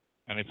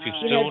 And if you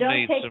still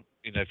need some,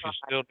 if you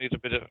still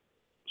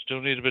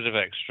need a bit of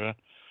extra,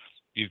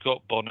 you've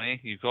got Bonnie,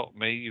 you've got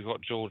me, you've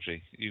got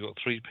Georgie. You've got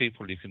 3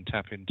 people you can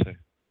tap into.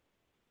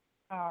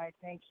 All right.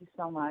 Thank you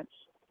so much.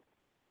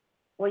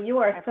 Well, you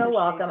are so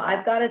welcome. That.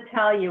 I've got to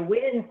tell you, we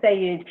didn't say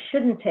you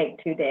shouldn't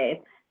take 2 days.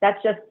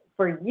 That's just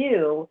for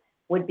you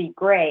would be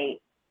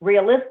great.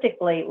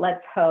 Realistically,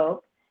 let's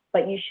hope,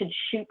 but you should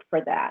shoot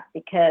for that,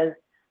 because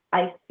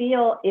I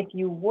feel if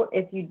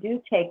you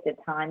do take the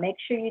time, make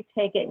sure you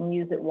take it and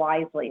use it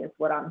wisely is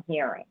what I'm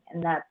hearing.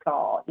 And that's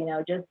all,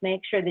 just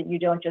make sure that you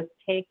don't just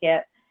take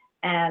it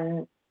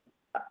and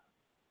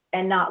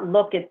not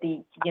look at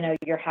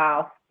your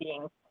house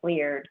being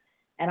cleared.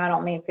 And I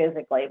don't mean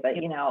physically, but,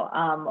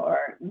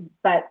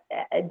 but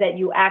that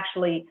you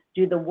actually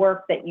do the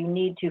work that you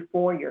need to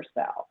for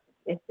yourself,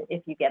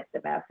 if you get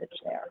the message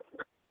there.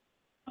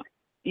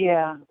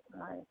 Yeah,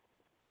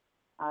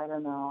 I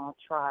don't know. I'll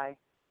try.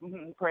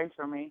 Pray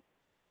for me.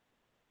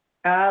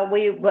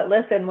 But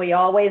listen, we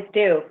always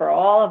do for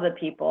all of the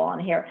people on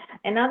here.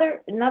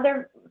 Another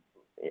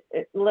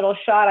little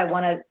shot I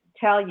want to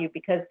tell you,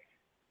 because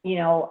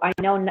I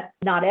know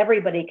not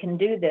everybody can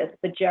do this,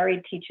 but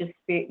Jerry teaches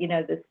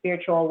the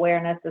spiritual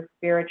awareness, the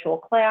spiritual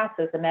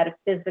classes, the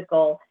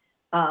metaphysical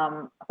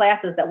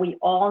classes that we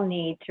all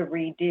need to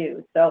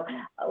redo. So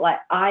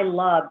I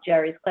love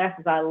Jerry's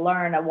classes. I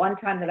learned at one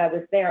time that I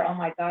was there, oh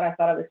my God, I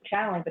thought I was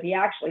channeling, but he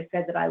actually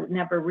said that I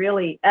never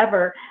really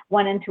ever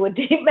went into a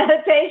deep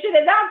meditation,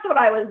 and that's what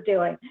I was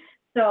doing.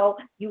 So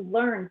you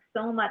learn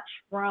so much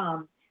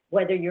from,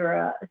 whether you're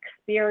an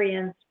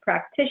experienced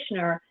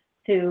practitioner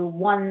to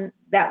one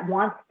that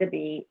wants to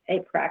be a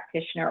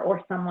practitioner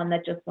or someone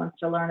that just wants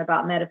to learn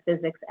about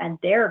metaphysics and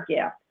their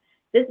gift.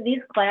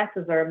 These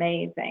classes are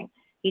amazing.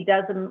 He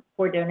does them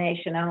for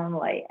donation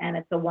only, and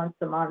it's a once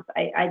a month.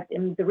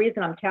 And the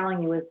reason I'm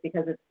telling you is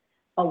because it's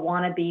a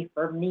wannabe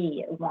for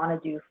me, a wanna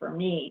do for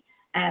me.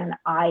 And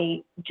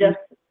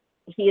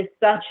he is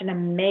such an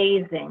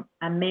amazing,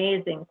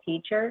 amazing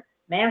teacher,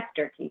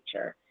 master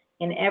teacher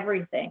in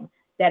everything,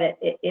 that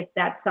if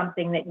that's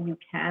something that you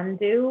can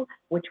do,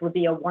 which would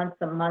be a once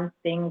a month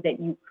thing that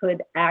you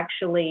could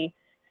actually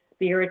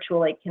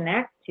spiritually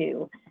connect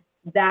to,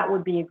 that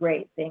would be a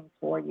great thing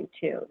for you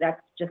too.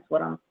 That's just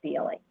what I'm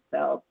feeling.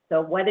 So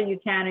whether you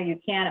can or you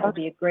can't, it would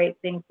be a great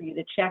thing for you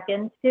to check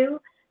into,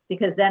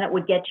 because then it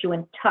would get you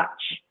in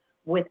touch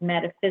with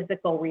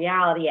metaphysical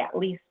reality at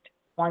least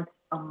once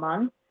a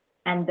month,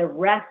 and the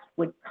rest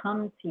would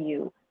come to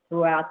you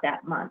throughout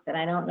that month. And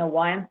I don't know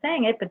why I'm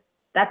saying it, but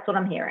that's what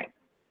I'm hearing.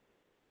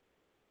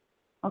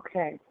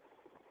 Okay.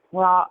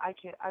 Well,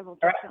 I will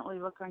definitely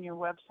look on your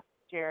website,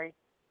 Jerry.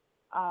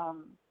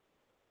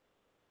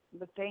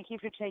 But thank you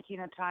for taking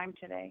the time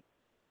today.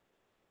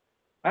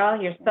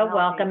 Well, you're so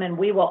welcome, and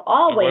we will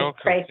always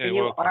pray for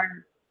you.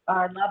 Welcome.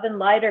 Our love and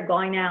light are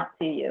going out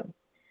to you.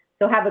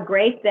 So have a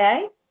great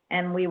day,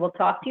 and we will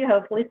talk to you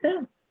hopefully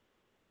soon.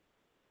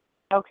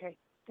 Okay.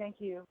 Thank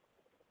you.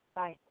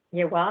 Bye.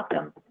 You're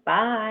welcome.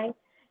 Bye.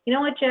 You know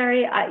what,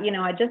 Jerry?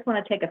 I just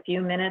want to take a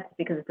few minutes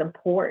because it's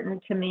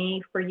important to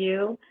me, for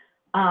you,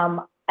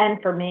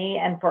 and for me,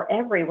 and for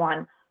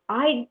everyone.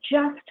 I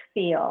just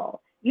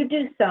feel you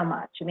do so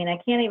much. I mean, I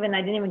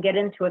didn't even get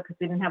into it because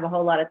we didn't have a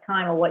whole lot of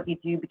time of what you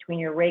do between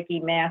your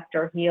Reiki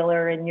master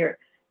healer and you're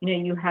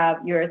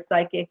a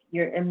psychic,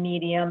 you're a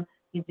medium,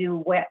 you do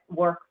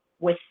work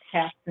with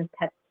tests and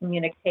pet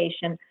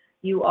communication.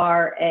 You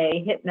are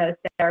a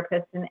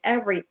hypnotherapist and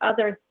every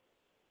other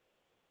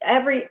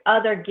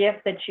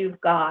gift that you've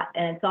got,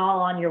 and it's all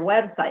on your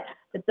website.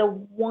 But the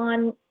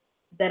one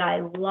that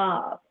I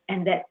love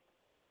and that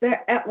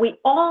we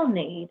all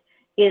need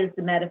is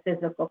the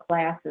metaphysical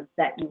classes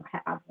that you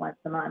have once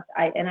a month.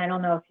 I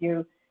don't know if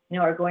you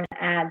are going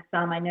to add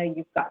some. I know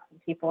you've got some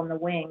people in the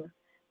wings,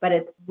 but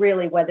it's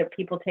really whether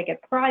people take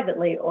it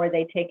privately or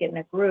they take it in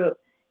a group.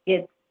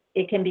 It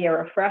can be a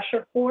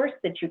refresher course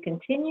that you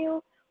continue,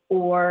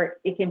 or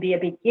it can be a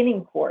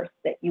beginning course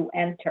that you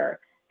enter.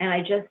 And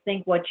I just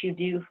think what you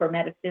do for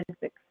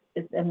metaphysics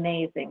is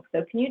amazing.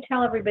 So can you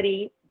tell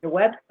everybody your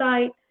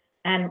website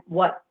and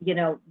what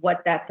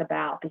that's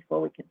about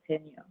before we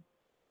continue?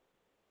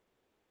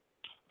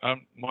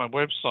 My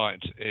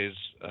website is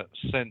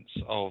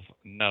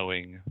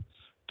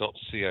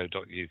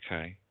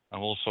senseofknowing.co.uk.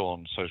 I'm also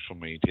on social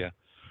media,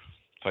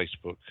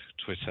 Facebook,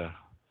 Twitter,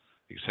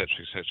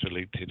 etc.,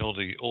 LinkedIn,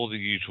 all the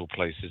usual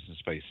places and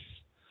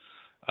spaces.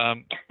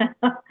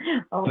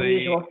 All the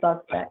usual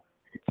suspects.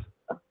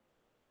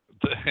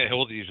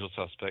 All the usual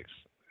suspects.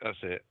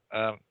 That's it.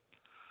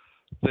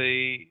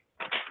 The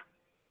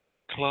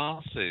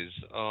classes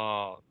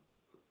are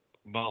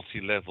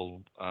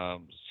multi-level.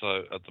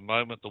 So at the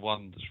moment, the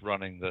one that's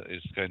running that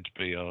is going to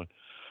be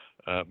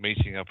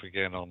meeting up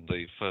again on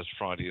the first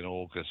Friday in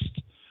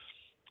August.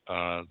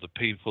 The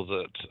people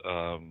that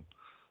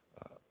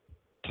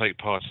take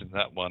part in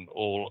that one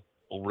all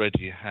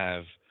already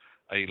have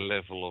a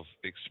level of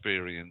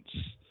experience,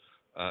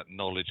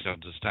 knowledge,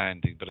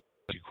 understanding. But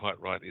as you quite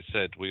rightly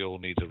said, we all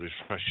need a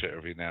refresher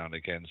every now and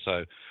again.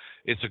 So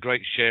it's a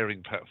great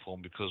sharing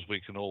platform because we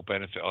can all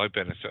benefit. I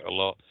benefit a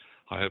lot.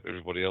 I hope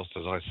everybody else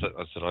does. I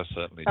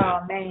certainly do. Oh,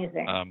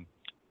 amazing.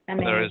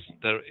 Amazing.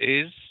 There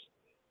is.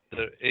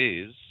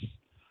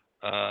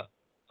 I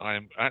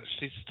am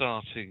actually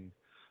starting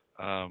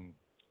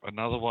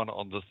another one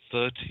on the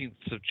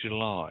 13th of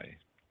July.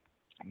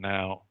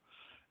 Now,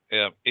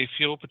 if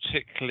you're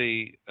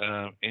particularly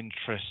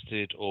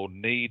interested or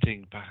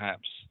needing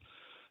perhaps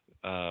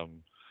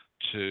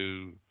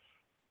to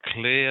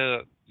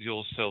clear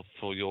yourself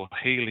for your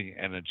healing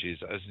energies,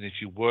 as in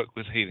if you work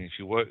with healing, if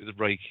you work with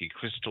Reiki,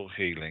 crystal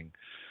healing,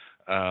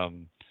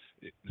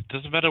 it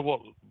doesn't matter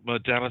what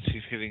modality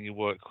of healing you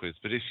work with,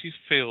 but if you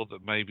feel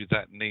that maybe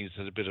that needs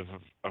a bit of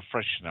a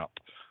freshen up,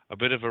 a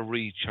bit of a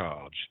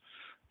recharge,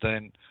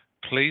 then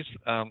please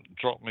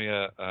drop me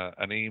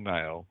an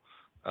email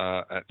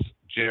at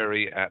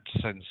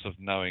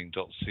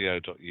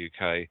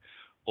jerry@senseofknowing.co.uk,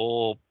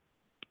 or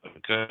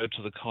go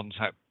to the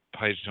contact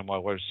page on my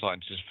website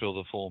and just fill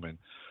the form in.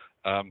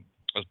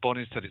 As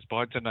Bonnie said, it's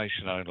by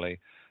donation only.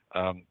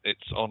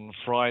 It's on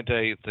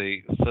Friday,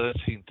 the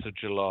 13th of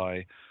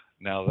July.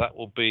 Now, that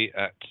will be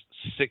at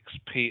 6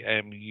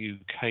 p.m.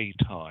 UK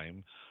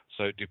time.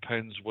 So it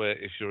depends where,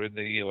 if you're in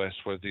the US,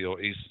 whether you're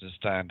Eastern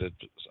Standard,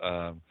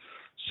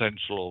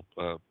 Central,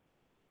 or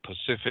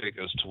Pacific,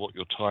 as to what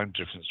your time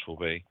difference will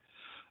be.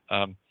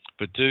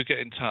 But do get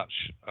in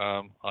touch.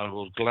 I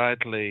will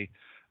gladly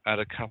add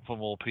a couple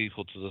more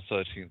people to the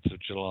 13th of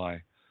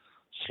July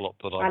slot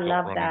that I've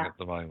got running at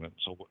the moment.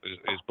 So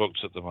it's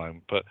booked at the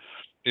moment. But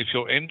if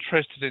you're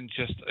interested in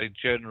just a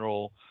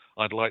general,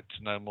 I'd like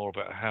to know more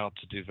about how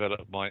to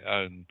develop my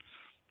own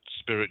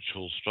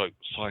spiritual stroke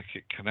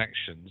psychic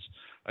connections,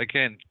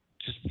 again,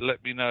 just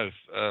let me know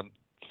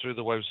through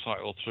the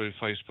website or through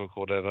Facebook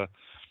or whatever,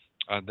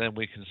 and then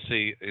we can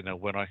see,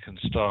 when I can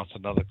start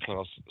another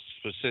class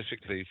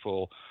specifically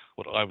for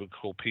what I would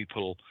call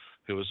people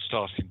who are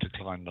starting to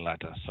climb the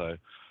ladder. So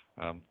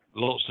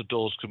lots of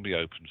doors can be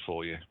opened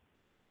for you.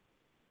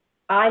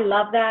 I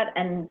love that,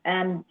 and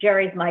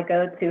Jerry's my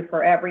go-to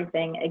for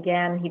everything.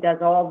 Again, he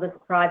does all this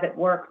private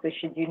work, so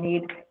should you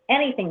need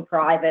anything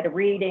private, a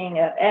reading,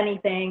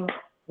 anything,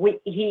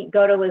 he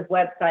go to his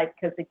website,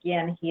 because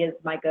again, he is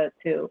my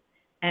go-to.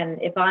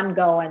 And if I'm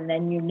going,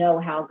 then you know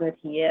how good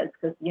he is,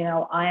 because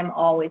I am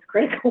always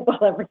critical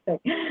about everything,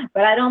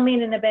 but I don't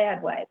mean in a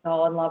bad way. It's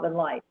all in love and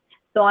light.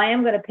 So I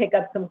am going to pick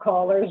up some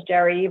callers,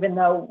 Jerry, even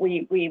though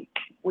we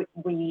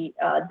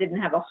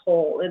didn't have a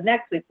whole.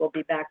 Next week we'll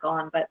be back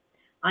on, but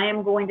I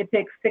am going to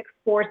pick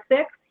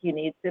 646. You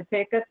need to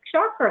pick a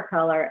chakra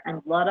color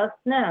and let us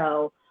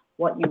know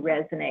what you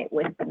resonate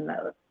with the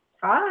most.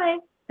 Hi,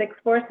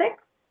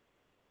 646.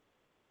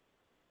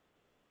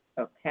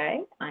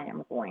 Okay, I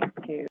am going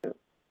to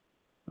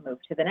move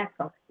to the next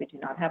one because we do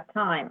not have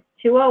time.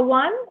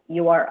 201,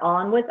 you are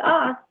on with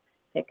us.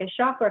 Pick a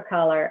chakra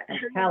color and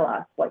tell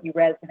us what you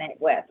resonate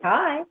with.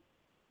 Hi.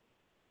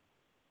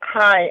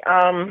 Hi.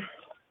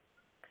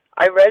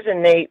 I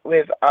resonate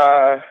with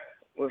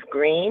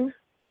green.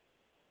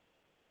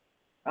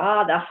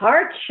 Ah, the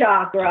heart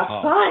chakra,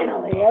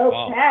 finally.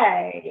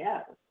 Okay,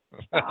 yes.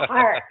 The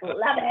heart,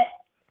 love it.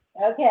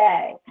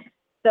 Okay.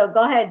 So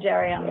go ahead,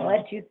 Jerry. I'm going to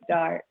let you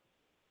start.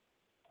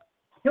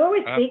 Who are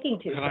we speaking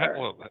to, sir?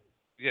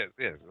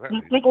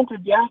 I'm speaking to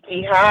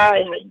Jackie. Hi, how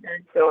you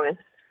guys doing?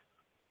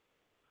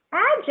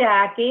 Hi,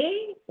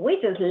 Jackie. We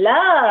just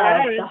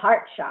love the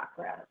heart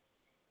chakra.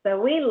 So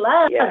we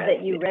love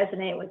that you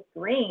resonate with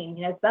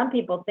green. Some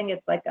people think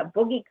it's like a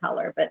boogie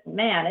color, but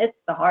man, it's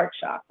the heart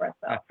chakra.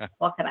 So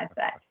what can I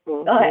say?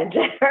 Go ahead,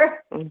 Jerry.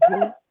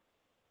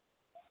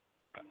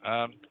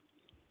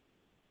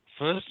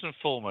 First and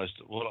foremost,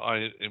 what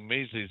I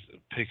immediately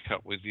pick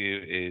up with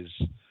you is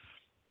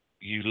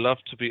you love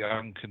to be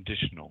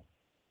unconditional.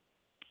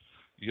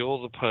 You're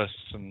the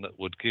person that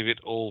would give it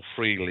all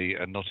freely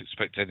and not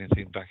expect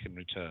anything back in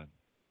return.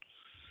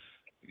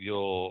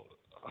 Your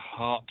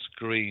heart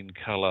green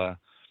color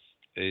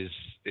is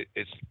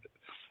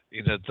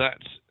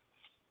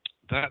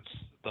that's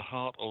the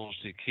heart.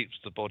 Obviously keeps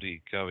the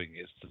body going.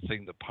 It's the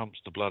thing that pumps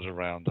the blood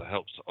around, that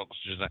helps to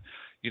oxygenate.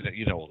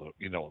 All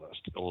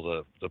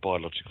the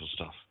biological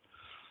stuff.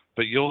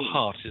 But your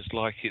heart is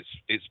like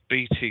it's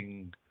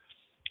beating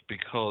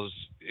because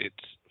it's,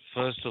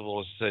 first of all,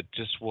 as I said,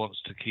 just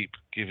wants to keep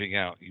giving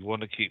out. You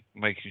want to keep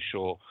making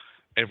sure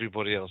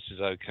everybody else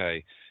is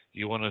okay.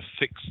 You want to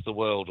fix the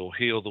world or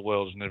heal the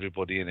world and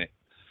everybody in it,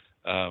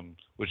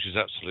 which is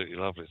absolutely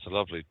lovely. It's a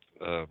lovely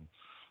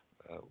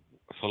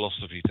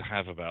philosophy to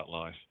have about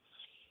life.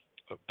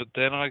 But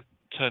then I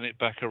turn it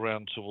back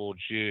around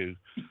towards you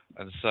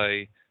and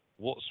say,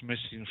 what's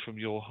missing from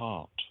your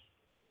heart?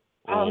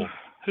 Or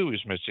who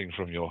is missing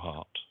from your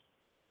heart?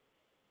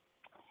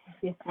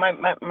 My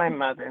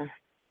mother.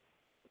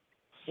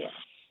 Yeah.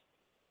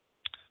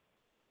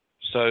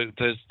 So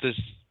there's this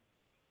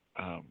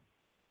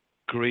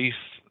grief,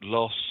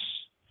 loss,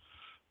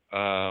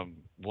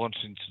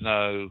 wanting to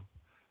know.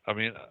 I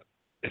mean,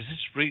 is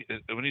this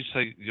when you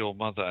say your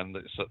mother and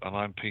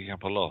I'm picking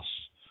up a loss?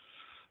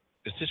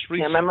 Is this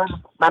recent? Yeah,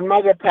 my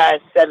mother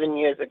passed 7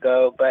 years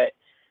ago, but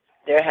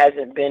there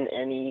hasn't been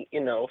any,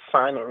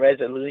 final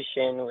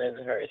resolution with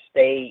her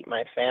estate.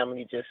 My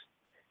family just,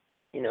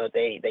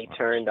 they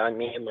turned on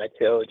me and my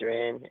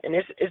children, and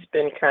it's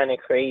been kind of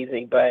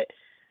crazy. But,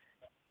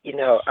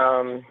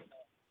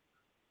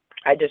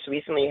 I just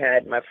recently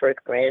had my first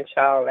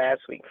grandchild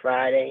last week,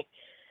 Friday,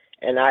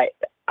 and I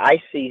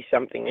see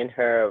something in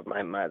her of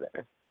my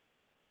mother.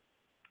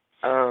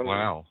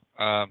 Wow.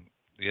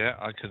 Yeah,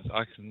 I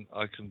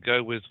can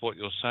go with what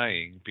you're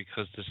saying,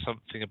 because there's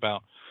something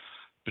about,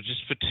 but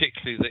just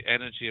particularly the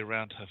energy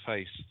around her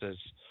face.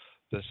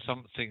 There's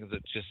something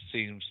that just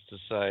seems to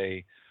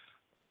say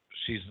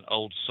she's an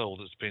old soul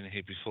that's been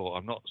here before.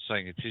 I'm not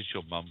saying it is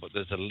your mum, but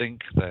there's a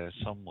link there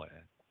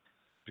somewhere.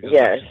 Because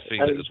I can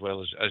feel it as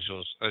well as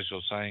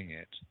you're saying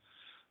it.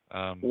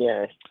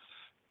 Yes.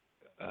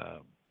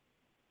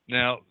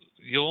 Now,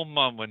 your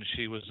mum, when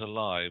she was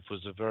alive,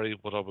 was a very,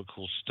 what I would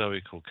call,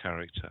 stoical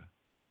character.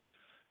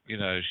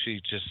 She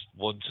just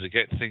wanted to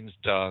get things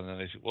done,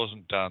 and if it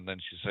wasn't done, then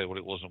she'd say, well,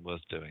 it wasn't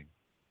worth doing.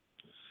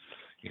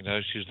 She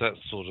was that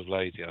sort of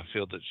lady. I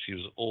feel that she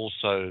was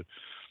also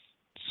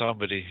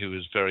somebody who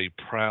was very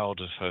proud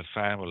of her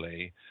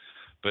family,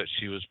 but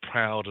she was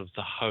proud of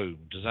the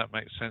home. Does that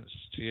make sense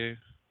to you?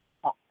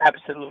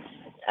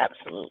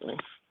 Absolutely.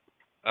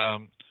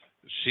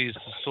 She's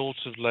the sort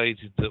of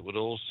lady that would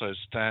also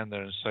stand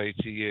there and say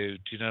to you,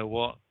 do you know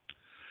what?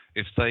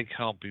 If they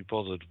can't be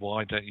bothered,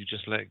 why don't you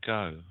just let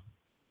go?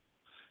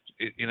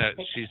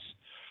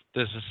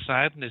 There's a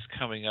sadness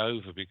coming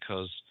over,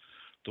 because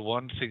the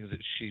one thing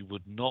that she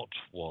would not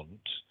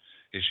want,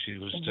 if she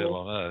was still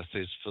on Earth,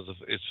 is for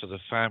the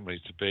family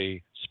to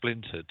be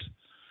splintered.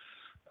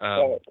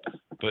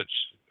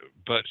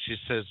 But she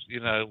says,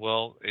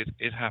 well,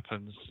 it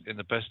happens in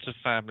the best of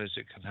families.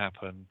 It can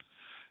happen.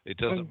 It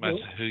doesn't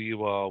matter who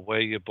you are, where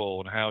you're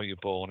born, how you're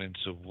born,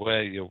 into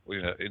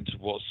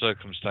what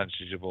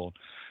circumstances you're born.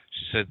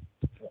 She said,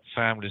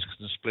 families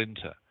can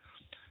splinter.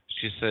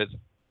 She said,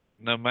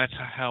 no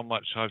matter how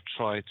much I've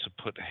tried to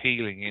put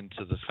healing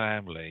into the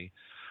family,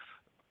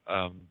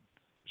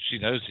 she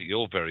knows that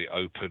you're very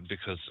open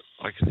because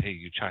I can hear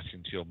you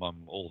chatting to your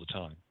mum all the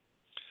time.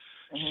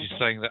 She's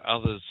saying that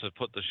others have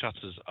put the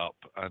shutters up,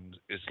 and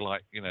it's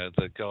like,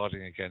 they're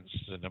guarding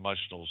against an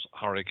emotional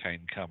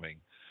hurricane coming.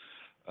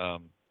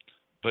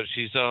 But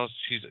she's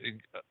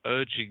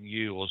urging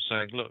you or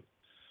saying, look,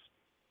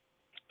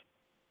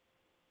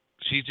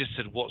 she just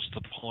said, what's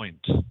the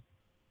point?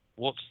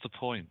 What's the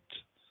point?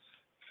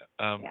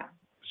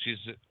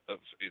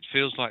 It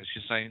feels like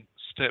she's saying,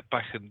 step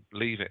back and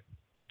leave it.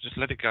 Just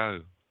let it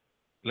go.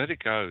 Let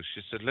it go.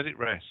 She said, let it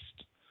rest.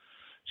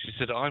 She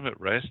said, I'm at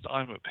rest.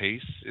 I'm at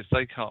peace. If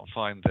they can't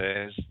find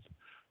theirs,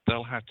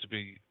 they'll have to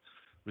be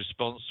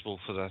responsible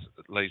for that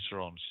later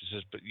on. She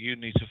says, but you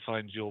need to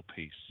find your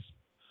peace.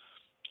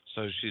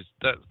 So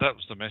that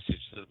was the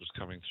message that was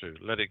coming through.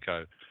 Let it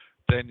go.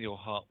 Then your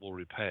heart will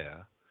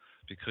repair,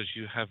 because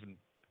you haven't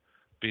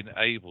been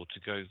able to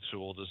go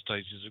through all the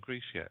stages of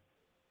grief yet.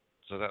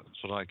 So that's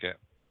what I get.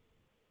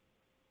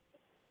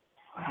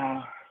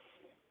 Wow.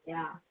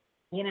 Yeah.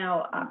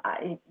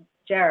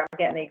 Jared, I'm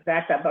getting the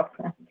exact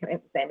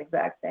same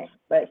exact thing.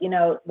 But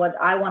what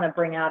I want to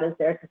bring out is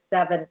there's a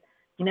 7.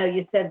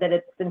 You said that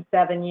it's been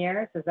 7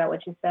 years. Is that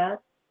what you said?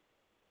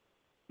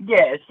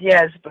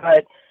 Yes,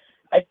 but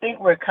I think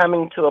we're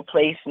coming to a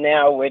place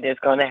now where there's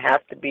going to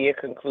have to be a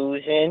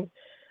conclusion.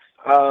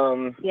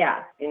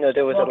 Yeah.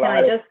 There was a lot. Can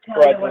I just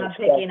tell you what I'm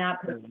picking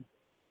up?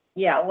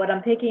 Yeah, what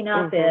I'm picking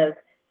up is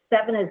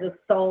 7 is a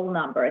soul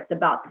number. It's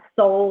about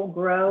soul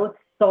growth,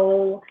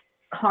 soul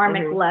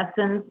karmic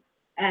lessons,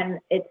 and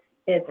it's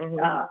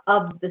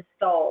of the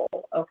soul.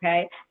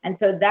 Okay, and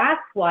so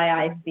that's why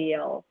I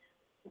feel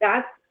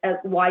that's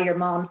why your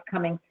mom's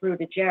coming through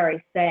to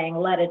Jerry saying,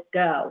 let it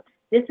go.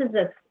 This is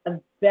a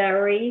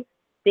very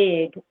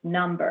big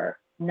number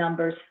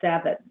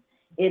 7.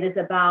 It is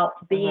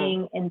about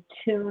being in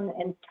tune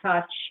and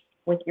touch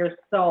with your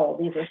soul.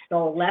 These are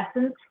soul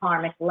lessons,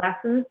 karmic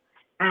lessons,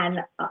 and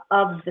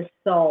of the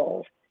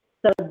soul.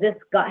 So this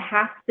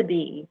has to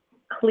be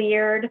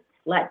cleared,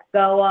 let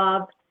go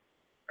of,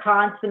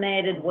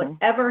 consummated,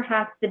 whatever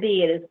has to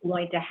be, it is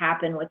going to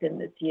happen within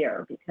this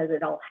year, because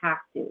it'll have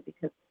to,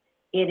 because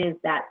it is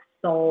that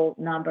soul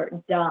number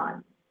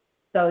done.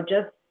 So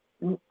just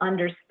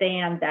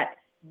understand that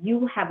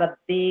you have a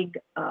big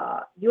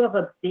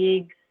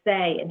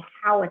say in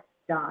how it's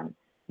done.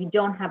 You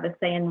don't have a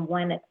say in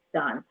when it's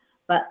done,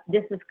 but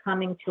this is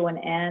coming to an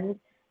end.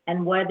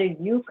 And whether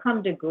you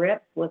come to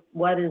grips with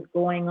what is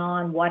going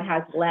on, what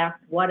has left,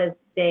 what has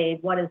stayed,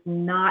 what is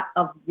not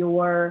of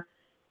your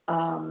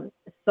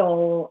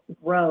soul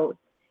growth,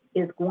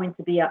 is going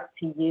to be up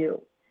to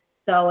you.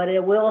 So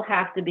it will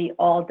have to be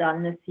all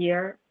done this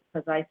year,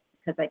 because I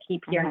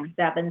keep hearing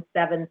 7,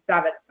 7,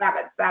 7,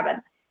 7,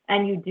 7.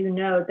 And you do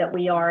know that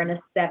we are in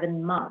a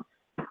 7 month,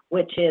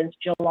 which is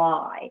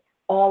July,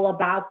 all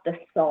about the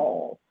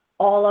soul,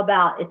 all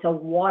about, it's a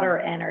water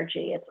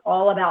energy. It's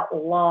all about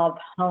love,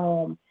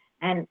 home.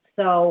 And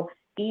so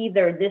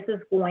either this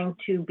is going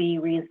to be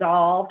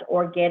resolved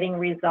or getting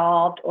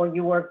resolved, or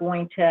you are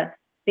going to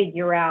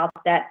figure out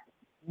that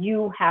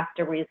you have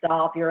to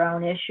resolve your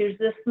own issues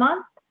this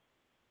month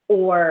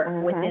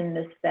or within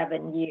the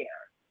 7 years.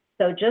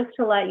 So just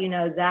to let you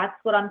know, that's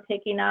what I'm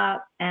picking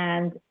up.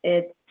 And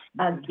it's,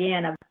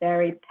 again, a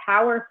very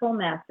powerful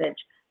message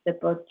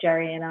that both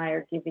Jerry and I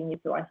are giving you.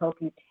 So I hope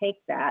you take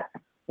that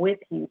with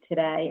you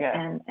today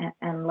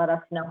and let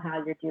us know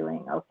how you're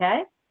doing,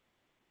 okay?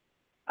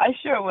 I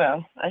sure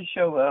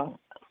will.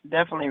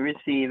 Definitely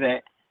receive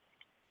it.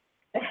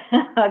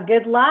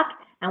 Good luck,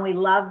 and we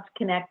loved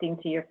connecting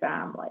to your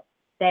family.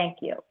 Thank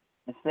you.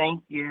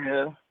 Thank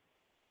you.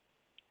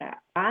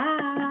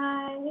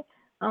 Bye.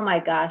 Oh my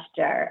gosh,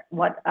 Jared,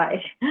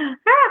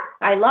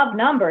 I love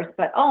numbers,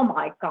 but oh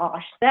my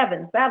gosh,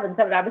 7, 7,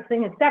 7. I was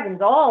thinking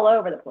 7s all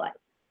over the place.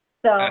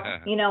 So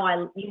you know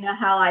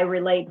how I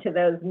relate to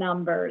those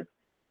numbers,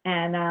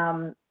 and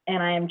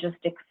I am just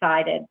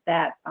excited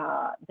that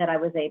I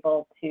was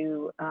able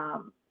to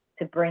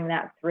bring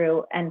that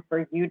through, and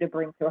for you to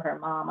bring through her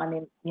mom. I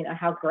mean,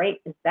 how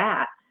great is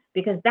that?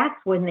 Because that's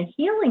when the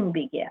healing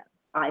begins,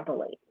 I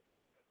believe.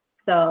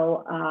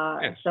 So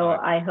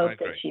I hope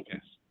that she.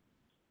 Yes.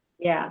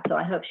 Yeah, so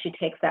I hope she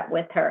takes that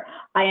with her.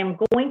 I am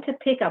going to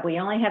pick up. We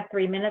only have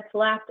 3 minutes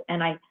left,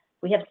 and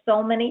we have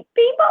so many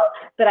people,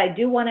 but I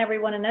do want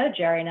everyone to know,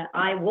 Jerry, and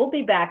I will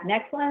be back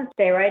next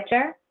Wednesday, right,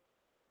 Jerry?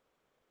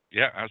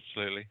 Yeah,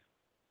 absolutely.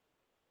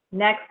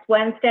 Next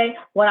Wednesday,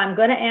 what I'm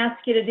going to ask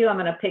you to do, I'm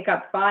going to pick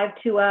up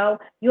 520.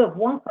 You have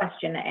one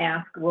question to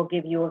ask. We'll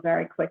give you a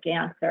very quick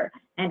answer.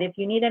 And if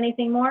you need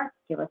anything more,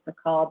 give us a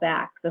call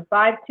back. So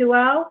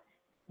 520,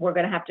 we're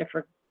going to have to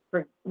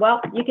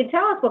Well, you can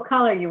tell us what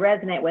color you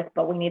resonate with,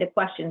 but we need a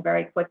question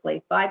very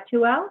quickly.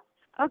 520?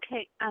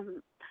 Okay.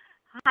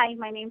 Hi,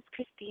 my name's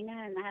Christina,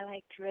 and I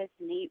like to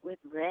resonate with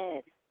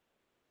red.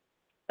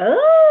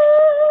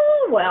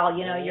 Oh, well,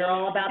 you know, you're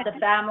all about the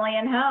family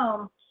and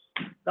home.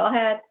 Go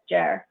ahead,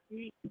 Jer.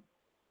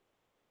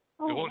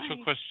 Oh, What's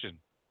your question?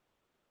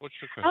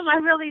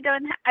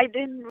 I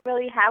didn't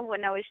really have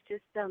one. I was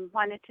just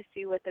wanted to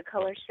see what the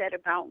color said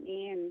about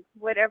me and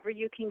whatever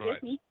you can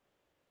give me.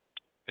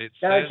 It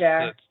says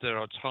that there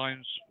are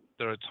times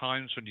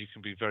when you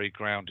can be very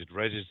grounded.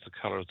 Red is the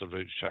color of the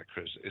root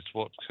chakras. It's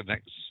what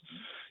connects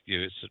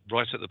you. It's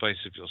right at the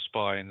base of your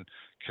spine,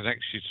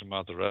 connects you to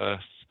Mother Earth.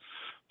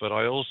 But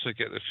I also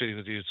get the feeling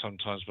with you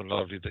sometimes, my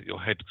lovely, that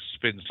your head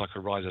spins like a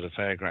ride at a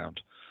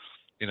fairground.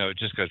 You know, it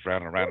just goes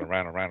round and round and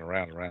round and round and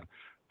round and round.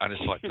 And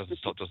it's like doesn't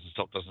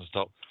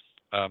stop.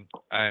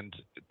 And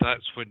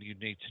that's when you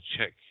need to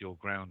check your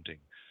grounding.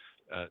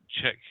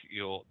 Check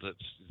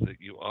that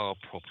you are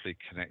properly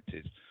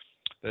connected.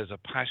 There's a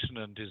passion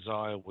and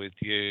desire with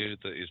you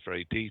that is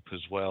very deep as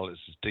well.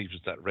 It's as deep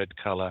as that red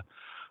color.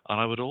 And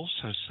I would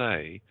also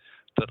say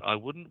that I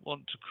wouldn't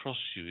want to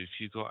cross you if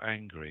you got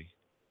angry.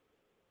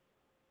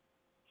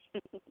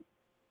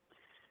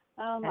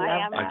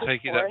 I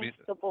take it that means.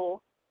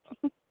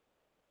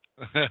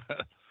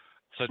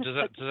 So does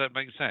that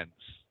make sense?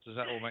 Does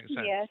that all make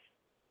sense? Yes,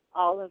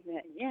 all of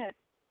it. Yes.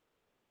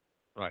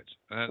 Right,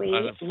 and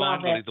then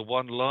finally, the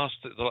last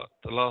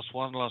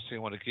thing I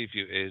want to give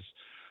you is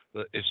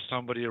that if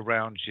somebody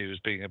around you is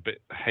being a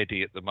bit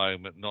heady at the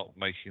moment, not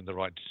making the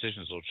right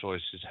decisions or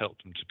choices,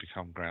 help them to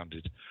become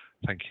grounded.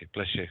 Thank you.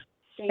 Bless you.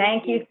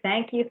 Thank you.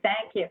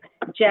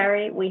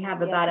 Jerry, we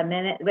have about a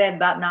minute. We have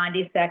about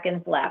 90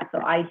 seconds left. So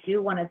I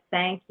do want to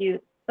thank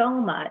you so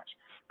much.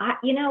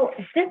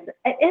 This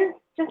is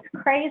just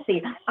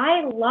crazy.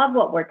 I love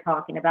what we're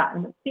talking about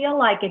and feel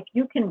like if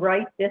you can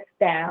write this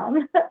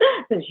down,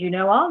 because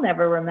I'll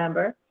never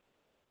remember,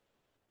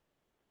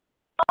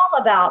 all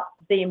about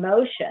the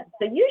emotion.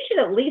 So you should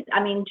at least,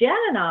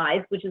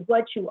 Gemini's, which is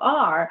what you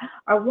are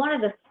one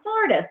of the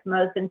smartest,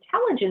 most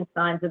intelligent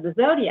signs of the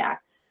zodiac.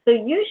 So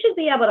you should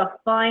be able to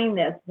find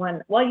this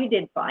you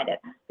did find it,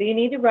 but you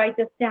need to write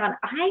this down.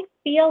 I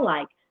feel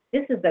like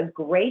this is a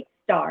great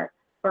start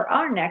for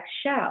our next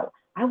show.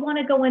 I want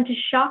to go into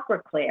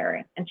chakra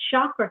clearing and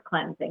chakra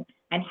cleansing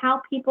and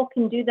how people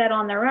can do that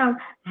on their own.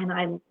 And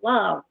I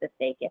love that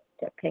they get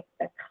to pick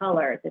the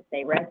colors that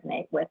they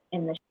resonate with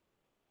in the show.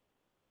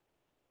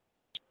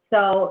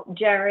 So,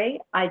 Jerry,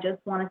 I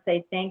just want to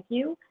say thank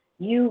you.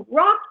 You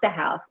rock the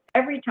house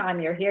every time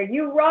you're here.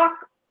 You rock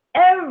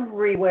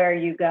everywhere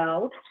you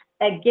go.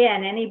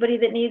 Again, anybody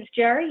that needs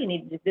Jerry, you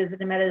need to visit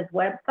him at his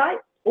website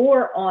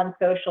or on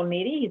social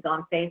media. He's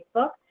on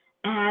Facebook.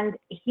 And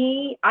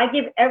I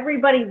give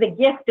everybody the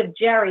gift of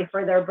Jerry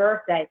for their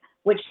birthday,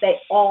 which they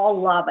all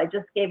love. I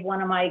just gave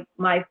one of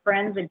my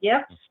friends a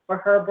gift for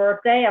her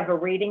birthday of a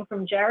reading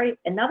from Jerry.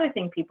 Another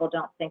thing people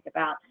don't think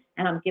about,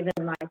 and I'm giving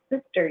my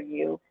sister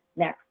you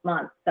next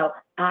month. So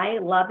I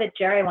love it,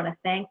 Jerry. I want to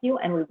thank you,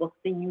 and we will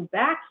see you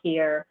back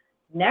here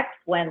next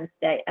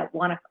Wednesday at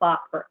 1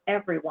 o'clock for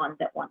everyone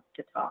that wants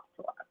to talk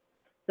to us.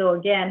 So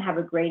again, have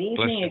a great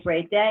evening, a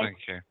great day. Thank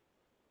you.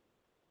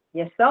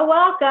 You're so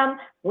welcome.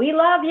 We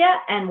love you,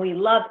 and we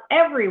love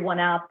everyone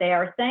out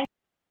there. Thanks,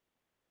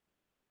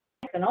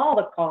 and all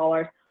the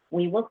callers.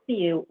 We will see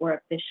you. We're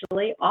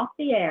officially off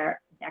the air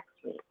next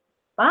week.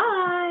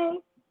 Bye.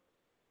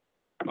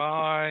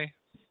 Bye.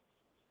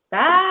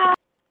 Bye.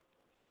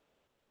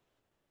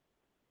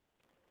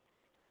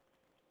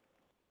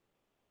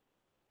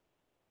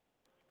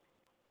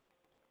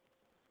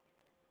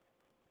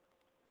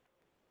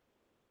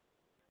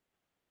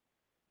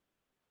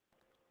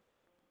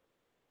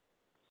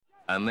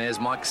 And there's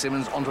Mike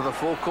Simmons onto the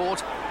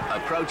forecourt,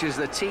 approaches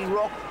the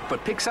T-Rock,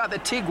 but picks out the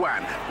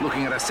Tiguan,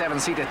 looking at a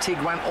 7-seater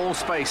Tiguan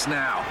all-space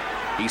now.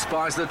 He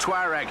spies the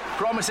Touareg,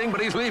 promising,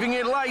 but he's leaving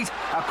it late.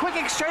 A quick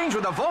exchange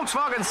with the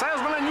Volkswagen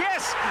salesman, and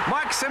yes,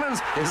 Mike Simmons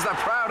is the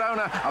proud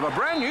owner of a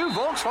brand new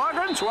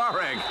Volkswagen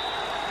Touareg.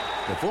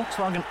 The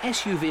Volkswagen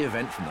SUV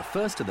event from the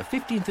 1st to the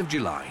 15th of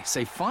July.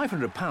 Save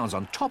 £500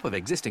 on top of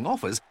existing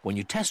offers when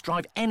you test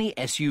drive any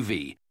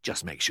SUV.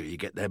 Just make sure you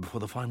get there before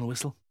the final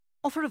whistle.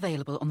 Offer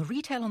available on the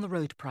retail on the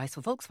road price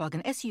for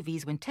Volkswagen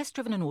SUVs when test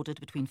driven and ordered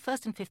between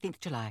 1st and 15th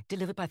July.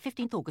 Delivered by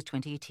 15th August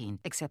 2018.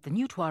 Except the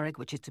new Touareg,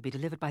 which is to be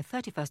delivered by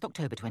 31st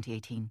October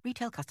 2018.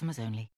 Retail customers only.